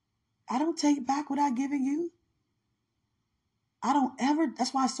 I don't take back what I've given you. I don't ever.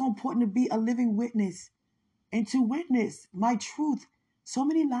 That's why it's so important to be a living witness and to witness my truth. So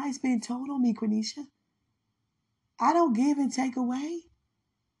many lies being told on me, Quenisha. I don't give and take away.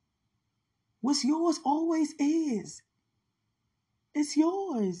 What's yours always is. It's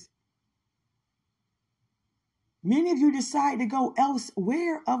yours. Many of you decide to go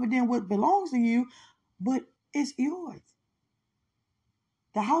elsewhere other than what belongs to you, but it's yours.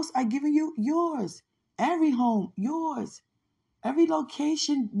 The house I given you, yours. Every home, yours. Every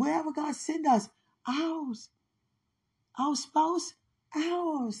location, wherever God send us, ours. Our spouse,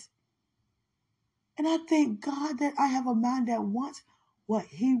 ours. And I thank God that I have a mind that wants what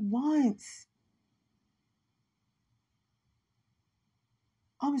he wants.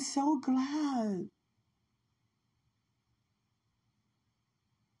 I'm so glad.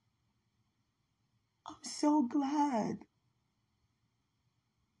 I'm so glad.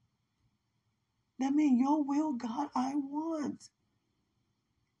 That means your will, God, I want.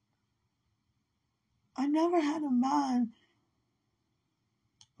 I never had a man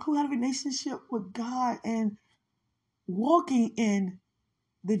who had a relationship with God and walking in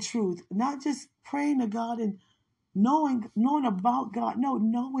the truth, not just praying to God and knowing about God. No,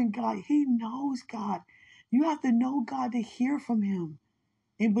 knowing God. He knows God. You have to know God to hear from him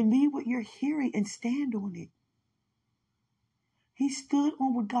and believe what you're hearing and stand on it. He stood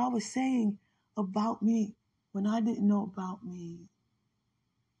on what God was saying about me. when I didn't know about me.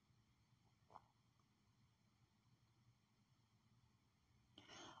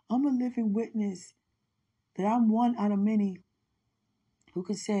 I'm a living witness that I'm one out of many who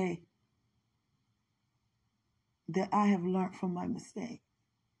can say that I have learned from my mistake.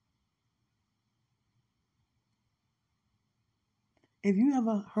 If you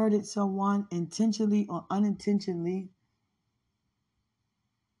ever hurted someone intentionally or unintentionally,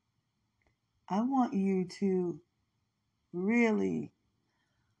 I want you to really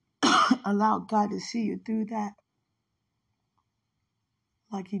allow God to see you through that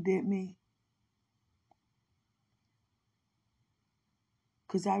like he did me.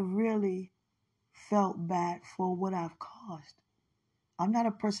 Because I really felt bad for what I've caused. I'm not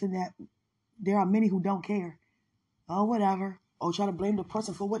a person that, there are many who don't care. Oh, whatever. Or try to blame the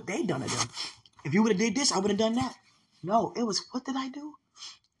person for what they done to them. If you would have did this, I would have done that. No, it was, what did I do?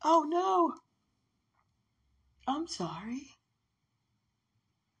 Oh, no. I'm sorry.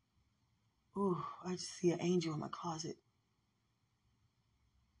 Ooh, I just see an angel in my closet.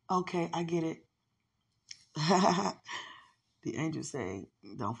 Okay, I get it. The angel saying,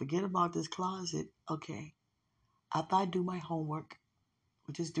 don't forget about this closet. Okay. After I do my homework,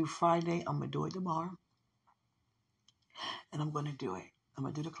 which is due Friday, I'm going to do it tomorrow. And I'm going to do it. I'm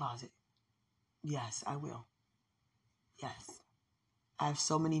going to do the closet. Yes, I will. Yes. I have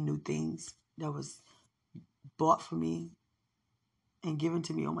so many new things that was bought for me and given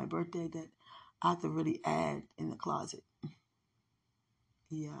to me on my birthday that I have to really add in the closet.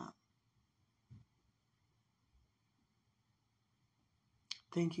 Yeah.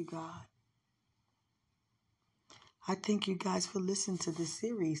 Thank you, God. I thank you guys for listening to this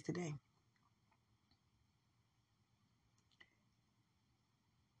series today.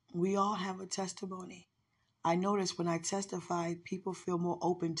 We all have a testimony. I notice when I testify, people feel more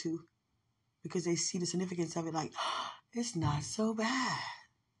open to, because they see the significance of it, like, oh, it's not so bad.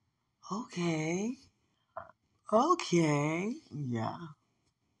 Okay. Okay. Yeah.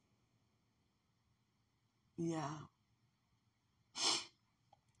 Yeah.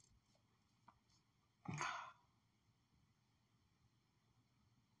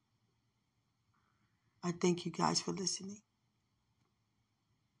 I thank you guys for listening.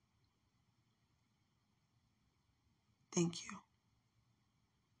 Thank you.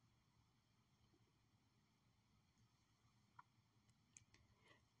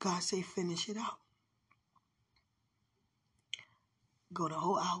 God say finish it out. Go the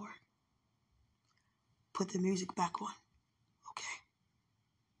whole hour. Put the music back on. Okay.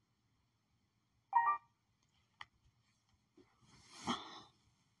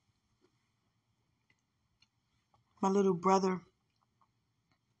 My little brother,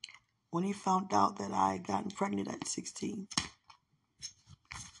 when he found out that I had gotten pregnant at 16,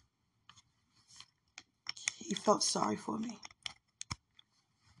 he felt sorry for me.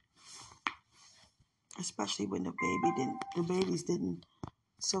 Especially when the babies didn't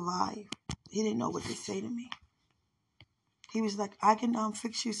survive. He didn't know what to say to me. He was like, I can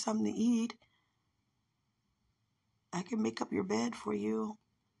fix you something to eat. I can make up your bed for you.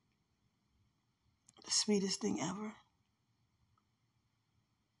 The sweetest thing ever.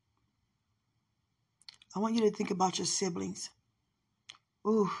 I want you to think about your siblings.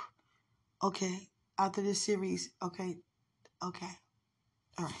 Ooh, okay. After this series, okay. All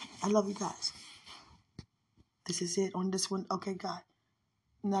right. I love you guys. This is it on this one. Okay, God.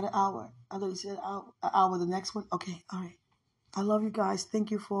 Not an hour. I thought you said an hour. The next one. Okay, all right. I love you guys.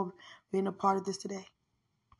 Thank you for being a part of this today.